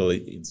economical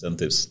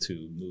incentives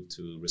to move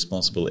to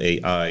responsible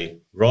AI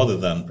rather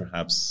than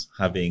perhaps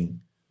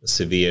having a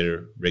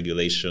severe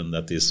regulation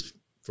that is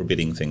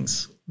forbidding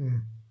things?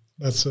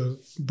 That's a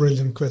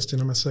brilliant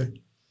question, I must say.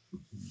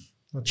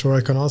 Not sure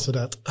I can answer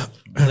that.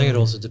 I think it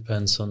also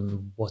depends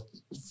on what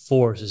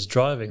force is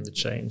driving the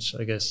change,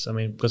 I guess. I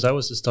mean, because I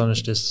was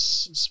astonished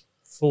this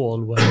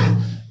fall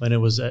when it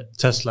was at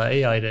Tesla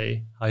AI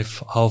Day,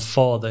 how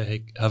far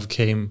they have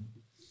came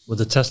with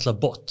the Tesla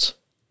bot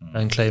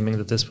and claiming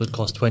that this would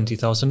cost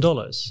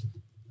 $20,000.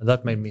 And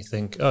that made me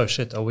think, oh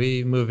shit, are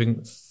we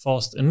moving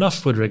fast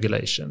enough with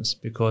regulations?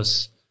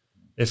 Because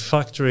if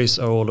factories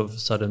are all of a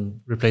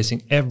sudden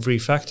replacing every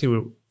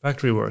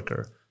factory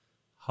worker,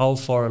 how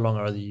far along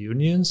are the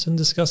unions in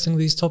discussing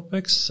these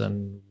topics,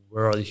 and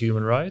where are the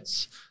human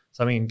rights?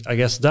 So, I mean, I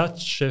guess that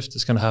shift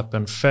is going to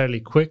happen fairly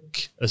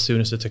quick as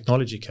soon as the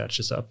technology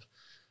catches up.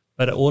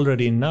 But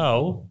already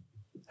now,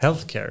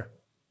 healthcare.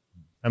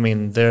 I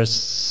mean, there's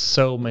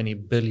so many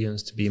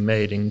billions to be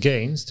made in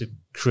gains to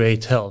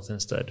create health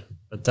instead.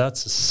 But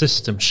that's a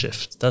system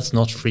shift. That's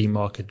not free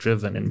market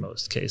driven in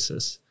most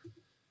cases.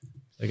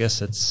 I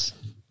guess it's...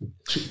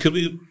 Could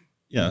we...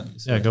 Yeah,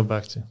 go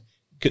back to...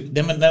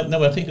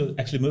 No, I think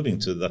actually moving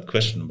to that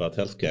question about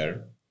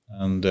healthcare,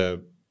 and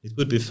it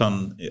would be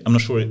fun. I'm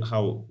not sure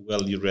how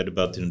well you read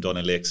about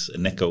Daniel Ek's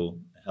Neko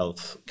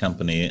Health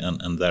company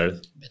and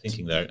their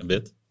thinking there a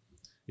bit.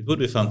 It would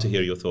be fun to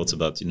hear your thoughts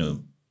about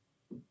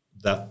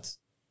that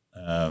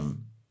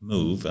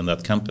move and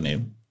that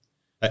company.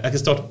 I can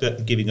start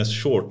giving us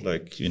short,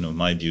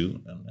 my view,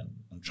 and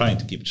I'm trying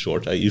to keep it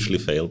short. I usually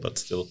fail, but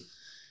still.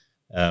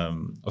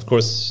 Of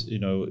course,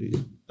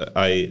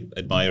 I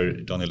admire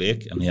Daniel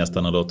Ek, and he has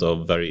done a lot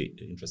of very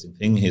interesting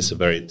things. He's a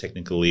very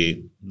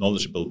technically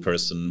knowledgeable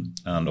person,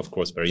 and of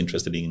course, very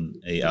interested in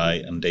AI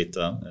and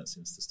data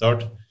since the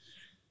start.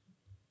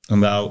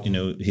 And now,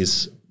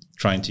 he's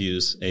trying to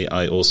use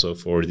AI also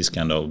for this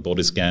kind of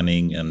body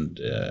scanning and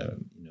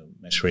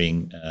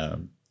measuring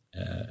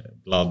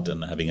blood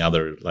and having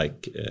other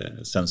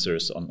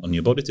sensors on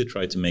your body to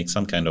try to make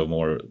some kind of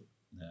more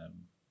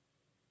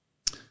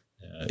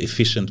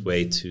efficient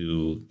way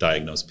to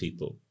diagnose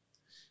people.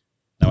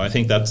 Now, I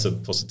think that's a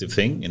positive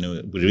thing.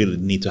 We really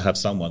need to have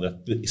someone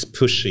that is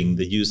pushing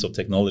the use of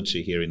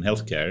technology here in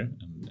healthcare.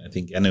 And I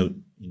think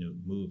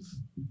move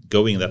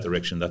going in that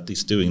direction, that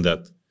is doing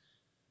that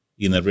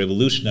in a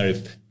revolutionary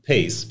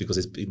pace, because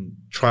it's been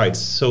tried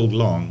so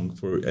long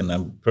and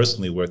I've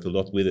personally worked a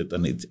lot with it,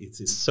 and it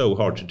is so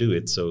hard to do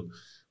it. So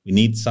we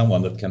need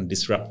someone that can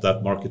disrupt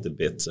that market a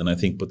bit. And I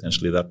think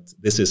potentially that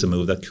this is a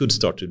move that could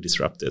start to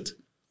disrupt it.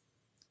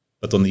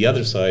 But on the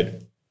other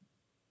side,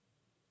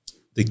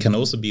 it can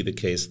also be the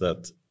case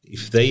that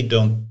if they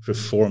don't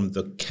perform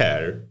the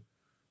care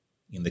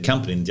in the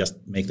company and just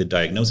make the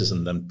diagnosis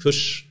and then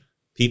push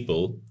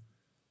people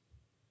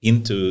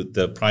into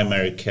the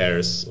primary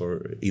cares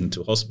or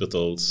into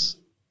hospitals,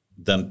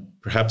 then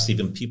perhaps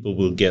even people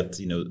will get,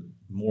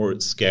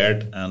 more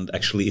scared, and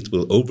actually it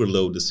will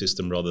overload the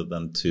system rather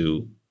than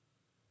to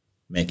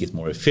make it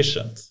more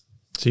efficient.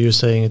 So you're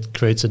saying it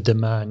creates a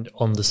demand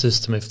on the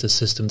system if the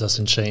system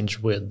doesn't change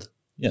with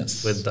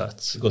Yes, with that.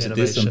 Because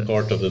innovation. it isn't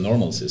part of the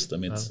normal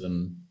system. It's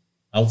an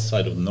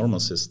outside of the normal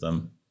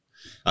system.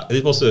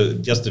 It was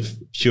just a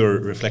pure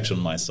reflection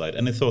on my side.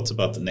 Any thoughts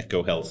about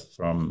Neco Health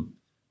from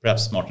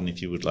perhaps Martin,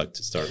 if you would like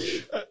to start?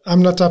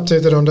 I'm not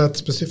updated on that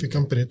specific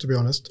company, to be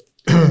honest.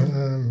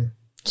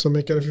 So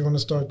Mikael, if you want to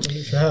start, and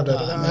if you have that,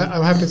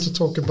 I'm happy to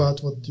talk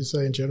about what you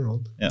say in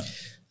general. Yeah,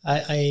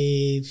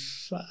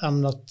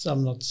 I'm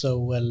not so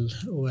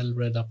well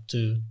read up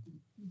to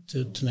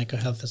Neco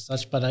Health as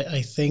such, but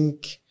I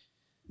think,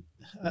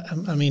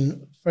 I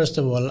mean, first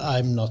of all,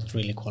 I'm not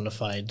really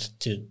qualified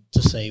to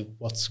say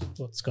what's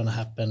going to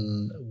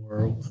happen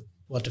or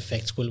what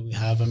effects will we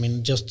have. I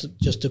mean, just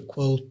to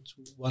quote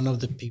one of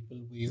the people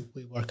we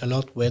work a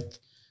lot with,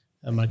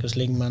 Marcus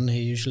Lingman,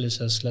 he usually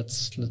says,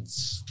 let's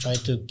try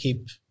to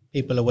keep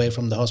people away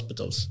from the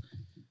hospitals.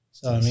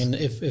 So, I mean,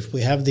 if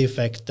we have the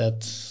effect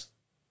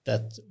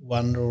that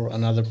one or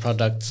another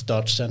product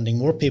starts sending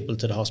more people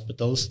to the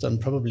hospitals, then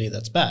probably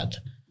that's bad.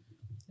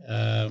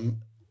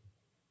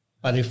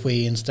 But if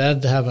we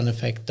instead have an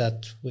effect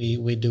that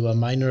we do a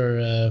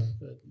minor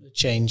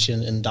change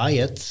in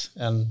diet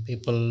and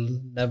people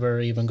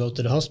never even go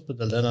to the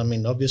hospital, then I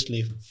mean,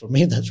 obviously for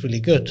me that's really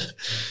good.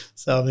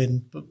 So I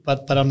mean,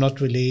 but I'm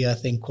not really, I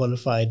think,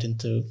 qualified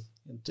into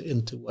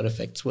what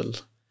effects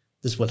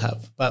this will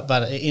have.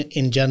 But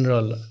in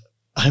general,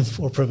 I'm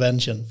for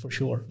prevention for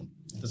sure.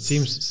 It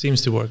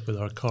seems to work with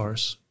our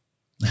cars.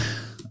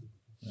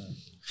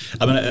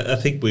 I mean, I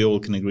think we all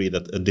can agree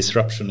that a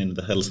disruption in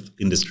the health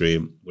industry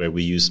where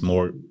we use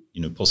more,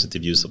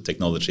 positive use of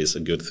technology is a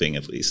good thing,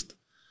 at least.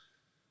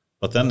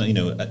 But then,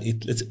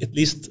 it at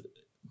least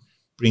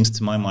brings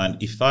to my mind,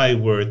 if I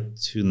were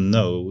to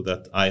know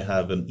that I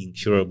have an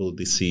incurable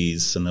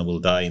disease and I will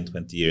die in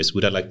 20 years,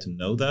 would I like to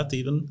know that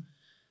even?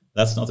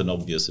 That's not an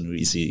obvious and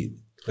easy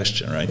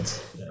question,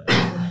 right?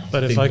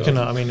 But if I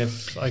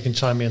can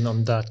chime in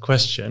on that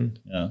question,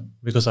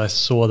 because I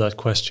saw that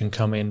question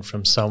come in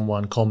from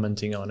someone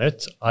commenting on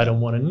it, I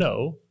don't want to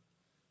know.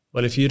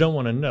 Well, if you don't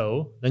want to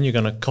know, then you're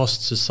going to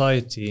cost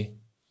society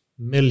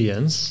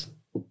millions,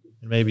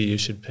 and maybe you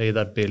should pay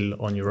that bill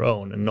on your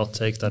own and not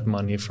take that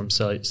money from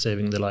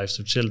saving the lives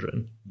of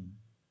children.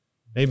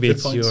 Maybe good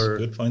it's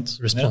points,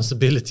 your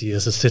responsibility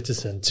as a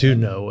citizen to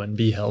know and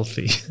be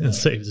healthy and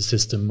save the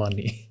system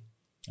money.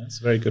 That's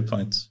a very good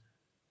point.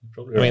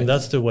 I mean,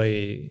 that's the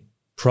way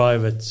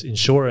private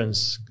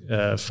insurance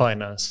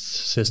finance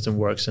system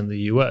works in the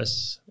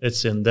US.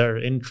 It's in their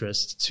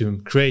interest to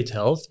create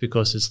health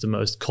because it's the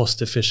most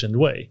cost-efficient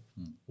way,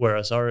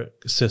 whereas our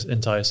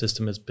entire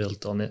system is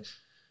built on it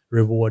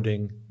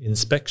rewarding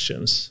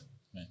inspections,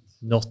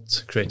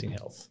 not creating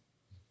health.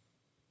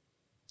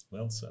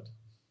 Well said.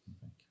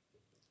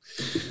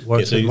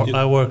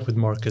 I work with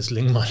Marcus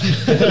Lingman.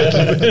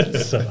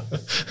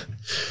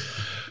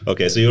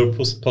 Okay, so you're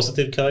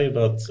positive, Kai,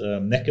 about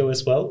Neco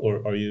as well,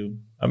 or are you?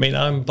 I mean,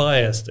 I'm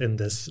biased in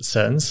this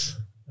sense,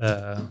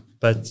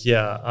 but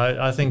yeah,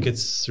 I think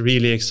it's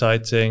really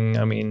exciting.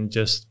 I mean,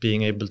 just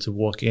being able to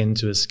walk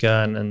into a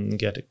scan and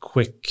get a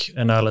quick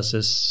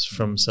analysis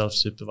from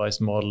self-supervised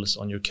models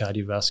on your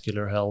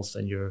cardiovascular health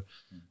and your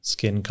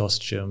skin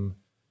costume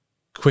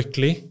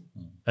quickly,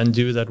 and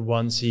do that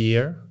once a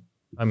year.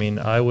 I mean,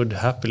 I would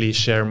happily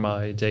share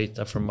my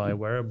data from my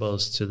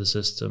wearables to the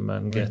system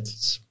and get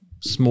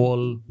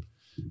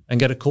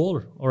get a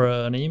call or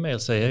an email,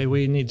 say, hey,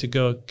 we need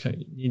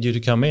you to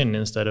come in,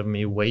 instead of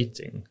me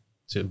waiting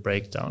to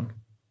break down.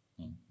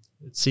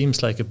 It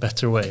seems like a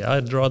better way.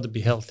 I'd rather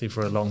be healthy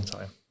for a long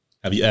time.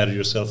 Have you added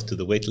yourself to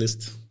the wait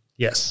list?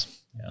 Yes.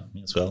 Yeah,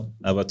 me as well.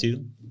 How about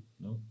you?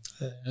 No?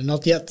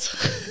 Not yet.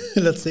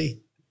 Let's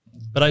see.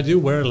 But I do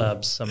wear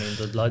labs, I mean,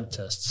 the blood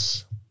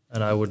tests.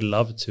 And I would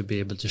love to be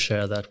able to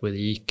share that with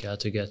ICA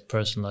to get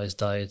personalized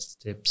diet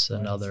tips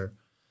and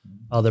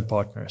other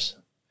partners.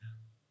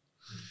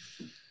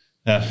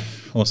 Yeah,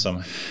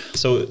 awesome.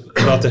 So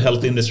about the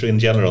health industry in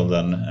general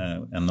then,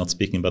 and not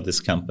speaking about this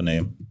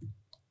company,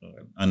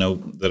 I know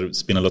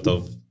there's been a lot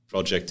of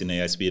project in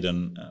AI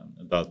Sweden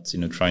about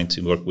trying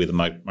to work with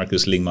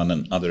Marcus Lingman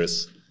and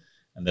others,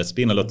 and there's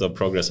been a lot of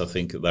progress, I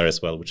think, there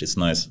as well, which is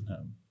nice.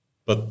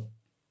 But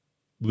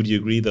would you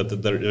agree that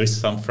there is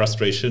some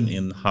frustration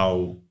in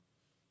how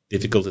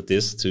difficult it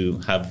is to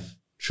have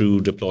true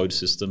deployed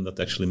system that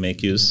actually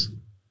make use?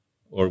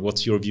 Or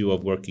what's your view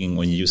of working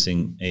when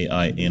using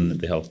AI in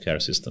the healthcare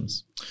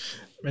systems?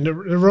 I mean, the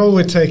role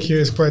we take here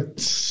is quite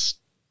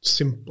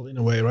simple in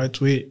a way,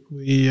 right? We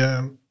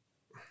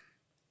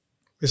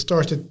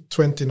started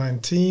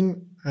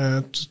 2019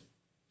 to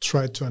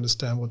try to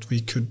understand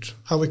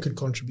how we could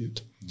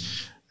contribute.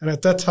 And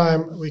at that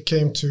time, we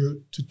came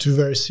to two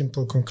very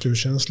simple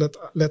conclusions.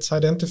 Let's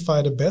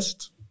identify the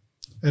best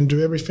and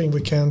do everything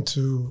we can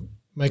to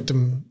make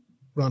them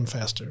run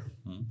faster.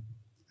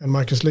 And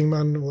Marcus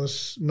Lingman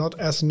was not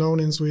as known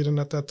in Sweden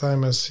at that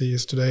time as he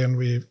is today, and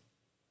we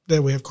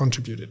have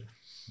contributed.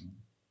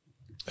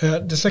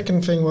 The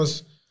second thing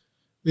was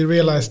we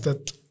realized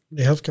that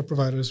the healthcare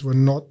providers were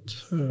not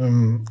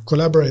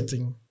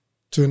collaborating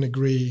to an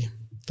degree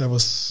that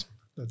was,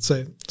 let's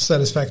say,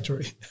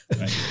 satisfactory.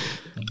 Right.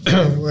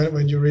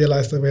 when you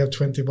realize that we have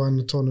 21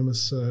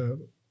 autonomous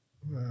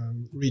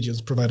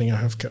regions providing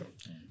our healthcare.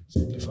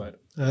 Simplified.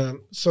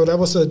 So that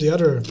was the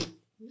other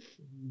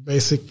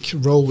basic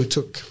role we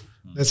took.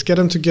 Let's get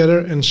them together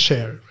and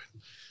share.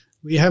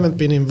 We haven't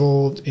been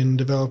involved in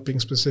developing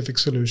specific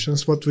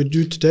solutions. What we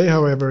do today,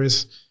 however,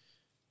 is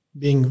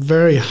being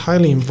very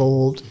highly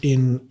involved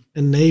in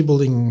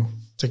enabling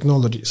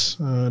technologies.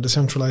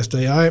 Decentralized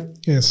AI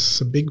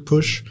is a big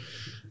push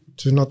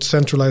to not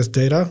centralize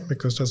data,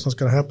 because that's not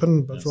going to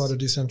happen, but rather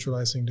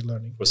decentralizing the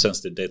learning. For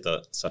sensitive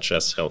data, such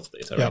as health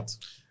data, yeah. right?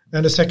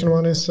 And the second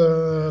one is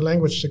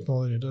language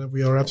technology that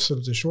we are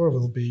absolutely sure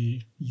will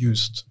be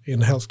used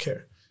in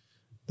healthcare.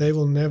 They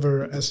will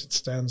never, as it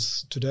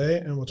stands today,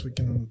 and what we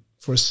can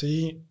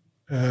foresee,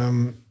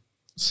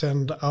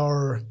 send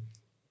our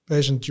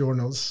patient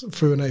journals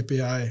through an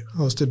API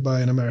hosted by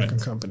an American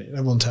company.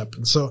 That won't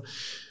happen. So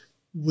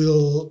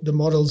will the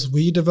models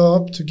we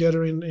develop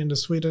together in the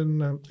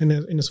Sweden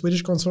in a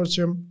Swedish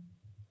consortium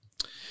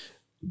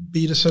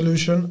be the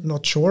solution?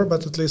 Not sure,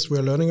 but at least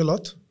we're learning a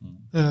lot.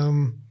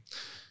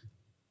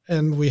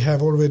 And we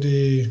have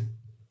already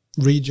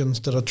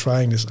regions that are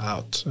trying this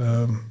out.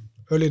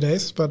 Early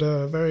days, but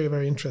very,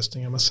 very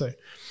interesting, I must say.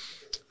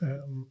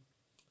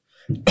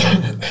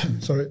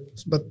 Sorry,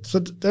 but so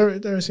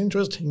there is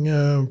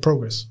interesting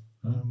progress.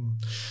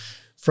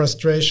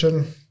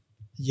 Frustration,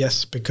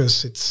 yes,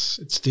 because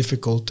it's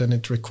difficult and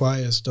it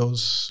requires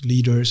those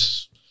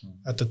leaders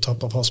at the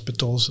top of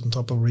hospitals and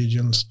top of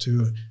regions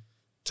to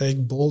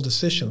take bold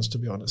decisions, to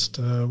be honest.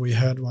 We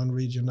had one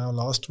region now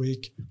last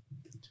week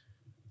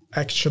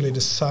actually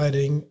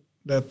deciding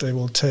that they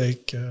will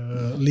take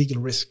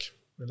legal risk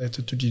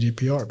related to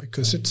GDPR,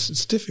 because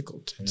it's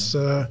difficult. It's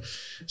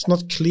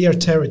not clear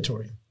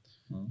territory.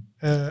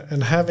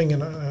 And having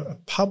a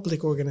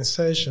public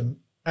organization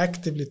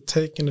actively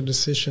taking a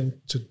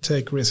decision to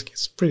take risk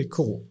is pretty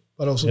cool,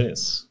 but also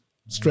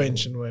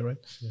strange in a way, right?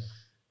 Yeah.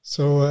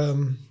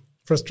 So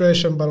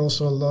frustration, but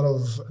also a lot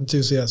of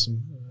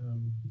enthusiasm.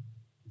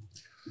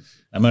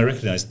 And I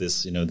recognize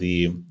this,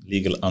 the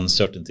legal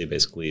uncertainty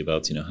basically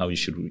about, how you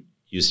should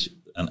use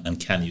and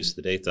can use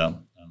the data.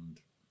 And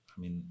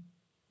I mean,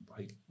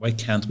 why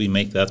can't we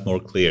make that more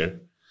clear?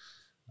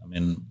 I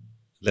mean,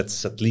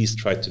 let's at least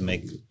try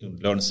to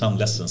learn some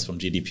lessons from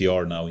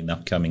GDPR now in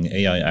upcoming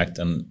AI Act,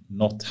 and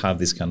not have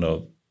this kind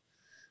of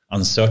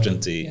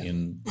uncertainty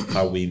in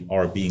how we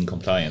are being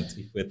compliant.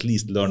 If we at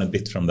least learn a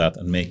bit from that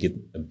and make it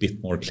a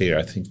bit more clear,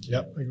 I think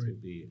it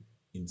would be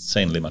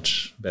insanely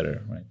much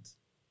better, right?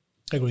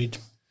 Agreed.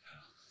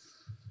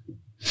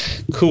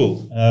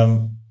 Cool.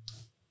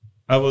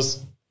 I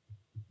was,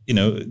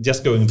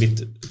 just going a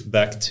bit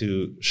back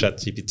to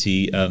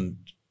ChatGPT and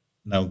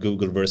now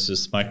Google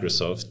versus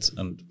Microsoft,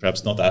 and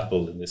perhaps not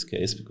Apple in this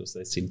case, because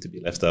they seem to be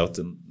left out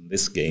in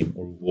this game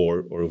or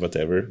war or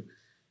whatever.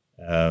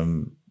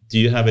 Do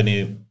you have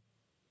any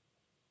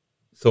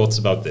thoughts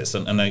about this?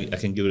 And I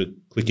can give a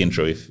quick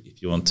intro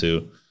if you want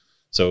to.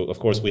 So, of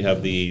course, we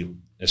have the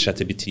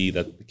ChatGPT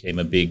that became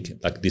a big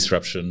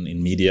disruption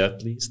in media,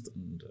 at least,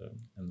 and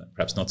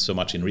perhaps not so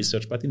much in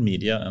research, but in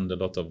media. And a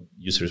lot of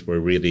users were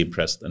really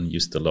impressed and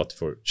used a lot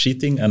for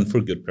cheating and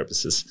for good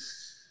purposes.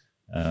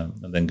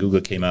 And then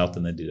Google came out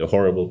and they did a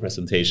horrible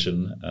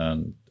presentation,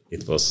 and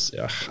it was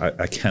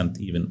I can't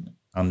even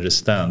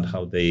understand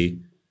how they,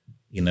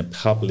 in a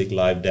public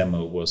live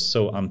demo, was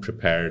so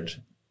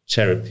unprepared,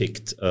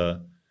 cherry-picked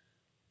an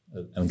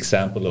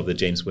example of the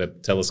James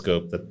Webb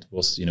Telescope that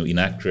was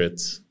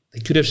inaccurate. They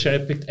could have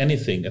cherry-picked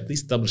anything, at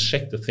least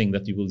double-check the thing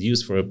that you will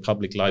use for a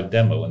public live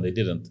demo, and they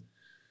didn't.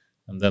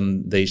 And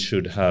then they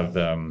should have,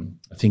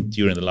 I think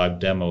during the live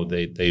demo,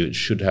 they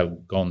should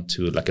have gone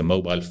to a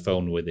mobile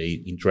phone where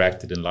they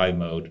interacted in live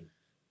mode.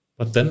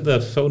 But then the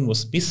phone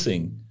was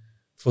missing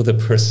for the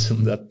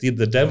person that did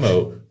the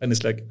demo. And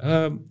it's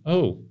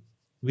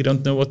we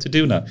don't know what to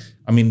do now.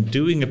 I mean,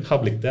 doing a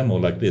public demo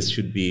like this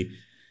should be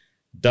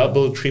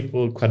double,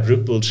 triple,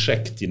 quadruple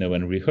checked,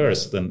 and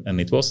rehearsed, and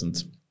it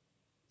wasn't.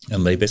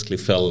 And they basically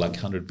fell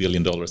 $100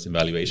 billion in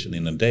valuation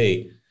in a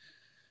day.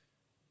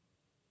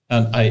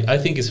 And I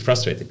think it's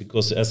frustrating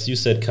because, as you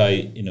said,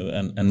 Kai,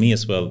 and me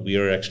as well, we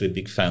are actually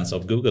big fans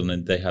of Google,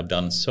 and they have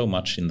done so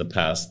much in the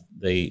past.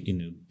 They,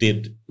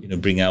 did,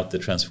 bring out the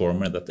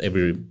transformer that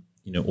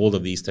all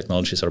of these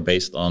technologies are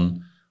based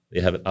on. They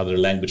have other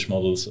language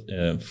models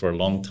for a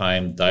long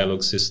time,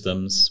 dialogue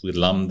systems with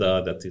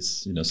Lambda that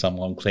is,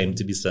 someone claimed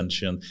to be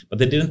sentient, but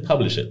they didn't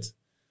publish it.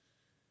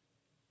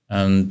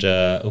 And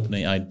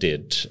OpenAI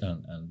did.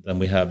 And then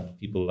we have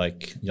people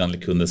like Jan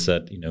LeCun that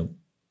said,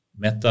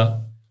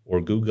 Meta or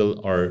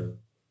Google are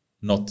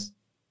not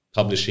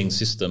publishing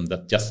system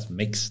that just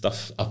makes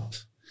stuff up.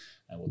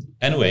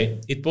 Anyway,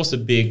 it was a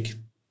big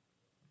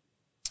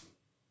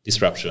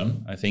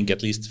disruption, I think,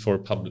 at least for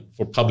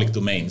public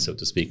domain, so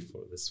to speak,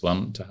 for this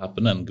one to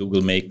happen. And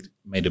Google made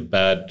a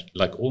bad,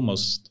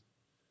 almost,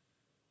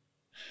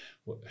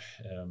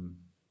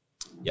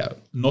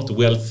 not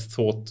well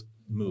thought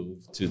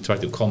move to try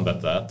to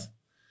combat that.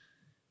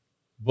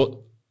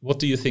 What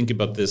do you think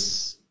about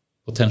this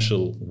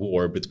potential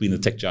war between the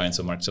tech giants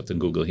of Microsoft and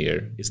Google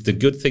here? Is it a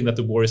good thing that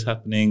the war is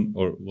happening,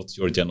 or what's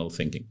your general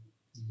thinking?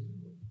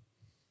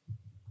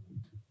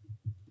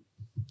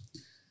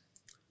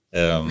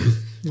 Well,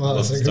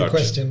 that's a good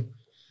question.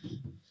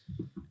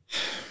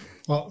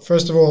 Well,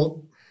 first of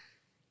all,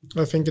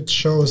 I think it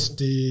shows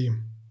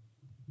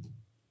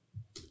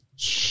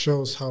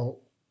how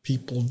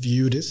people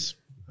view this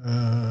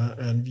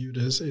and view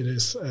this. It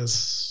is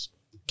as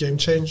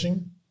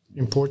game-changing,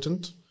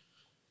 important,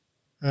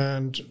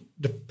 and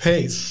the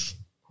pace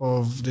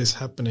of this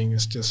happening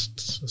is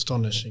just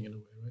astonishing in a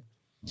way. Right?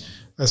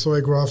 I saw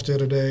a graph the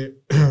other day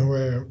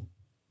where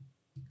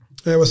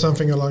there was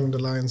something along the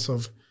lines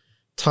of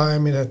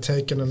time it had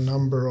taken a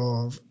number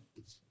of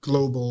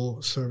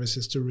global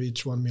services to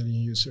reach 1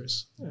 million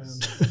users.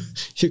 And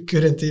you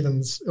couldn't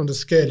even, on the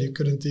scale, you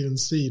couldn't even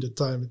see the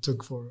time it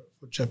took for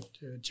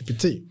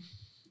GPT.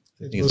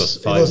 It was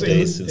 5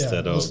 days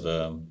instead of...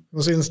 It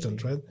was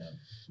instant, right?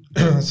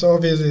 Yeah. So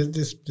obviously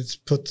this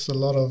puts a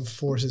lot of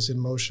forces in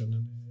motion.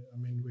 And I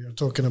mean, we are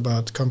talking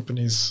about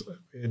companies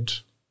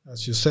with,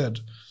 as you said,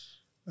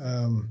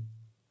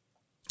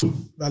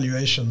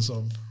 valuations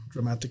of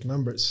dramatic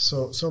numbers.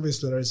 So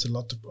obviously there is a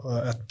lot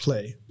at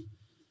play.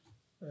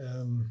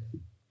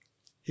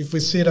 If we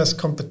see it as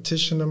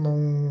competition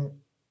among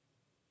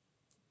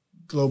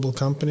global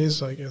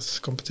companies, I guess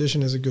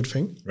competition is a good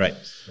thing. Right.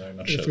 Very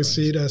much if we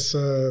see it as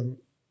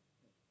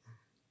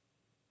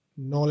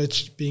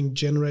knowledge being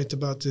generated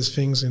about these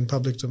things in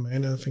public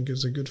domain, I think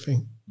it's a good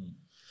thing.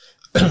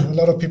 A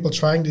lot of people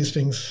trying these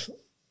things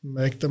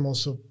make them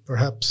also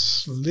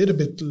perhaps a little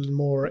bit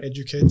more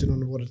educated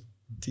on what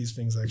these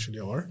things actually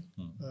are.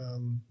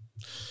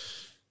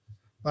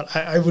 But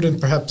I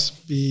wouldn't perhaps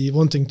be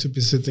wanting to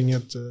be sitting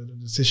at the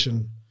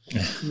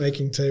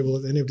decision-making table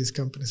at any of these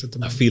companies at the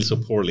moment. I feel so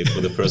poorly for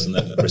the person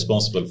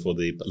responsible for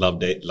the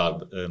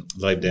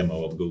live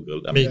demo of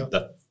Google. I mean,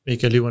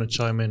 Mikael, you want to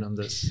chime in on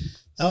this?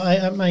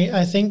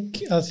 I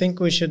think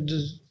we should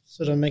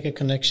sort of make a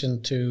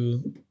connection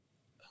to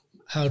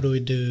how do we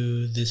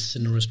do this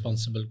in a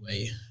responsible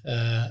way,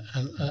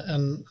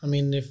 and I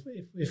mean if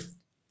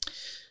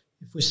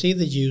we see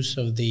the use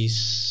of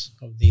these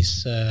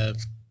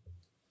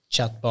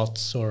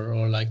chatbots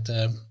or like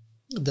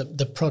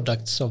the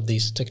products of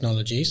these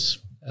technologies.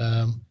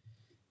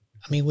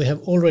 I mean, we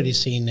have already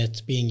seen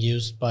it being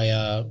used by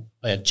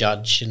a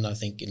judge in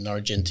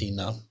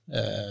Argentina,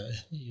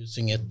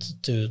 using it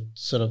to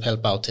sort of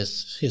help out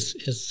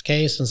his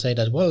case and say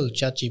that, well,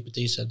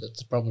 ChatGPT said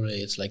that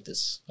probably it's like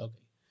this.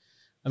 Okay,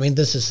 I mean,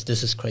 this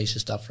is crazy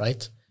stuff,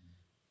 right?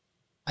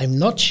 I'm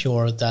not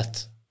sure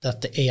that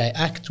the AI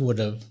Act would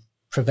have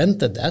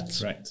prevented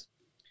that. Right.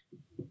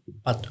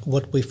 But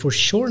what we for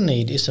sure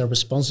need is a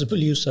responsible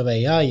use of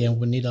AI, and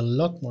we need a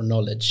lot more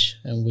knowledge,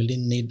 and we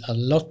need a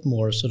lot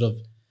more sort of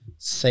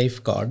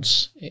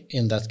safeguards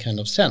in that kind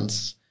of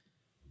sense.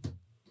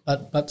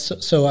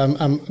 So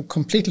I'm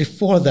completely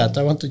for that.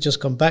 I want to just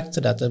come back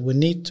to that we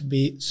need to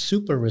be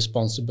super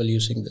responsible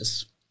using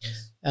this.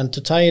 And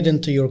to tie it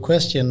into your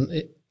question,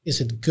 is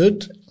it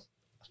good?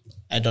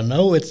 I don't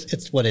know.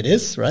 It's what it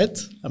is, right?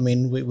 I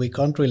mean, we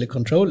can't really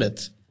control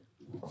it.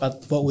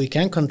 But what we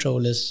can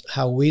control is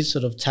how we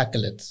sort of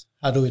tackle it.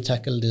 How do we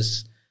tackle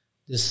this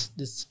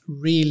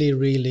really,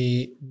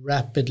 really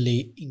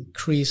rapidly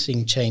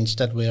increasing change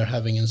that we are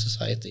having in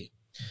society?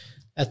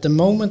 At the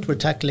moment, we're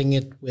tackling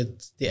it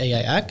with the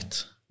AI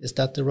Act. Is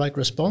that the right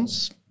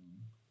response?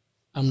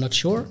 I'm not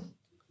sure.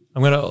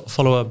 I'm going to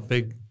follow up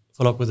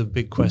with a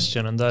big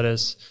question, and that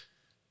is,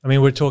 I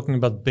mean, we're talking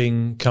about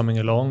Bing coming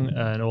along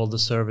and all the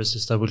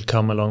services that will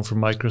come along from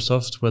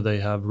Microsoft where they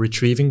have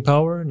retrieving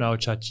power. Now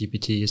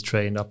ChatGPT is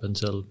trained up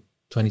until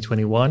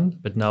 2021,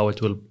 but now it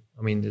will,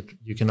 I mean,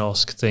 you can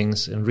ask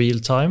things in real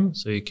time.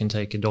 So you can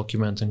take a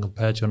document and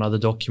compare to another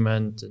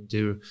document and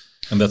do.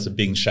 And that's a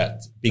Bing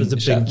chat. Bing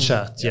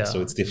chat, yeah.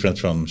 So it's different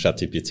from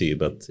ChatGPT,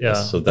 but yeah.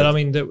 Yes, but I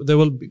mean, there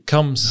will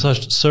become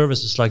such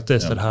services like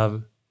this that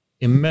have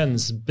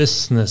immense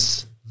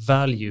business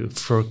value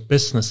for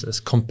businesses,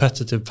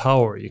 competitive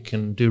power. You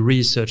can do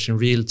research in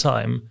real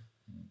time.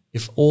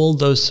 If all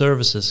those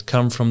services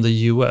come from the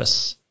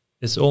US,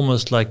 it's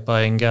almost like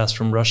buying gas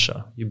from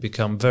Russia. You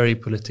become very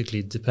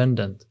politically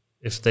dependent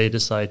if they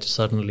decide to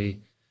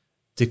suddenly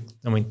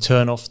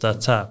turn off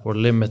that tap or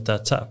limit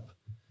that tap.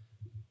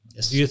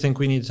 Yes. Do you think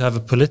we need to have a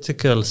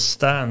political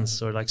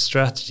stance or like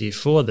strategy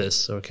for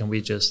this, or can we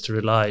just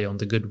rely on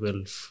the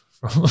goodwill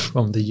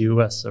from the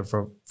US or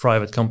from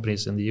private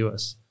companies in the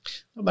US?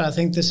 But I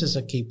think this is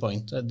a key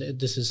point.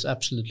 This is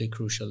absolutely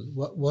crucial.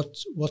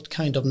 What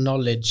kind of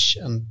knowledge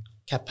and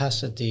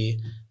capacity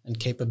and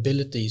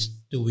capabilities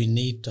do we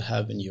need to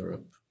have in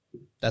Europe?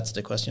 That's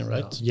the question,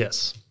 right?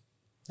 Yes.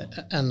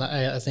 And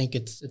I think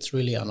it's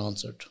really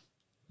unanswered.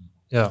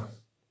 Yeah.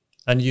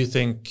 And you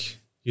think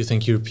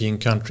European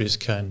countries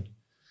can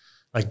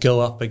go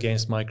up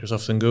against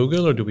Microsoft and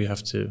Google, or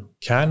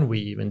can we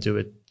even do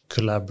it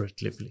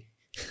collaboratively?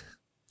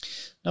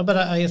 No, but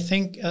I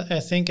think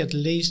at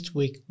least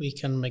we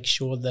can make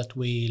sure that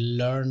we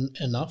learn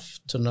enough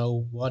to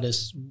know what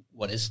is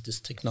this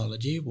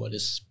technology, what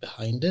is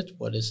behind it,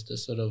 what is the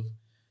sort of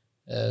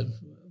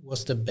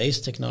what's the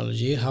base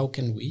technology, how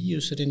can we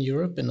use it in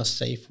Europe in a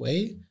safe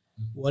way,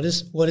 what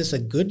is a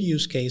good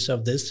use case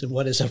of this and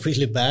what is a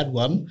really bad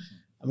one.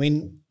 I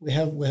mean, we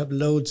have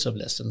loads of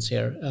lessons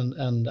here,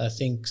 and I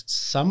think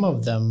some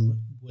of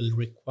them will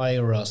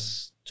require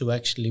us to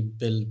actually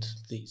build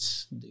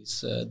these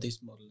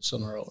models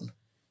on our own,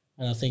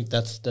 and I think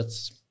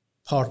that's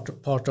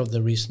part of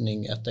the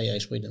reasoning at AI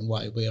Sweden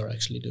why we are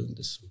actually doing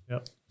this. Yeah.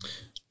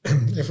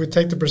 If we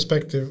take the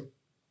perspective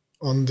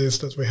on this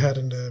that we had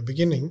in the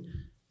beginning,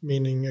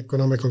 meaning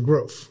economical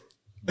growth,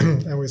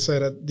 and we say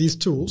that these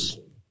tools,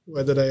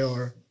 whether they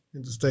are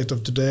in the state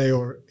of today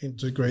or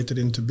integrated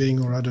into Bing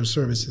or other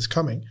services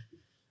coming,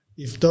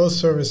 if those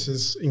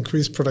services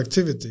increase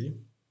productivity,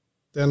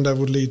 then that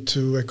would lead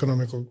to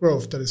economical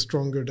growth that is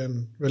stronger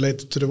than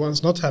related to the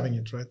ones not having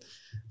it, right?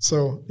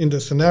 So in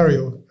the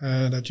scenario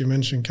that you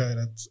mentioned, Kai,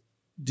 that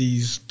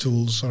these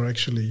tools are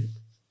actually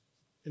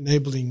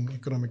enabling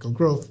economical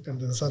growth and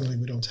then suddenly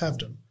we don't have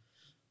them,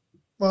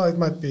 well, it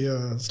might be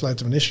a slight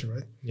of an issue,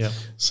 right? Yeah.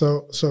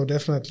 So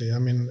definitely, I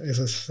mean, as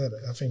I said,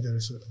 I think there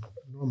is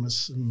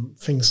enormous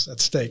things at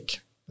stake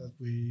that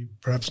we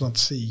perhaps not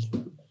see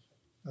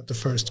at the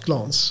first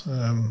glance,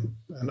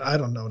 and I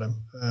don't know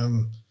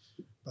them.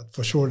 But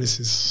for sure, this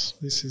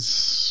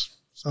is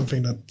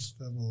something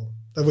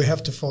that we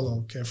have to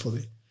follow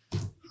carefully.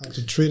 How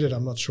to treat it,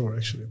 I'm not sure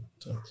actually.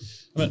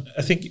 But,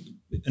 I think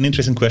an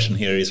interesting question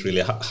here is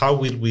really how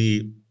will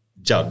we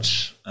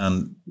judge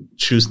and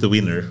choose the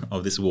winner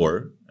of this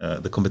war,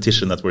 the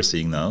competition that we're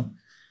seeing now?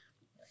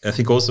 I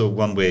think also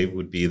one way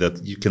would be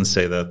that you can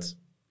say that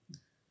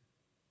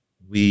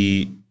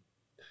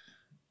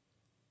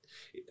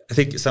I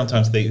think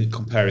sometimes they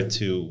compare it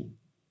to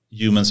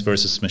humans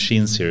versus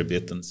machines here a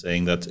bit, and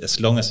saying that as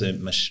long as a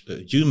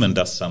human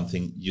does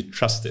something, you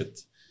trust it.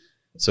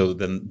 So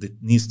then there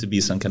needs to be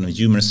some kind of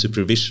human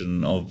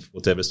supervision of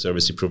whatever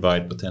service you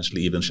provide,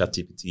 potentially even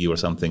ChatGPT or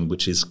something,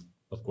 which is,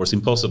 of course,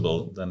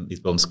 impossible, then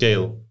it won't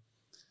scale.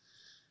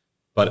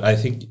 But I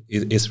think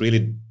it's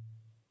really,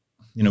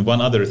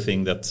 one other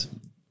thing that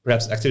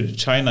perhaps actually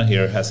China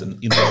here has an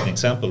interesting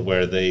example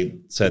where they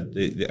said,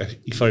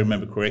 if I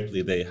remember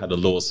correctly, they had a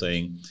law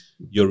saying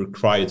you're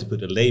required to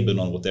put a label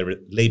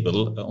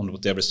on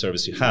whatever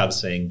service you have,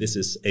 saying this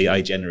is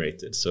AI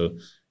generated. So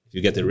if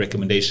you get a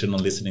recommendation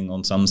on listening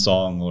on some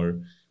song or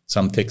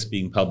some text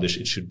being published,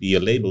 it should be a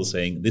label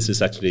saying this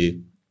is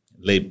actually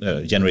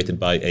generated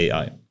by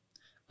AI.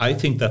 I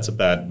think that's a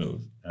bad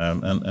move,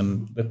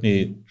 and let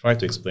me try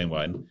to explain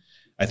why.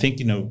 I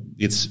think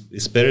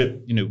it's better.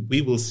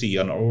 We will see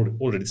and are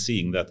already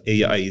seeing that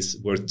AI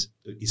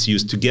is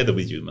used together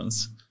with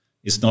humans.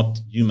 It's not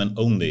human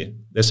only.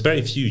 There's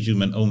very few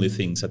human only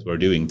things that we're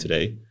doing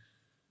today.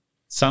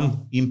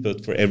 Some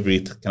input for every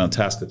kind of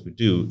task that we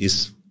do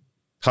is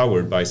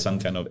powered by some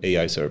kind of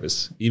AI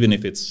service, even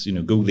if it's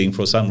Googling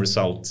for some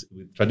result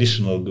with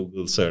traditional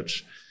Google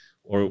search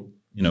or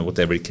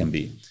whatever it can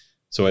be.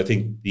 So I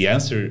think the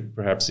answer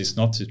perhaps is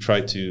not to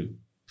try to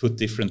put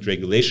different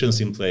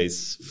regulations in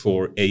place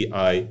for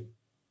AI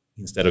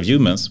instead of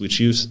humans, which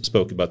you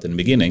spoke about in the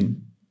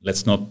beginning.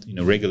 Let's not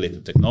regulate the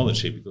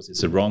technology because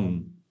it's a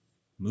wrong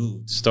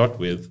move to start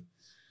with.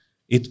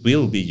 It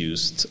will be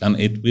used and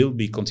it will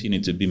be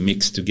continued to be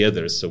mixed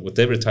together. So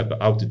whatever type of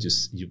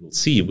outages you will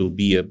see will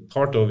be a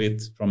part of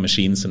it from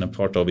machines and a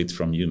part of it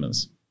from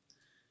humans.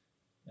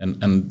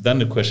 And then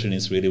the question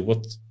is really,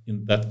 what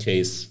in that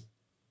case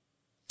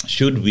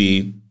should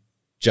we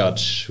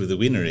judge who the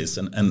winner is?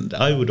 And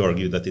I would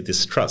argue that it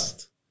is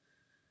trust.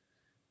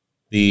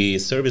 The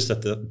service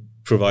that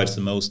provides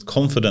the most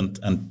confident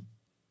and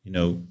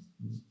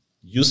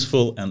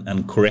useful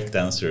and correct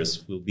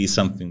answers will be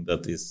something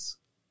that is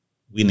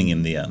winning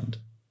in the end.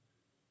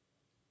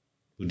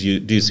 Do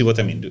you see what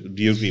I mean?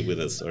 Do you agree with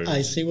this? Or?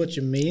 I see what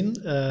you mean,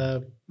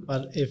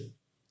 but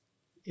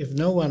if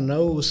no one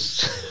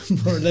knows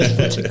more or less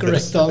what the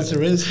correct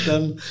answer is,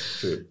 then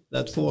True.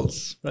 That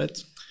falls,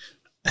 right?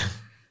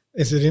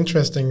 Is it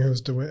interesting who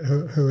is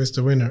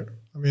the winner?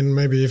 I mean,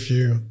 maybe if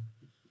you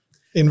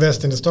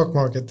invest in the stock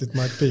market, it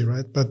might be,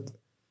 right? But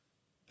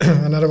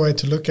another way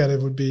to look at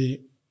it would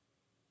be,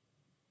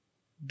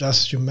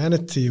 does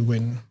humanity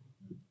win?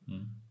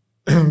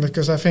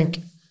 Because I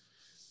think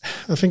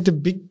the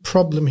big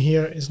problem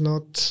here is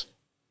not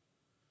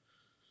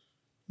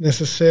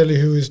necessarily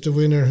who is the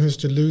winner, who's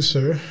the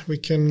loser. We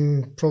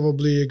can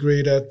probably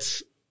agree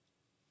that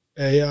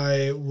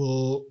AI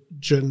will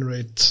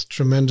generate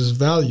tremendous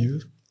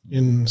value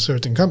in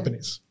certain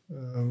companies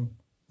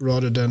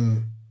rather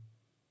than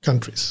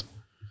countries.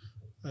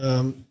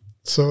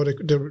 So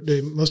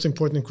the most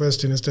important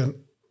question is then,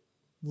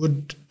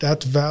 would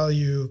that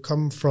value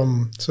come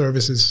from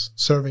services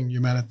serving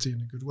humanity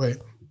in a good way?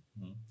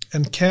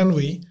 And can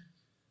we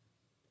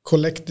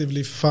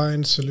collectively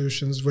find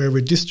solutions where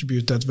we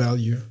distribute that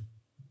value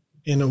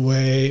in a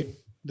way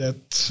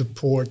that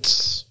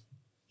supports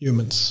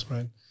humans,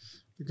 right?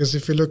 Because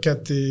if you look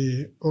at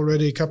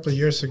already a couple of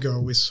years ago,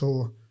 we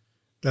saw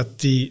that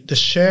the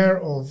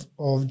share of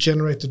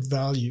generated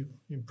value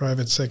in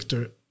private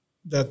sector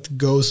that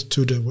goes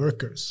to the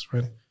workers,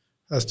 right,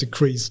 has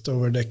decreased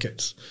over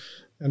decades.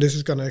 And this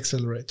is going to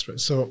accelerate, right?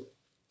 So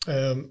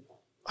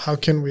how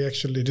can we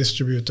actually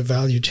distribute the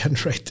value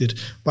generated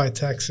by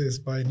taxes,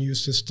 by new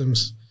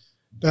systems?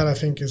 That I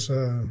think is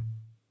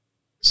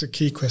a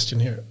key question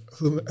here,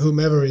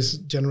 whomever is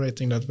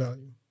generating that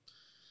value.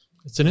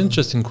 It's an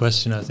interesting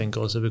question, I think,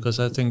 also, because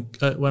I think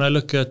when I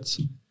look at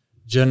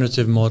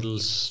generative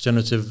models,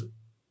 generative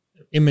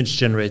image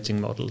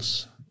generating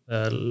models,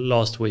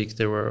 last week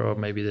there were, or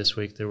maybe this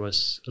week, there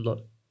was a lot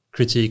of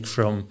critique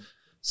from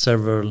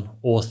several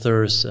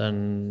authors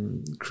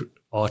and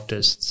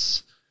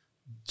artists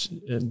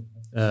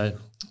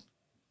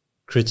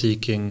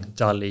critiquing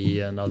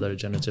DALL-E and other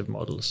generative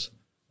models.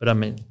 But I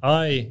mean,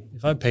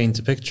 if I paint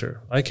a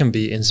picture, I can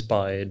be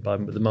inspired by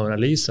the Mona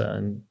Lisa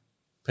and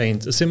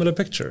paint a similar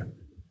picture,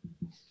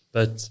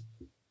 but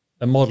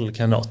a model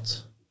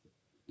cannot.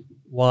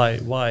 Why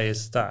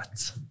is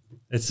that?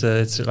 It's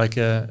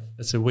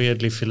a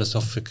weirdly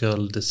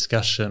philosophical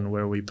discussion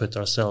where we put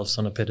ourselves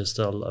on a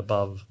pedestal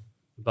above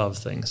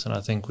things, and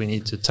I think we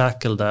need to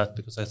tackle that,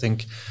 because I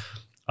think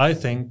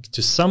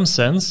to some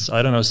sense,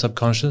 I don't know,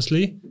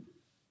 subconsciously,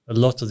 a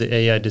lot of the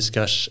AI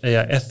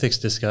ethics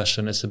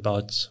discussion is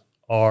about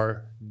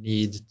our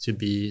need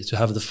to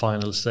have the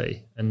final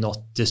say and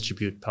not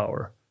distribute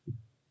power.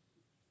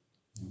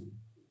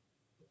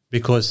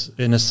 Because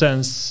in a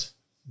sense,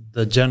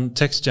 the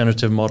text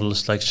generative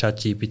models like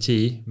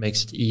ChatGPT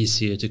makes it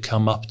easier to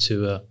come up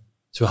to a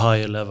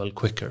higher level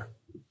quicker.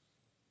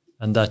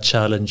 And that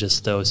challenges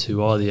those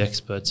who are the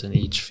experts in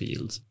each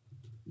field.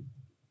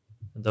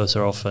 And those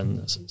are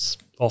often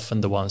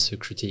the ones who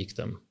critique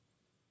them.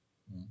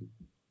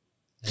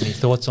 Any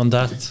thoughts on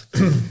that?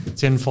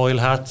 Tinfoil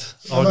hat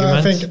argument?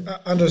 I think,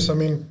 Anders, I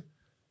mean,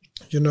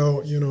 you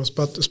know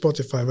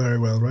Spotify very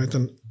well, right?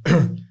 And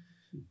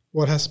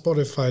what has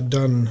Spotify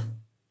done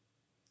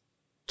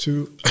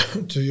to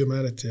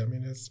humanity? I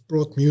mean, it's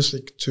brought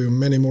music to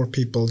many more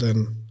people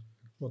than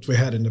what we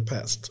had in the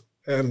past,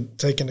 and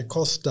taken the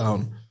cost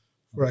down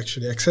for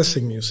actually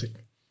accessing music.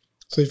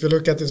 So if you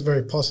look at this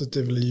very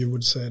positively, you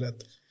would say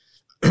that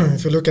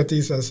if you look at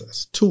these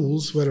as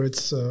tools, whether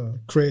it's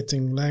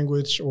creating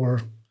language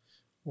or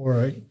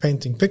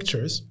painting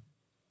pictures,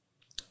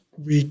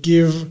 we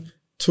give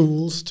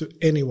tools to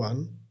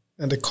anyone,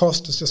 and the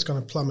cost is just going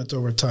to plummet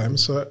over time.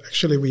 So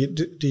actually, we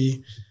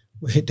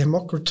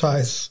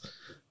democratize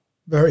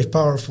very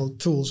powerful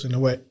tools in a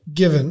way,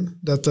 given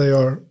that they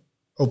are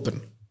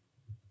open,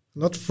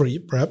 not free,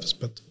 perhaps,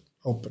 but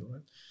open.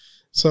 Right?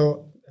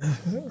 So,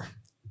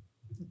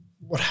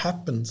 what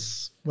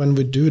happens when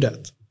we do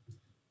that?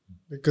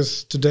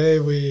 Because today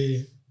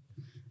we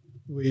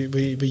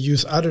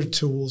use other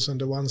tools,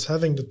 and the ones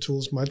having the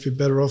tools might be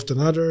better off than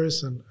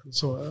others, and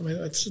so I mean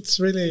it's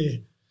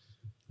really.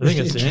 I think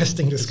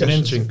it's an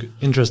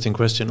interesting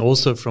question,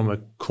 also from a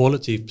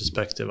quality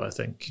perspective. I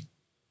think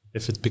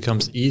if it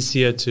becomes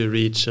easier to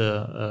reach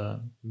a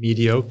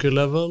mediocre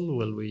level,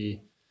 will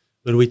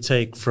we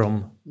take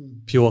from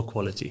pure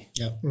quality?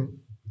 Yeah.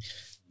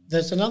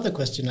 There's another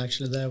question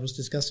actually that I was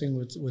discussing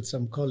with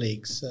some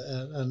colleagues,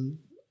 and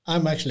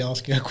I'm actually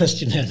asking a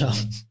question here now.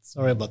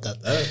 Sorry about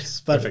that.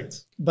 That's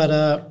perfect. But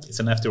it's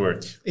an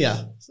afterword.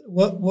 Yeah.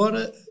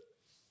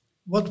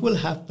 What will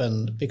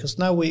happen? Because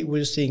now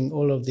we're seeing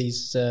all of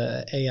these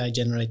AI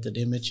generated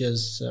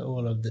images,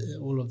 all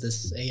of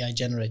this AI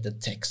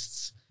generated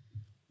texts.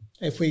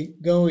 If we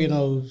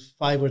go,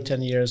 5 or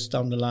 10 years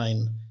down the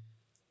line,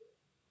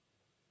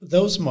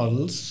 those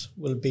models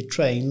will be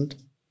trained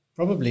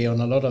probably on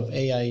a lot of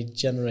AI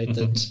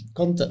generated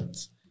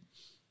content.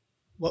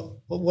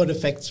 What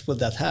effects will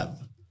that have,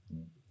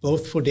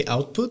 both for the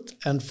output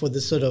and for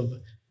the sort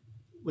of?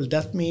 Will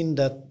that mean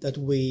that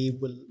we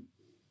will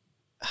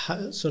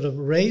sort of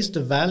raise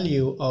the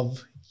value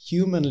of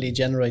humanly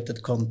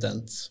generated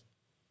content,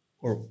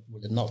 or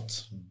will it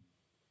not?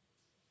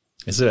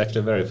 It's actually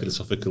a very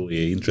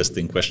philosophically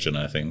interesting question,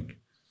 I think.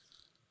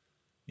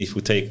 If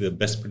we take the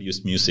best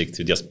produced music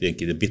to just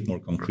make it a bit more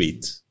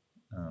concrete,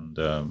 and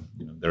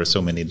there are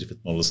so many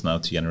different models now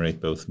to generate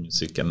both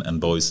music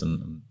and voice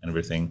and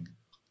everything.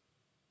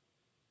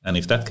 And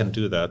if that can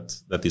do that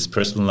is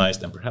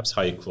personalized and perhaps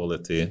high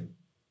quality,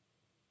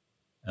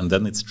 and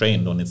then it's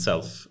trained on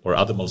itself, or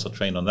other models are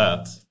trained on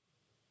that,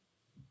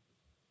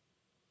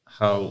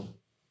 how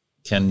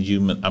can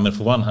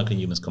how can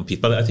humans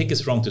compete? But I think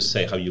it's wrong to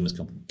say how humans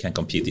can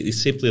compete.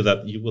 It's simply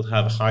that you will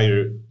have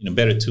higher,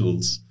 better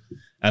tools.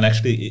 And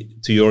actually,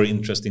 to your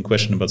interesting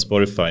question about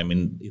Spotify, I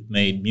mean, it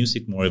made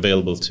music more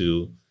available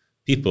to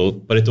people,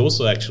 but it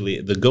also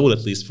actually, the goal,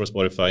 at least for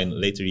Spotify in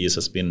later years,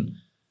 has been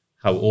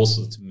how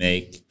also to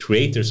make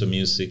creators of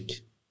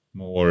music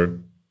more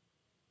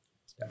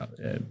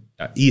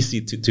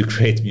easy to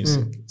create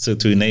music. So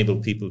to enable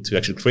people to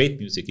actually create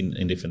music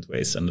in different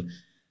ways. And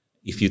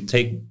if you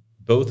take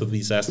both of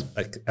these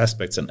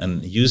aspects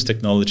and use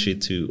technology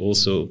to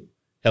also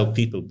help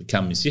people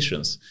become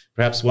musicians.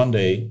 Perhaps one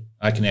day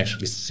I can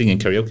actually sing a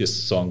karaoke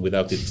song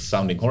without it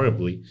sounding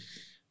horribly.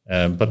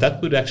 But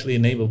that would actually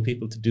enable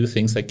people to do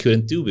things they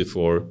couldn't do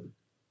before,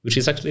 which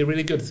is actually a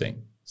really good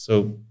thing.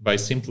 So by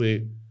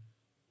simply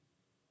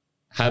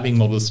having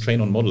models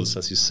train on models,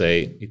 as you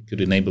say, it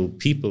could enable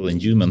people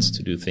and humans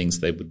to do things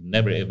they would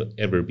never,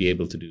 ever be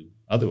able to do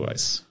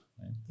otherwise.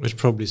 Right? Which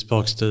probably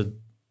sparks the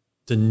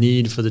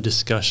need for the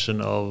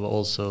discussion of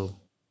also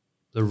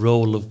the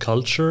role of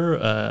culture.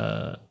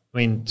 I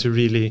mean,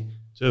 to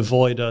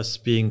avoid us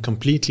being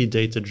completely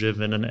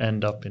data-driven and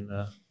end up in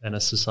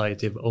a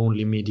society of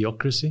only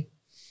mediocrity.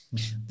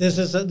 This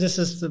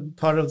is the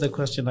part of the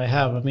question I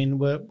have. I mean,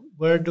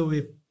 where do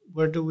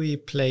we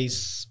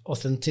place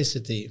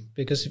authenticity?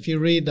 Because if you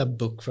read a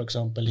book, for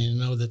example, you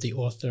know that the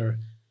author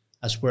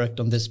has worked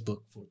on this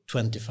book for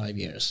 25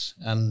 years,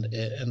 and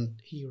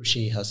he or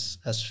she has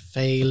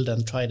failed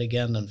and tried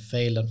again and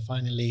failed, and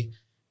finally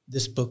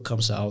this book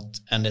comes out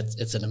and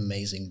it's an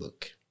amazing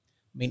book.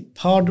 I mean,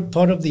 part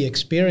of the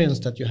experience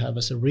that you have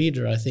as a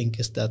reader, I think,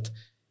 is that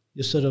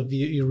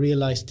you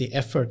realize the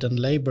effort and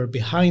labor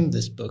behind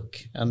this book,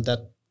 and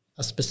that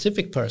a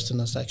specific person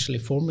has actually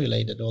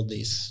formulated all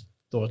these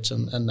thoughts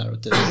and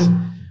narratives.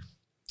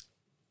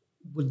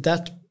 Would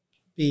that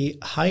be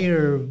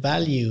higher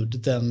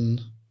valued than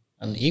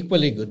an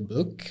equally good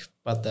book,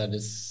 but that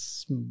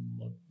is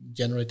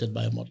generated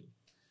by a model?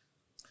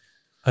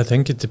 I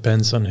think it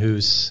depends on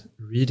who's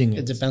reading it.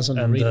 It depends on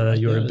the and reader,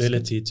 your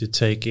ability to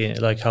take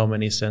in, like, how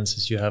many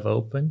senses you have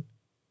open.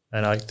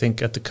 And I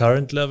think at the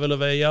current level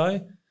of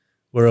AI,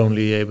 we're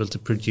only able to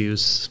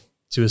produce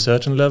to a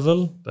certain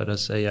level, but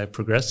as AI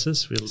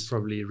progresses, we'll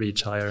probably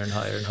reach higher and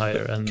higher and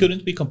higher. And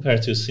couldn't we compare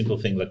to a simple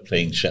thing like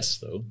playing chess,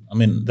 though? I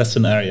mean, that's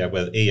an area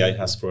where AI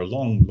has for a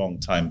long, long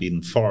time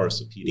been far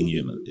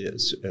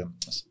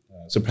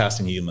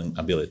surpassing human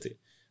ability.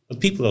 But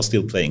people are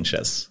still playing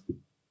chess.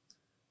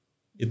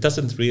 It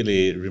doesn't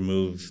really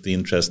remove the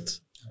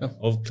interest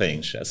of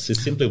playing chess.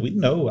 It's simply we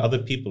know other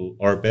people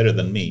are better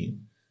than me,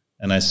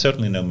 and I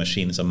certainly know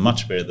machines are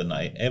much better than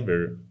I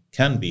ever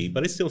can be,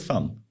 but it's still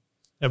fun.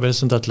 Yeah, but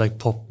isn't that like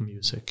pop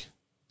music?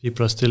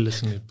 People are still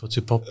listening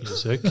to pop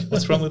music.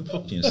 What's wrong with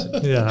pop music?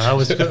 Yeah, I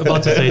was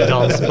about to say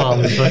dance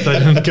band, but I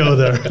didn't go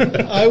there.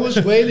 I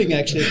was waiting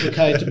actually for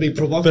Kai to be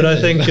provocative. But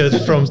I think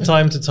from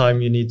time to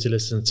time you need to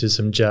listen to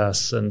some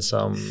jazz and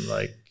some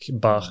like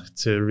Bach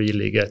to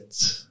really get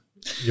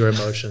your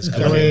emotions.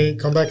 Can we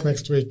come back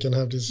next week and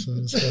have this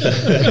discussion?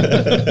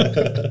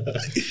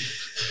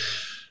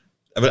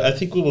 But I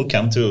think we will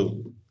come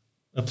to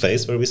a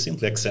place where we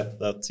simply accept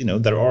that,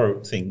 there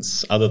are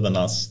things other than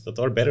us that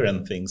are better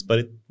than things,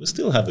 but we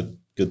still have a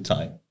good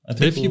time. I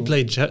think if you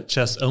play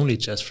only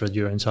chess for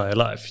your entire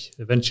life,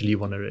 eventually you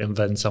want to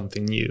invent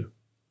something new.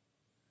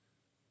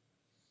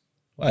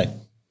 Why?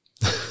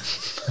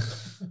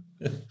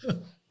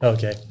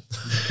 Okay.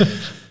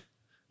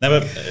 No,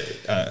 but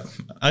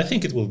I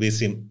think it will be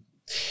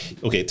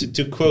okay,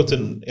 to quote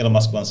Elon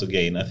Musk once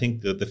again, I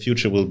think that the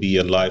future will be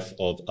a life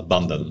of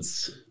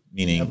abundance.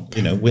 Meaning,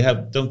 we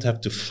don't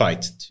have to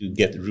fight to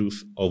get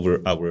roof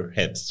over our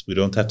heads. We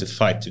don't have to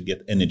fight to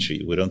get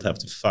energy. We don't have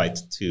to fight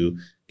to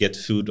get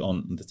food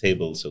on the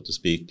table, so to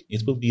speak.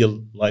 It will be a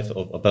life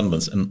of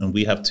abundance, and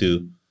we have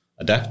to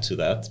adapt to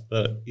that.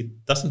 But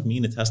it doesn't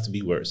mean it has to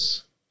be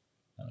worse.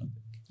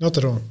 Not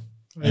at all.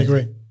 I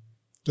agree.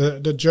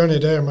 The journey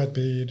there might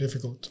be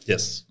difficult.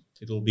 Yes,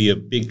 it will be a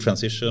big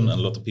transition, and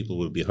a lot of people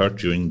will be hurt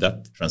during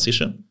that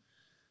transition.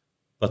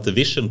 But the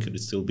vision could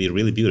still be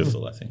really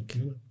beautiful, I think.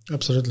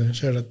 Absolutely. I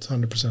share that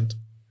 100%.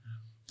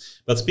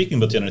 But speaking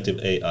about generative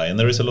AI, and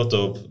there is a lot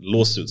of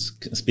lawsuits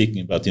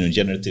speaking about,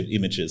 generative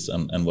images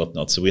and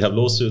whatnot. So we have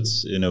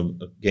lawsuits,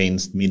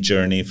 against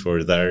Midjourney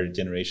for their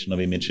generation of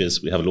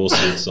images. We have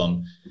lawsuits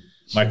on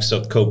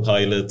Microsoft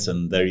Copilot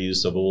and their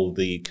use of all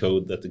the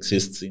code that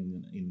exists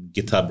in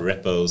GitHub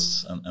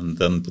repos, and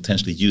then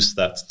potentially use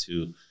that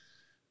to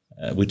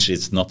which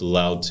is not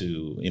allowed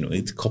to,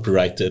 it's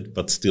copyrighted,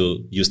 but still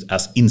used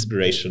as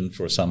inspiration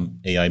for some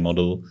AI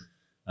model.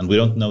 And we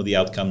don't know the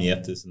outcome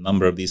yet. There's a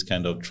number of these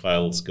kind of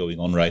trials going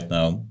on right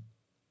now.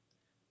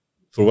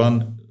 For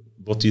one,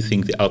 what do you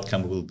think the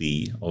outcome will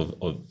be of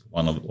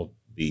one of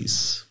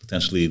these?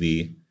 Potentially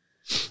the,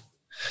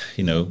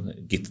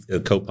 Git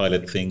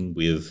Copilot thing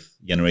with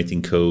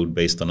generating code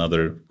based on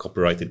other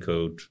copyrighted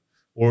code,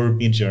 or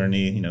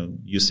Midjourney,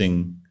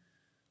 using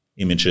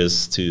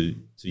images to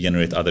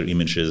generate other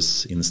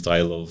images in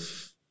style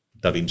of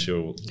Da Vinci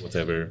or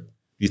whatever. Do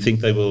you think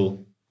they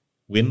will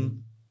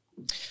win?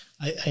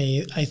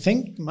 I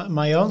think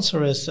my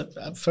answer is,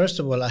 first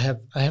of all, I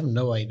have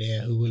no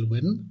idea who will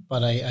win,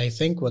 but I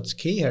think what's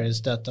key here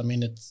is that,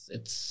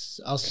 it's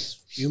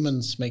us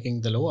humans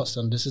making the laws,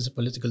 and this is a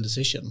political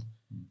decision.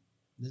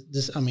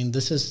 This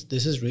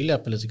is really a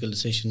political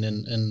decision,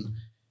 and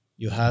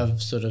you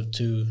have sort of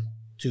two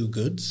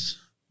goods.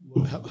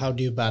 How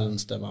do you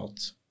balance them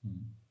out?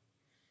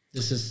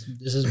 This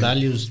is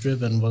values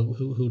driven.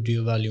 Who do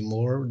you value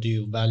more? Do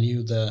you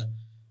value the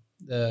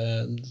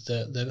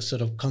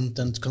sort of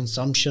content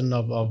consumption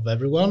of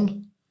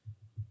everyone,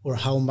 or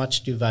how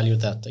much do you value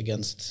that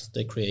against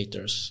the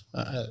creators?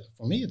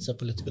 For me, it's a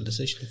political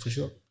decision for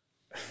sure.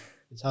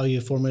 It's how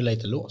you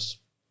formulate the laws.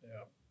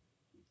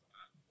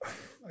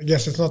 I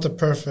guess it's not a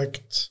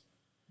perfect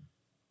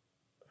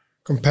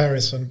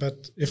comparison,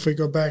 but if we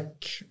go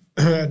back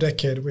a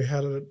decade, we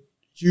had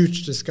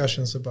huge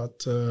discussions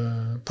about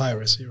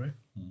piracy, right?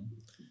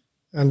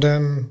 And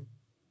then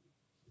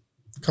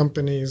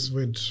companies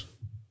with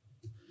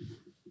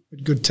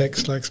good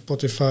text like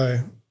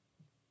Spotify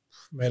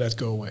made that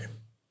go away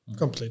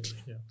completely.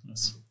 Yeah.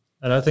 Yes.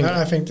 And I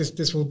think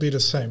this will be the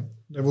same.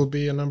 There will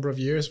be a number of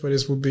years where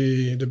this will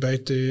be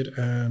debated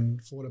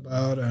and thought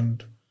about,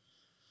 and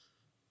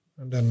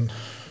then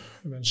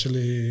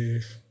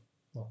eventually,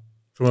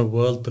 from a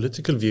world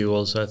political view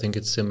also, I think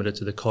it's similar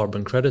to the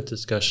carbon credit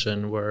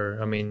discussion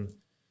where, I mean,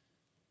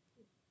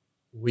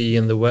 we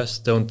in the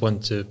West don't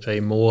want to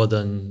pay more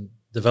than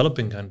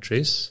developing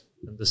countries.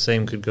 And the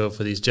same could go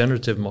for these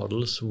generative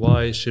models.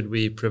 Why should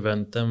we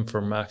prevent them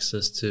from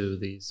access to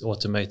these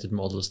automated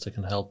models that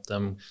can help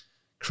them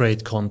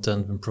create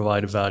content and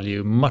provide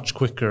value much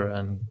quicker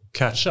and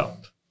catch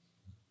up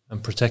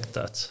and protect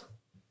that?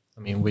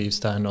 I mean, we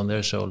stand on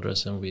their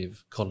shoulders and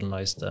we've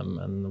colonized them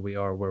and we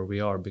are where we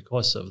are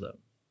because of them.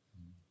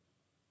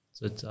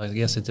 So I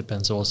guess it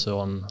depends also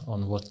on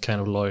what kind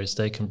of lawyers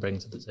they can bring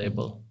to the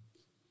table.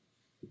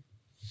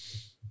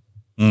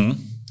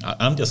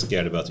 I'm just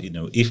scared about,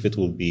 if it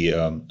will be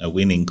a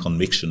winning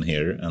conviction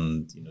here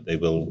and, they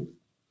will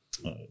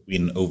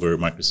win over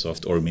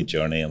Microsoft or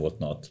Midjourney and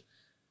whatnot.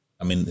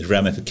 I mean, the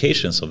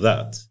ramifications of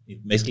that,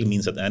 it basically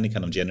means that any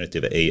kind of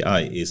generative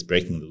AI is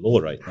breaking the law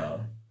right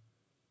now.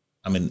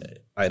 I mean,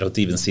 I don't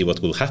even see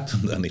what will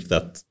happen then if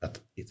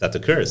that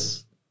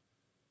occurs.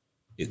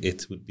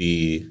 It would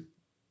be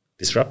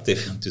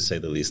disruptive, to say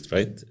the least,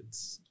 right?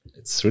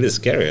 It's really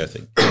scary, I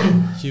think.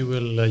 You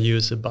will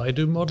use a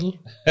Baidu model?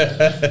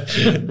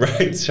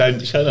 Right.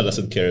 China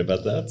doesn't care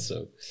about that.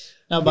 So,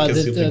 no, but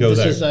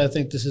I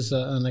think this is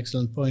an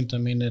excellent point. I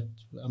mean,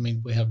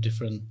 we have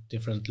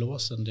different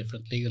laws and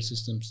different legal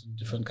systems in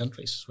different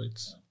countries. So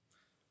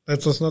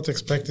that was not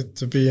expected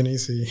to be an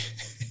easy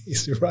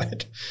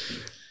ride,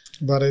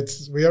 but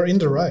we are in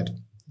the ride.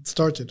 It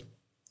started.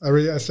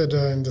 I said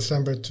in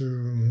December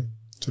to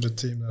the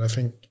team that I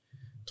think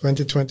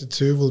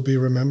 2022 will be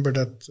remembered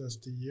as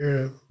the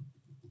year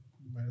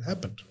when it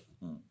happened.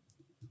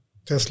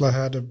 Tesla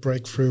had a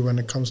breakthrough when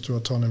it comes to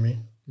autonomy.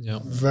 Yeah.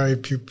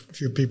 Very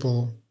few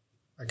people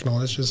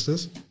acknowledges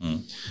this.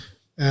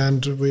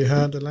 And we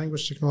had the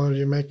language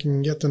technology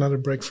making yet another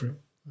breakthrough.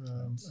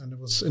 And it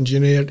was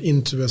engineered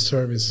into a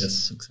service.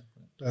 Yes,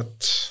 exactly.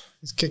 That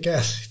is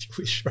kick-ass, if you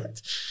wish, right?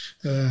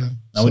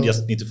 Now we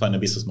just need to find a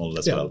business model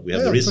as well. We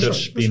have the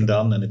research being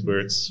done and it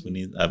works. We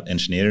need to have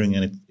engineering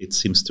and it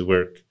seems to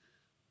work.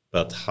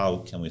 But how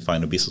can we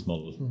find a business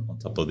model on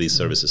top of these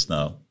services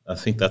now? I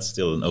think that's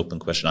still an open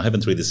question. I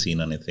haven't really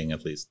seen anything,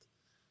 at least,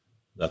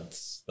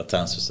 that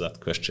answers that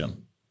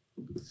question.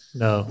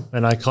 No,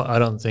 and I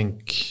don't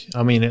think.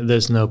 I mean,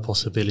 there's no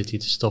possibility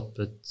to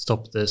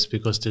stop this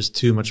because there's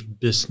too much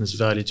business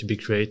value to be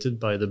created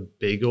by the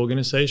big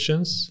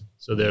organizations.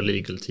 So their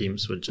legal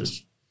teams will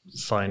just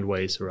find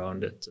ways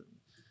around it and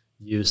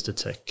use the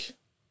tech.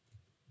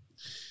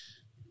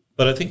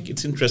 But I think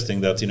it's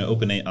interesting that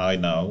OpenAI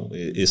now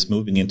is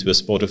moving into a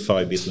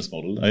Spotify business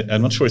model.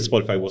 I'm not sure if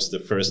Spotify was the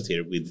first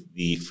here with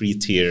the free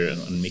tier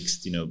and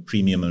mixed,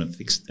 premium and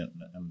fixed and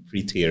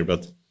free tier,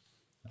 but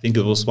I think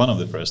it was one of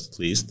the first at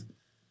least.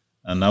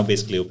 And now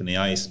basically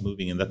OpenAI is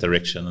moving in that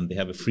direction, and they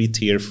have a free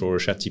tier for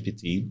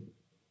ChatGPT,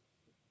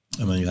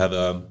 and then you have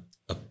a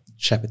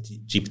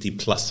ChatGPT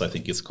Plus, I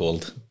think it's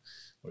called,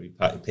 where you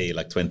pay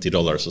like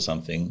 $20 or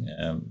something.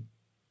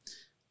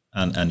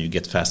 And you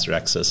get faster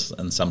access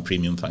and some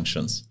premium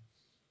functions.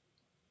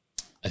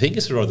 I think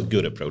it's a rather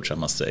good approach, I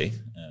must say.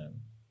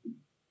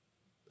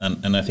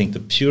 And I think the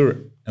pure,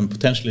 and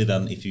potentially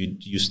then if you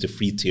use the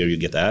free tier, you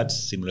get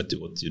ads, similar to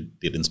what you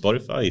did in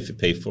Spotify. If you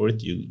pay for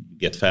it, you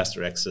get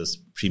faster access,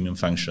 premium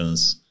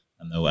functions,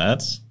 and no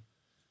ads.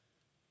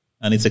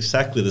 And it's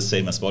exactly the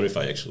same as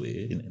Spotify,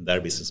 actually, in their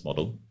business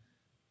model.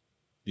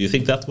 Do you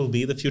think that will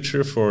be the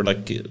future for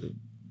like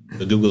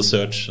the Google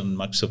search and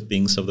Microsoft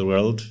Bings of the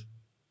world,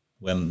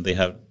 when they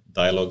have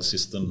dialogue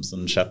systems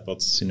and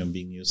chatbots,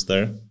 being used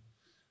there?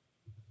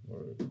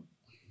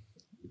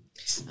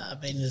 I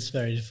mean, it's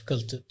very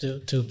difficult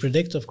to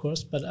predict, of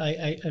course. But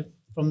I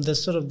from the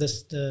sort of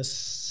the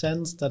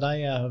sense that I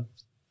have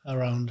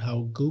around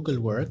how Google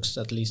works,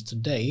 at least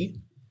today,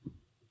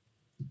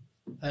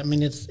 I mean,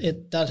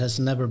 that has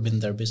never been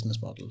their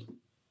business model.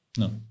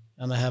 No.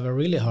 And I have a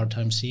really hard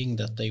time seeing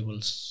that they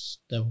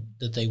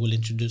will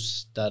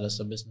introduce that as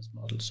a business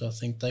model. So I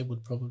think they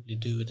would probably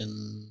do it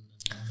in.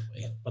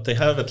 But they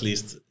have at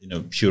least,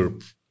 pure,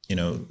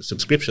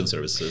 subscription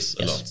services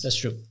a lot. Yes, that's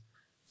true.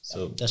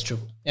 So that's true.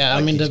 Yeah,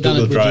 like I mean, they've Google done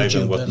it with Drive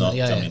YouTube and whatnot.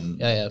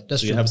 That's so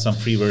true. You have some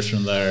free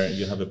version there.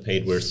 You have a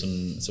paid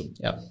version. So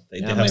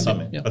they have maybe,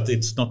 some, but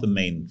it's not the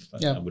main.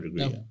 I would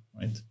agree,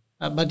 right?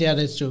 But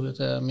that's true.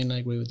 I mean, I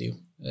agree with you.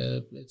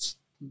 It's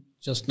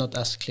just not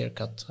as clear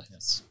cut.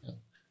 Yes.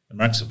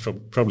 Marcus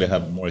probably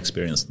have more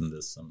experience than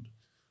this, and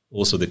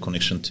also the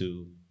connection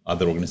to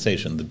other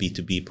organizations, the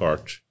B2B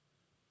part.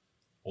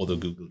 Although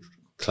Google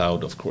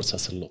Cloud, of course,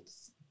 has a lot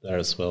there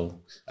as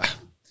well.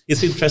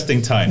 It's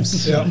interesting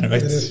times. Yeah, right?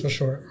 it is for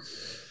sure.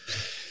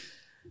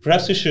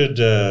 Perhaps we should,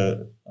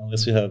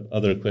 unless we have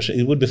other questions,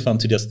 it would be fun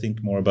to just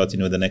think more about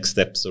the next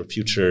steps or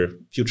future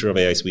of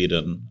AI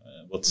Sweden.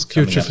 What's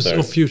coming up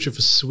there? Future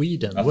for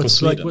Sweden. For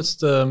Sweden.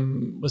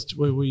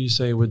 What would you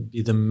say would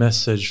be the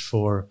message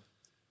for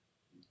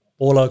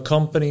all our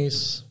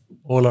companies,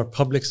 all our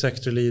public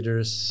sector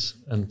leaders,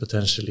 and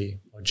potentially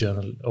our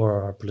journal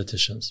or our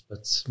politicians,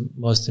 but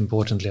most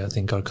importantly, I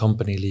think our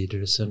company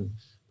leaders and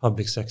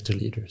public sector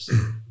leaders?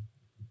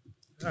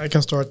 I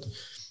can start.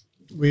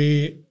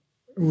 We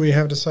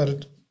have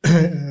decided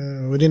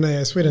within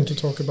AI Sweden to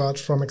talk about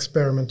from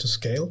experiment to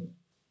scale.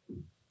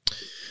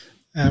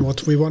 And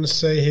what we want to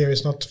say here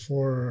is not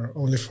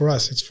only for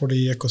us, it's for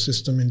the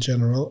ecosystem in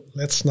general.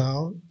 Let's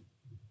now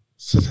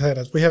say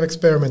that we have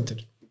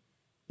experimented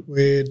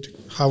with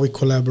how we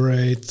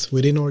collaborate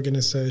within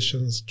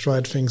organizations,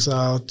 tried things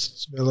out,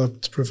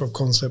 developed proof of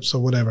concepts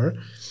or whatever.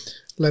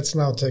 Let's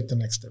now take the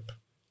next step.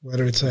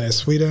 Whether it's AI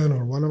Sweden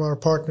or one of our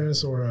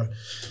partners or a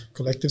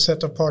collective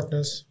set of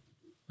partners,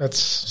 let's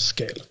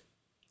scale.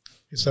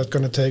 Is that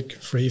going to take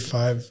 3,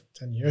 5,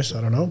 10 years?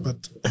 I don't know,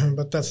 but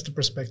that's the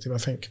perspective, I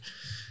think.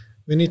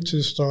 We need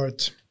to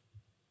start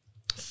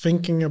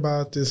thinking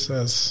about this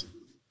as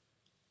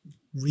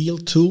real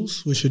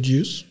tools we should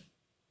use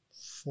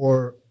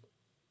for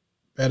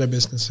better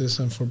businesses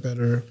and for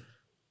better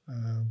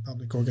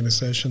public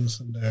organizations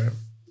and their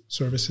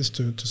services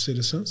to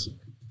citizens.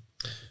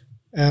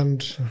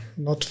 And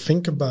not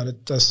think about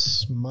it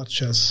as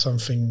much as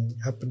something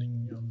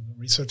happening on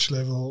research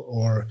level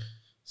or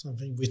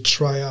something we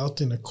try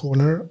out in a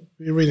corner.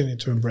 We really need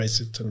to embrace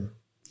it and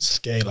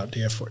scale up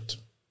the effort.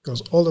 It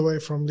goes all the way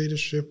from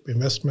leadership,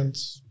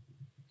 investments,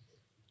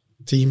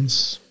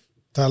 teams,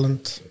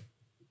 talent.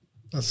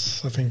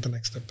 That's, I think, the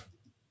next step.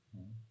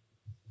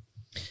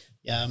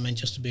 Yeah, I mean,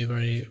 just to be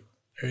very,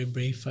 very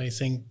brief, I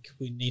think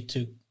we need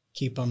to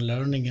keep on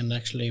learning and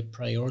actually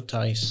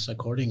prioritize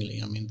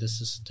accordingly. I mean,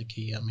 this is the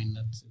key. I mean,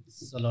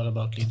 it's a lot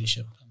about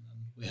leadership.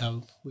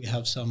 And we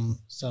have some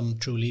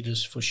true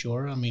leaders for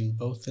sure. I mean,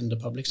 both in the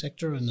public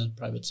sector and the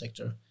private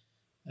sector.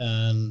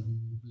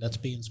 And let's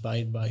be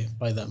inspired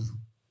by them.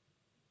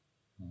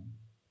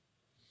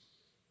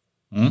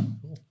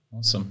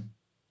 Awesome.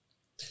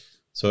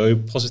 So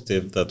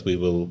positive that we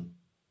will,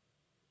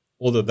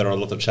 although there are a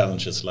lot of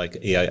challenges like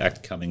AI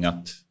Act coming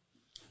up,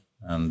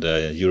 and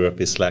Europe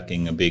is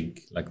lacking a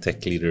big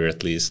tech leader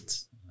at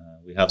least.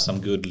 We have some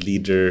good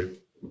leader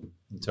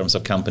in terms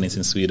of companies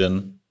in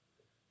Sweden.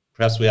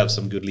 Perhaps we have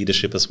some good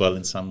leadership as well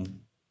in some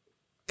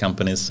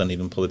companies and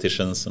even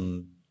politicians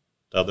and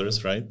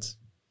others, right?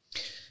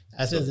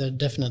 I think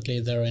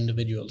there are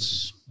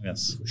individuals.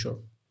 Yes, for sure.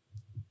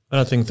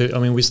 I think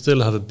we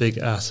still have a big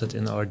asset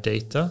in our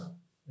data.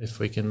 If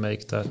we can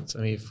make that,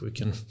 if we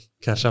can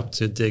catch up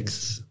to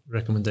DIG's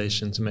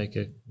recommendation to make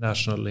a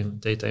national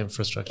data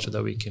infrastructure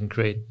that we can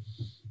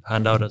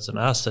hand out as an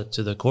asset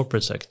to the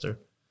corporate sector,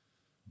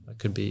 that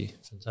could be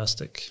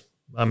fantastic.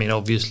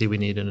 Obviously we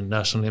need a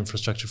national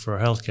infrastructure for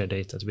our healthcare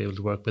data to be able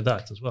to work with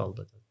that as well,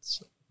 but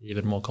it's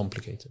even more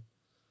complicated.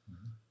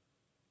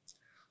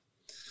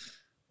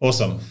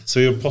 Awesome.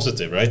 So you're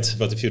positive, right,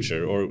 about the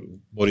future, or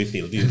what do you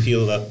feel? Do you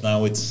feel that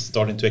now it's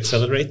starting to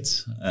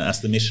accelerate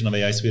as the mission of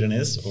AI Sweden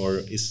is,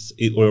 or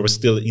we're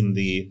still in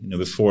the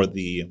before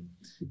the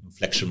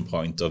inflection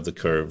point of the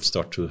curve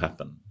start to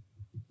happen?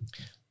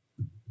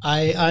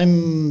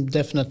 I'm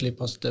definitely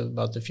positive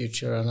about the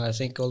future, and I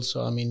think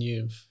also,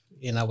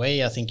 in a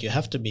way, I think you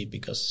have to be,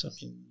 because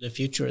the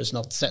future is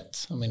not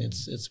set.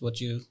 It's what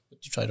you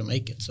try to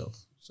make it. So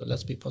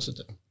let's be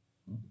positive.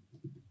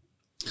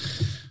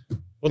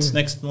 What's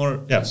next?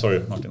 Sorry,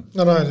 Martin.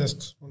 No, I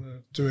just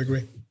wanted to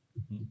agree.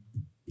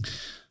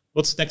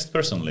 What's next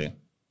personally?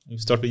 We'll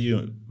start with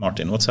you,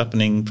 Martin. What's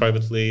happening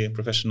privately,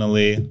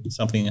 professionally?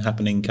 Something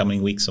happening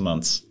coming weeks or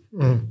months?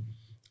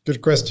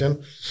 Good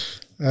question.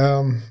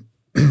 I'm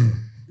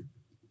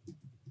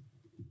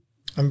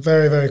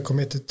very, very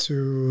committed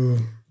to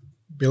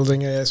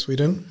building AI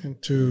Sweden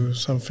into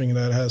something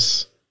that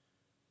has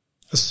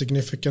a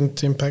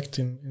significant impact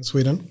in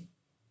Sweden.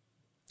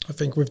 I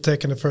think we've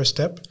taken the first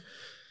step.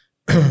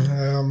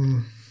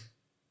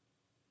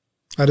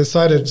 I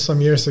decided some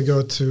years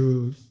ago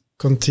to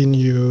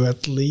continue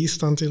at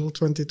least until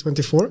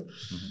 2024.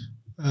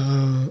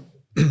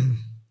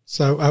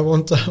 So I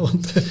won't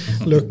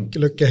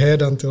look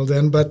ahead until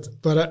then. But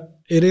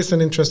it is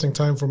an interesting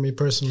time for me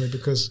personally,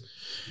 because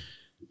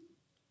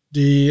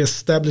the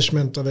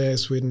establishment of AI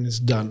Sweden is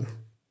done.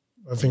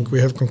 I think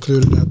we have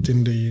concluded that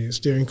in the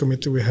steering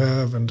committee we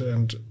have, and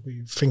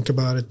we think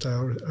about it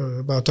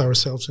about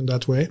ourselves in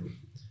that way.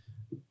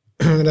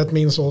 That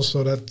means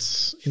also that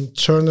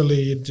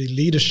internally the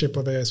leadership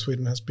of AI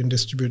Sweden has been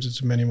distributed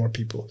to many more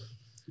people.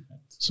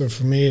 So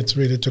for me, it's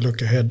really to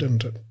look ahead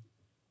and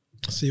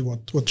see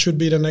what should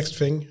be the next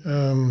thing,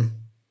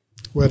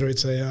 whether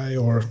it's AI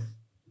or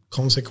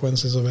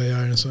consequences of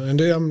AI and so on.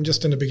 And I'm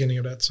just in the beginning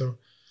of that, so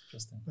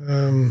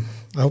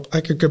I hope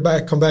I could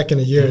come back in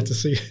a year to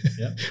see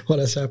what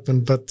has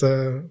happened. But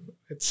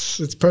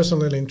it's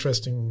personally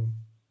interesting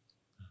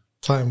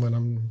time when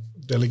I'm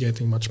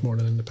delegating much more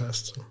than in the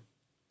past. So.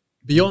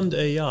 Beyond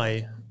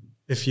AI,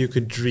 if you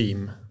could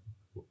dream,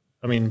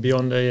 I mean,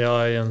 beyond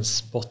AI and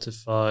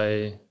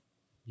Spotify,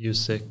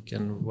 music,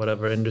 and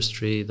whatever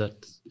industry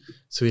that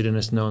Sweden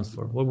is known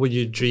for, what would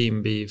your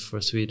dream be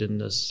for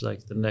Sweden as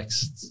like the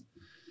next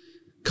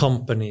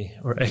company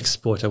or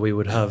export that we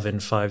would have in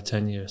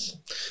 5-10 years?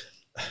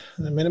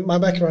 I mean, my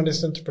background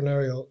is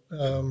entrepreneurial,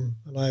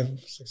 and I've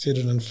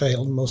succeeded and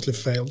failed, mostly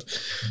failed.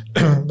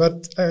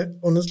 But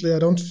honestly, I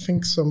don't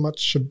think so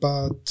much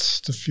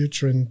about the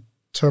future in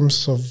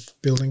terms of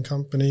building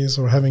companies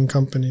or having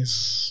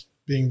companies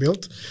being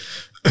built.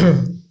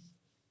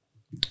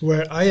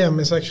 Where I am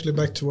is actually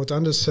back to what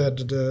Anders said.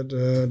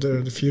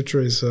 The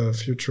future is a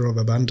future of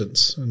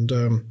abundance, and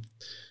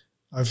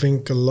I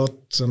think a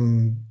lot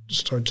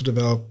start to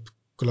develop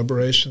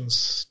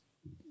collaborations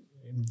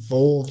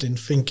involved in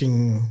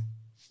thinking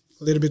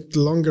a little bit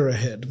longer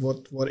ahead.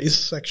 What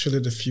is actually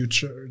the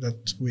future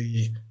that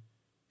we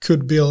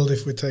could build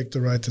if we take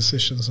the right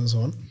decisions and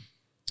so on.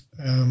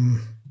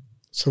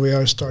 So we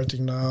are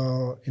starting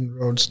now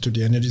inroads to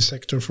the energy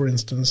sector, for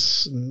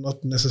instance,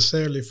 not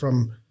necessarily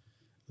from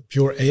a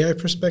pure AI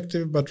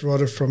perspective, but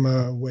rather from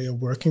a way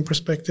of working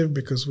perspective,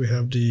 because we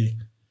have the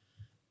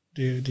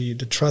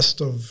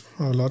trust of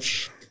our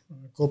large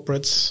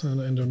corporates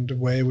and the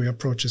way we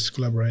approach this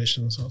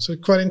collaboration and so on. So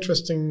it's quite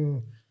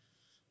interesting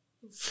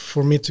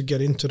for me to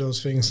get into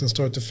those things and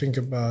start to think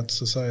about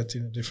society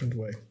in a different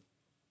way.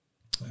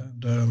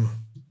 And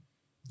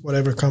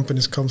whatever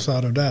companies comes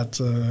out of that,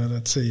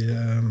 let's see,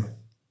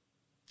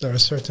 there are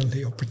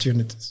certainly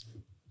opportunities.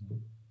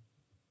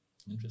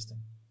 Interesting.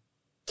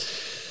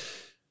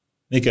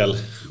 Mikael,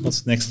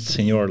 what's next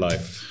in your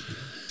life?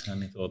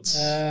 Any thoughts?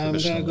 I'm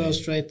going to go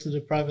straight to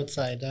the private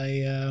side.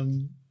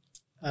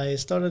 I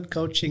started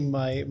coaching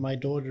my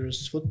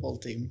daughter's football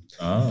team,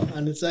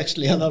 and it's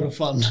actually a lot of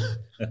fun.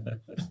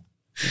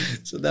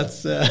 So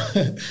that's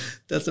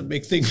a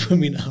big thing for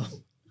me now.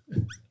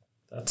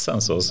 That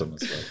sounds awesome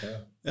as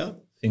well. Yeah.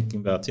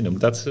 Thinking about,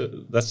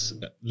 that's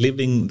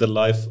living the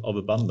life of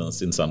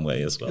abundance in some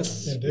way as well.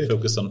 Yes,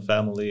 focus on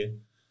family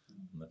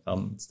and the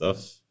fun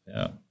stuff.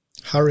 Yeah.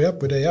 Hurry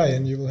up with AI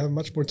and you will have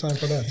much more time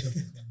for that.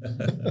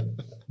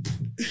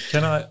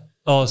 Can I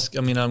ask,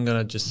 I mean, I'm going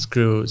to just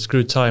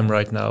screw time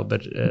right now,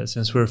 but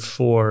since we're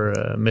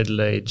 4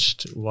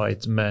 middle-aged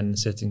white men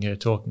sitting here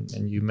talking,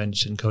 and you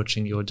mentioned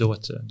coaching your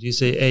daughter, do you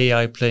see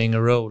AI playing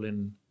a role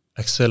in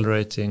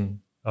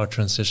accelerating our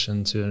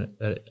transition to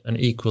an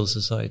equal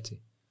society?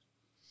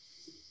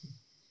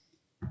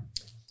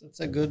 That's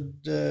a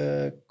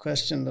good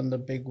question and a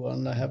big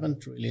one. I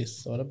haven't really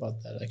thought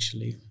about that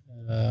actually.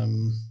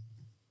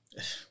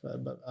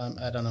 But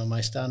I don't know. My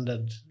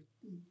standard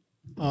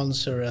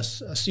answer,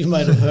 as you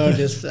might have heard,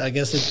 is I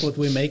guess it's what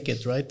we make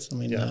it, right? I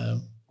mean,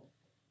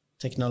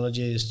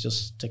 technology is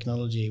just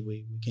technology.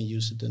 We can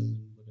use it in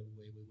whatever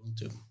way we want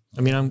to.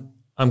 I mean,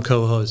 I'm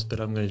co-host,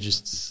 but I'm going to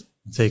just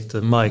take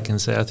the mic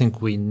and say I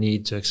think we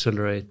need to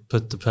accelerate,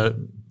 put the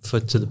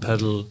foot to the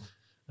pedal,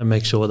 and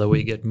make sure that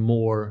we get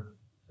more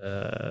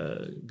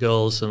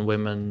girls and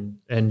women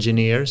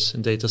engineers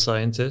and data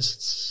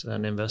scientists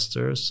and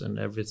investors and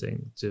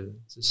everything to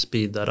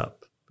speed that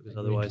up, because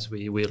otherwise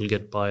we will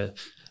get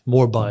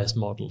more biased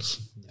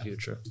models in the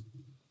future.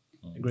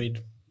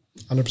 Agreed.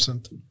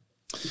 100%.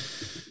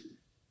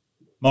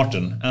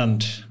 Martin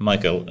and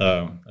Mikael,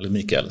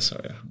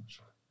 sorry.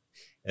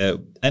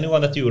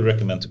 Anyone that you would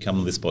recommend to come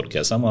on this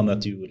podcast, someone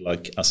that you would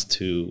like us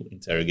to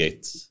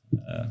interrogate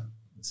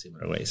in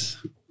similar ways?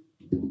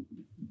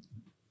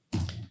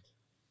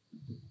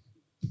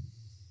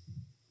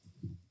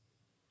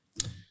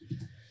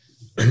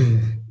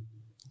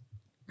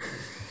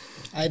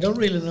 I don't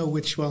really know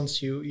which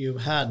ones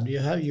you've had.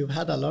 You've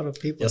had a lot of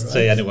people. Just right?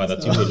 say anyone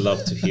that you would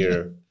love to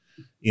hear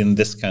in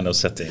this kind of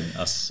setting,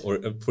 or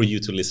for you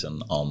to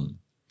listen on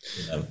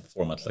in a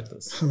format like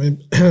this. I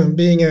mean,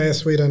 being a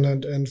Sweden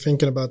and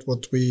thinking about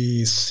what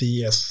we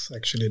see as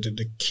actually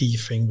the key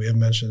thing, we have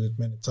mentioned it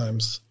many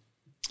times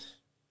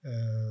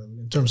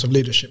in terms of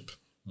leadership.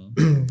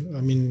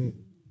 I mean,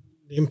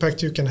 the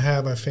impact you can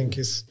have, I think,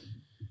 is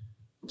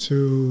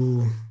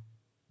to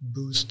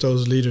boost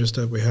those leaders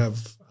that we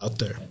have out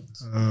there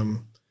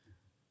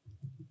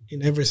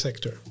in every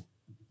sector,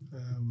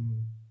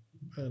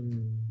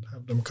 and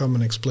have them come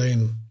and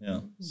explain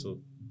so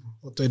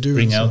what they do.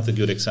 Bring out the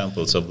good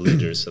examples of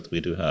leaders that we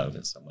do have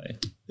in some way.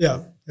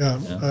 I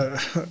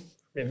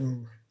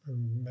mean,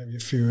 maybe a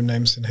few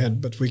names in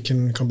head, but we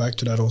can come back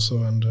to that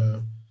also. And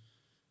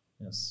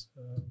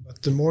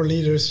but the more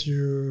leaders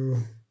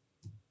you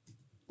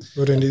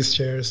put in these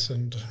chairs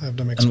and have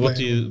them explain. And what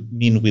do you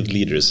mean with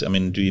leaders? I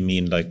mean, do you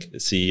mean like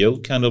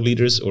CEO kind of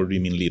leaders, or do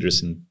you mean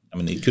leaders in, I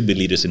mean, it could be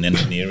leaders in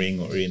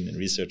engineering or in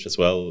research as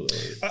well?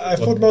 I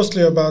thought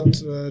mostly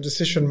about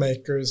decision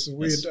makers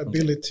with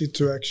ability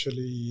to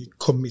actually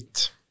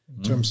commit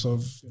in terms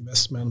of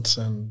investments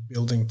and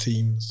building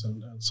teams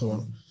and so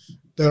on.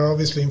 There are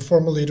obviously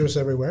informal leaders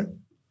everywhere,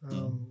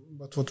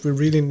 but what we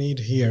really need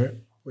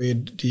here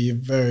with the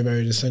very,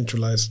 very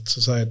decentralized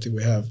society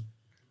we have,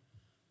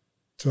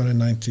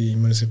 290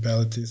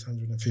 municipalities,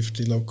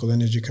 150 local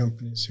energy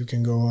companies, you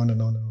can go on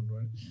and on and on,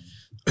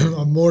 right?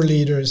 Are more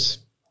leaders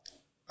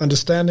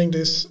understanding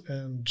this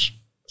and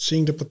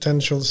seeing the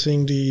potential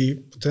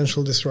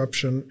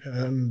disruption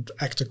and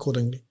act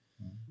accordingly.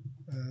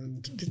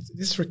 And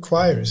this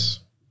requires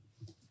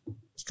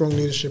strong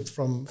leadership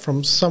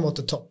from some at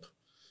the top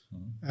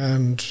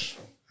and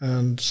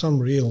some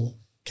real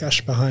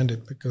cash behind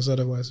it, because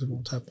otherwise it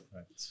won't happen.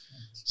 Right.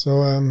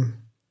 So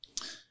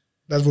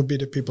that would be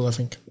the people, I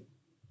think.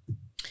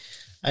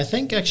 I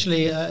think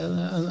actually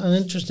an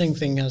interesting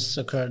thing has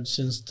occurred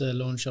since the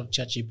launch of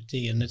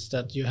ChatGPT, and it's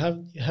that you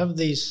have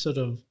these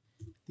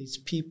these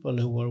people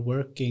who are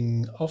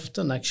working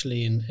often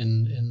actually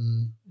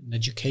in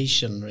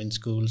education or in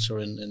schools or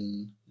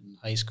in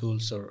high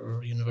schools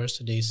or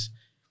universities.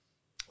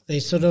 They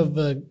sort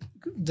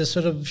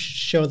of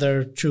show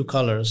their true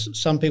colors.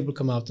 Some people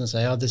come out and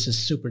say, "Oh, this is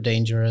super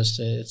dangerous.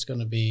 It's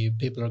going to be,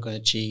 people are going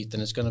to cheat,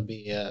 and it's going to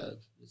be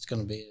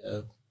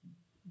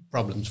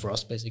problems for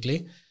us,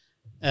 basically."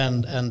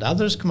 And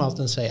others come out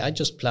and say, "I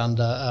just planned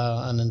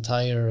an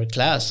entire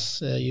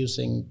class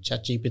using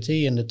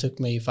ChatGPT, and it took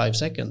me 5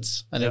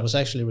 seconds, and it was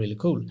actually really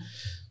cool."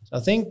 So I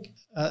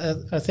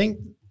think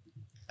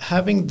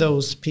having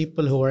those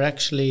people who are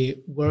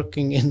actually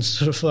working in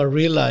sort of a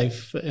real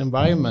life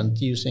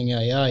environment using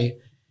AI,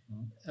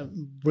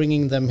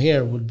 bringing them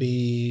here would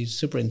be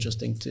super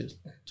interesting to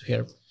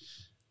hear.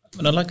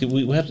 And I like it.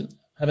 We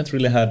haven't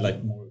really had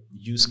like more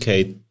use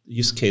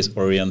case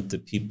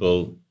oriented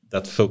people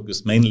that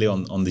focus mainly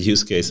on the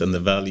use case and the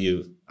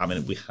value. I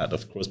mean, we had,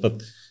 of course,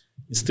 but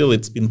still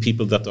it's been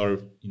people that are,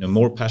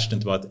 more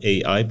passionate about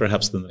AI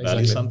perhaps than the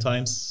value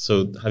sometimes.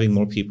 So having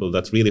more people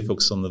that really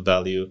focus on the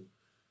value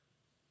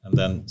and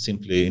then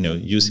simply,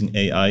 using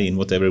AI in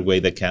whatever way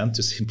they can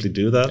to simply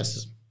do that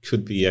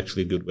could be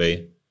actually a good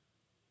way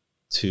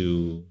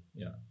to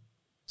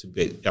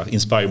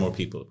inspire more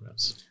people,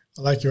 perhaps.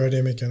 I like your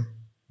idea, Mikael.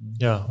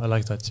 Yeah, I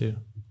like that too.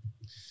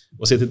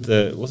 Was it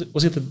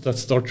that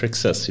Star Trek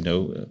says,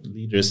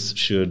 leaders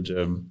should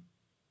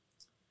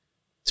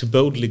to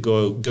boldly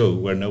go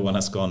where no one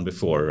has gone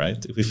before,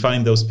 right? If we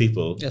find those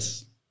people,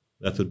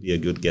 that would be a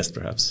good guest,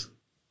 perhaps.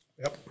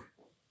 Yep.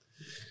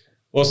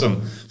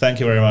 Awesome. Thank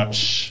you very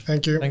much.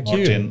 Thank you.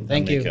 Martin and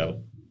Thank you.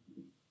 Mikael.